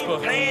prosper.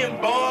 Playing,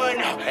 boy.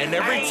 No. And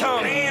every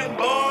tongue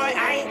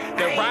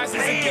that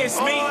rises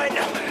against me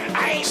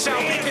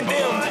shall be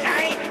condemned.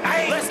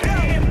 Let's go.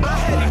 I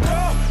had to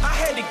go, I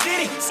had to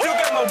get it. Still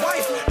got my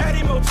wife,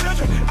 adding more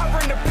children. I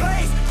bring the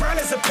plays, grind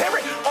as a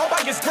parent. All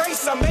by his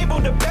grace, I'm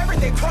able to bear it.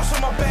 They cross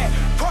on my back,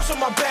 cross on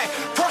my back,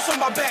 cross on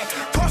my back,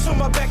 cross on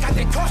my back. I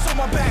think cross on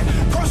my back,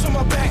 cross on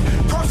my back,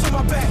 cross on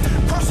my back,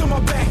 cross on my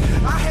back.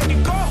 I had to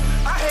go,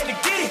 I had to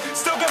get it.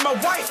 Still got my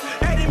wife,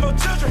 adding more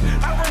children.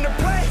 I run the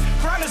play,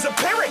 grind as a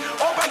parent.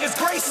 All by his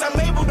grace, I'm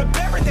able to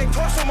bear it. They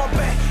cross on my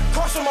back,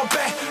 cross on my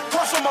back,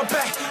 cross on my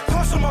back,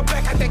 cross on my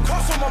back. I think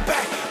cross on my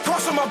back,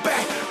 cross on my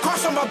back,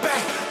 cross on my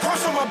back,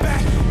 cross on my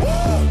back.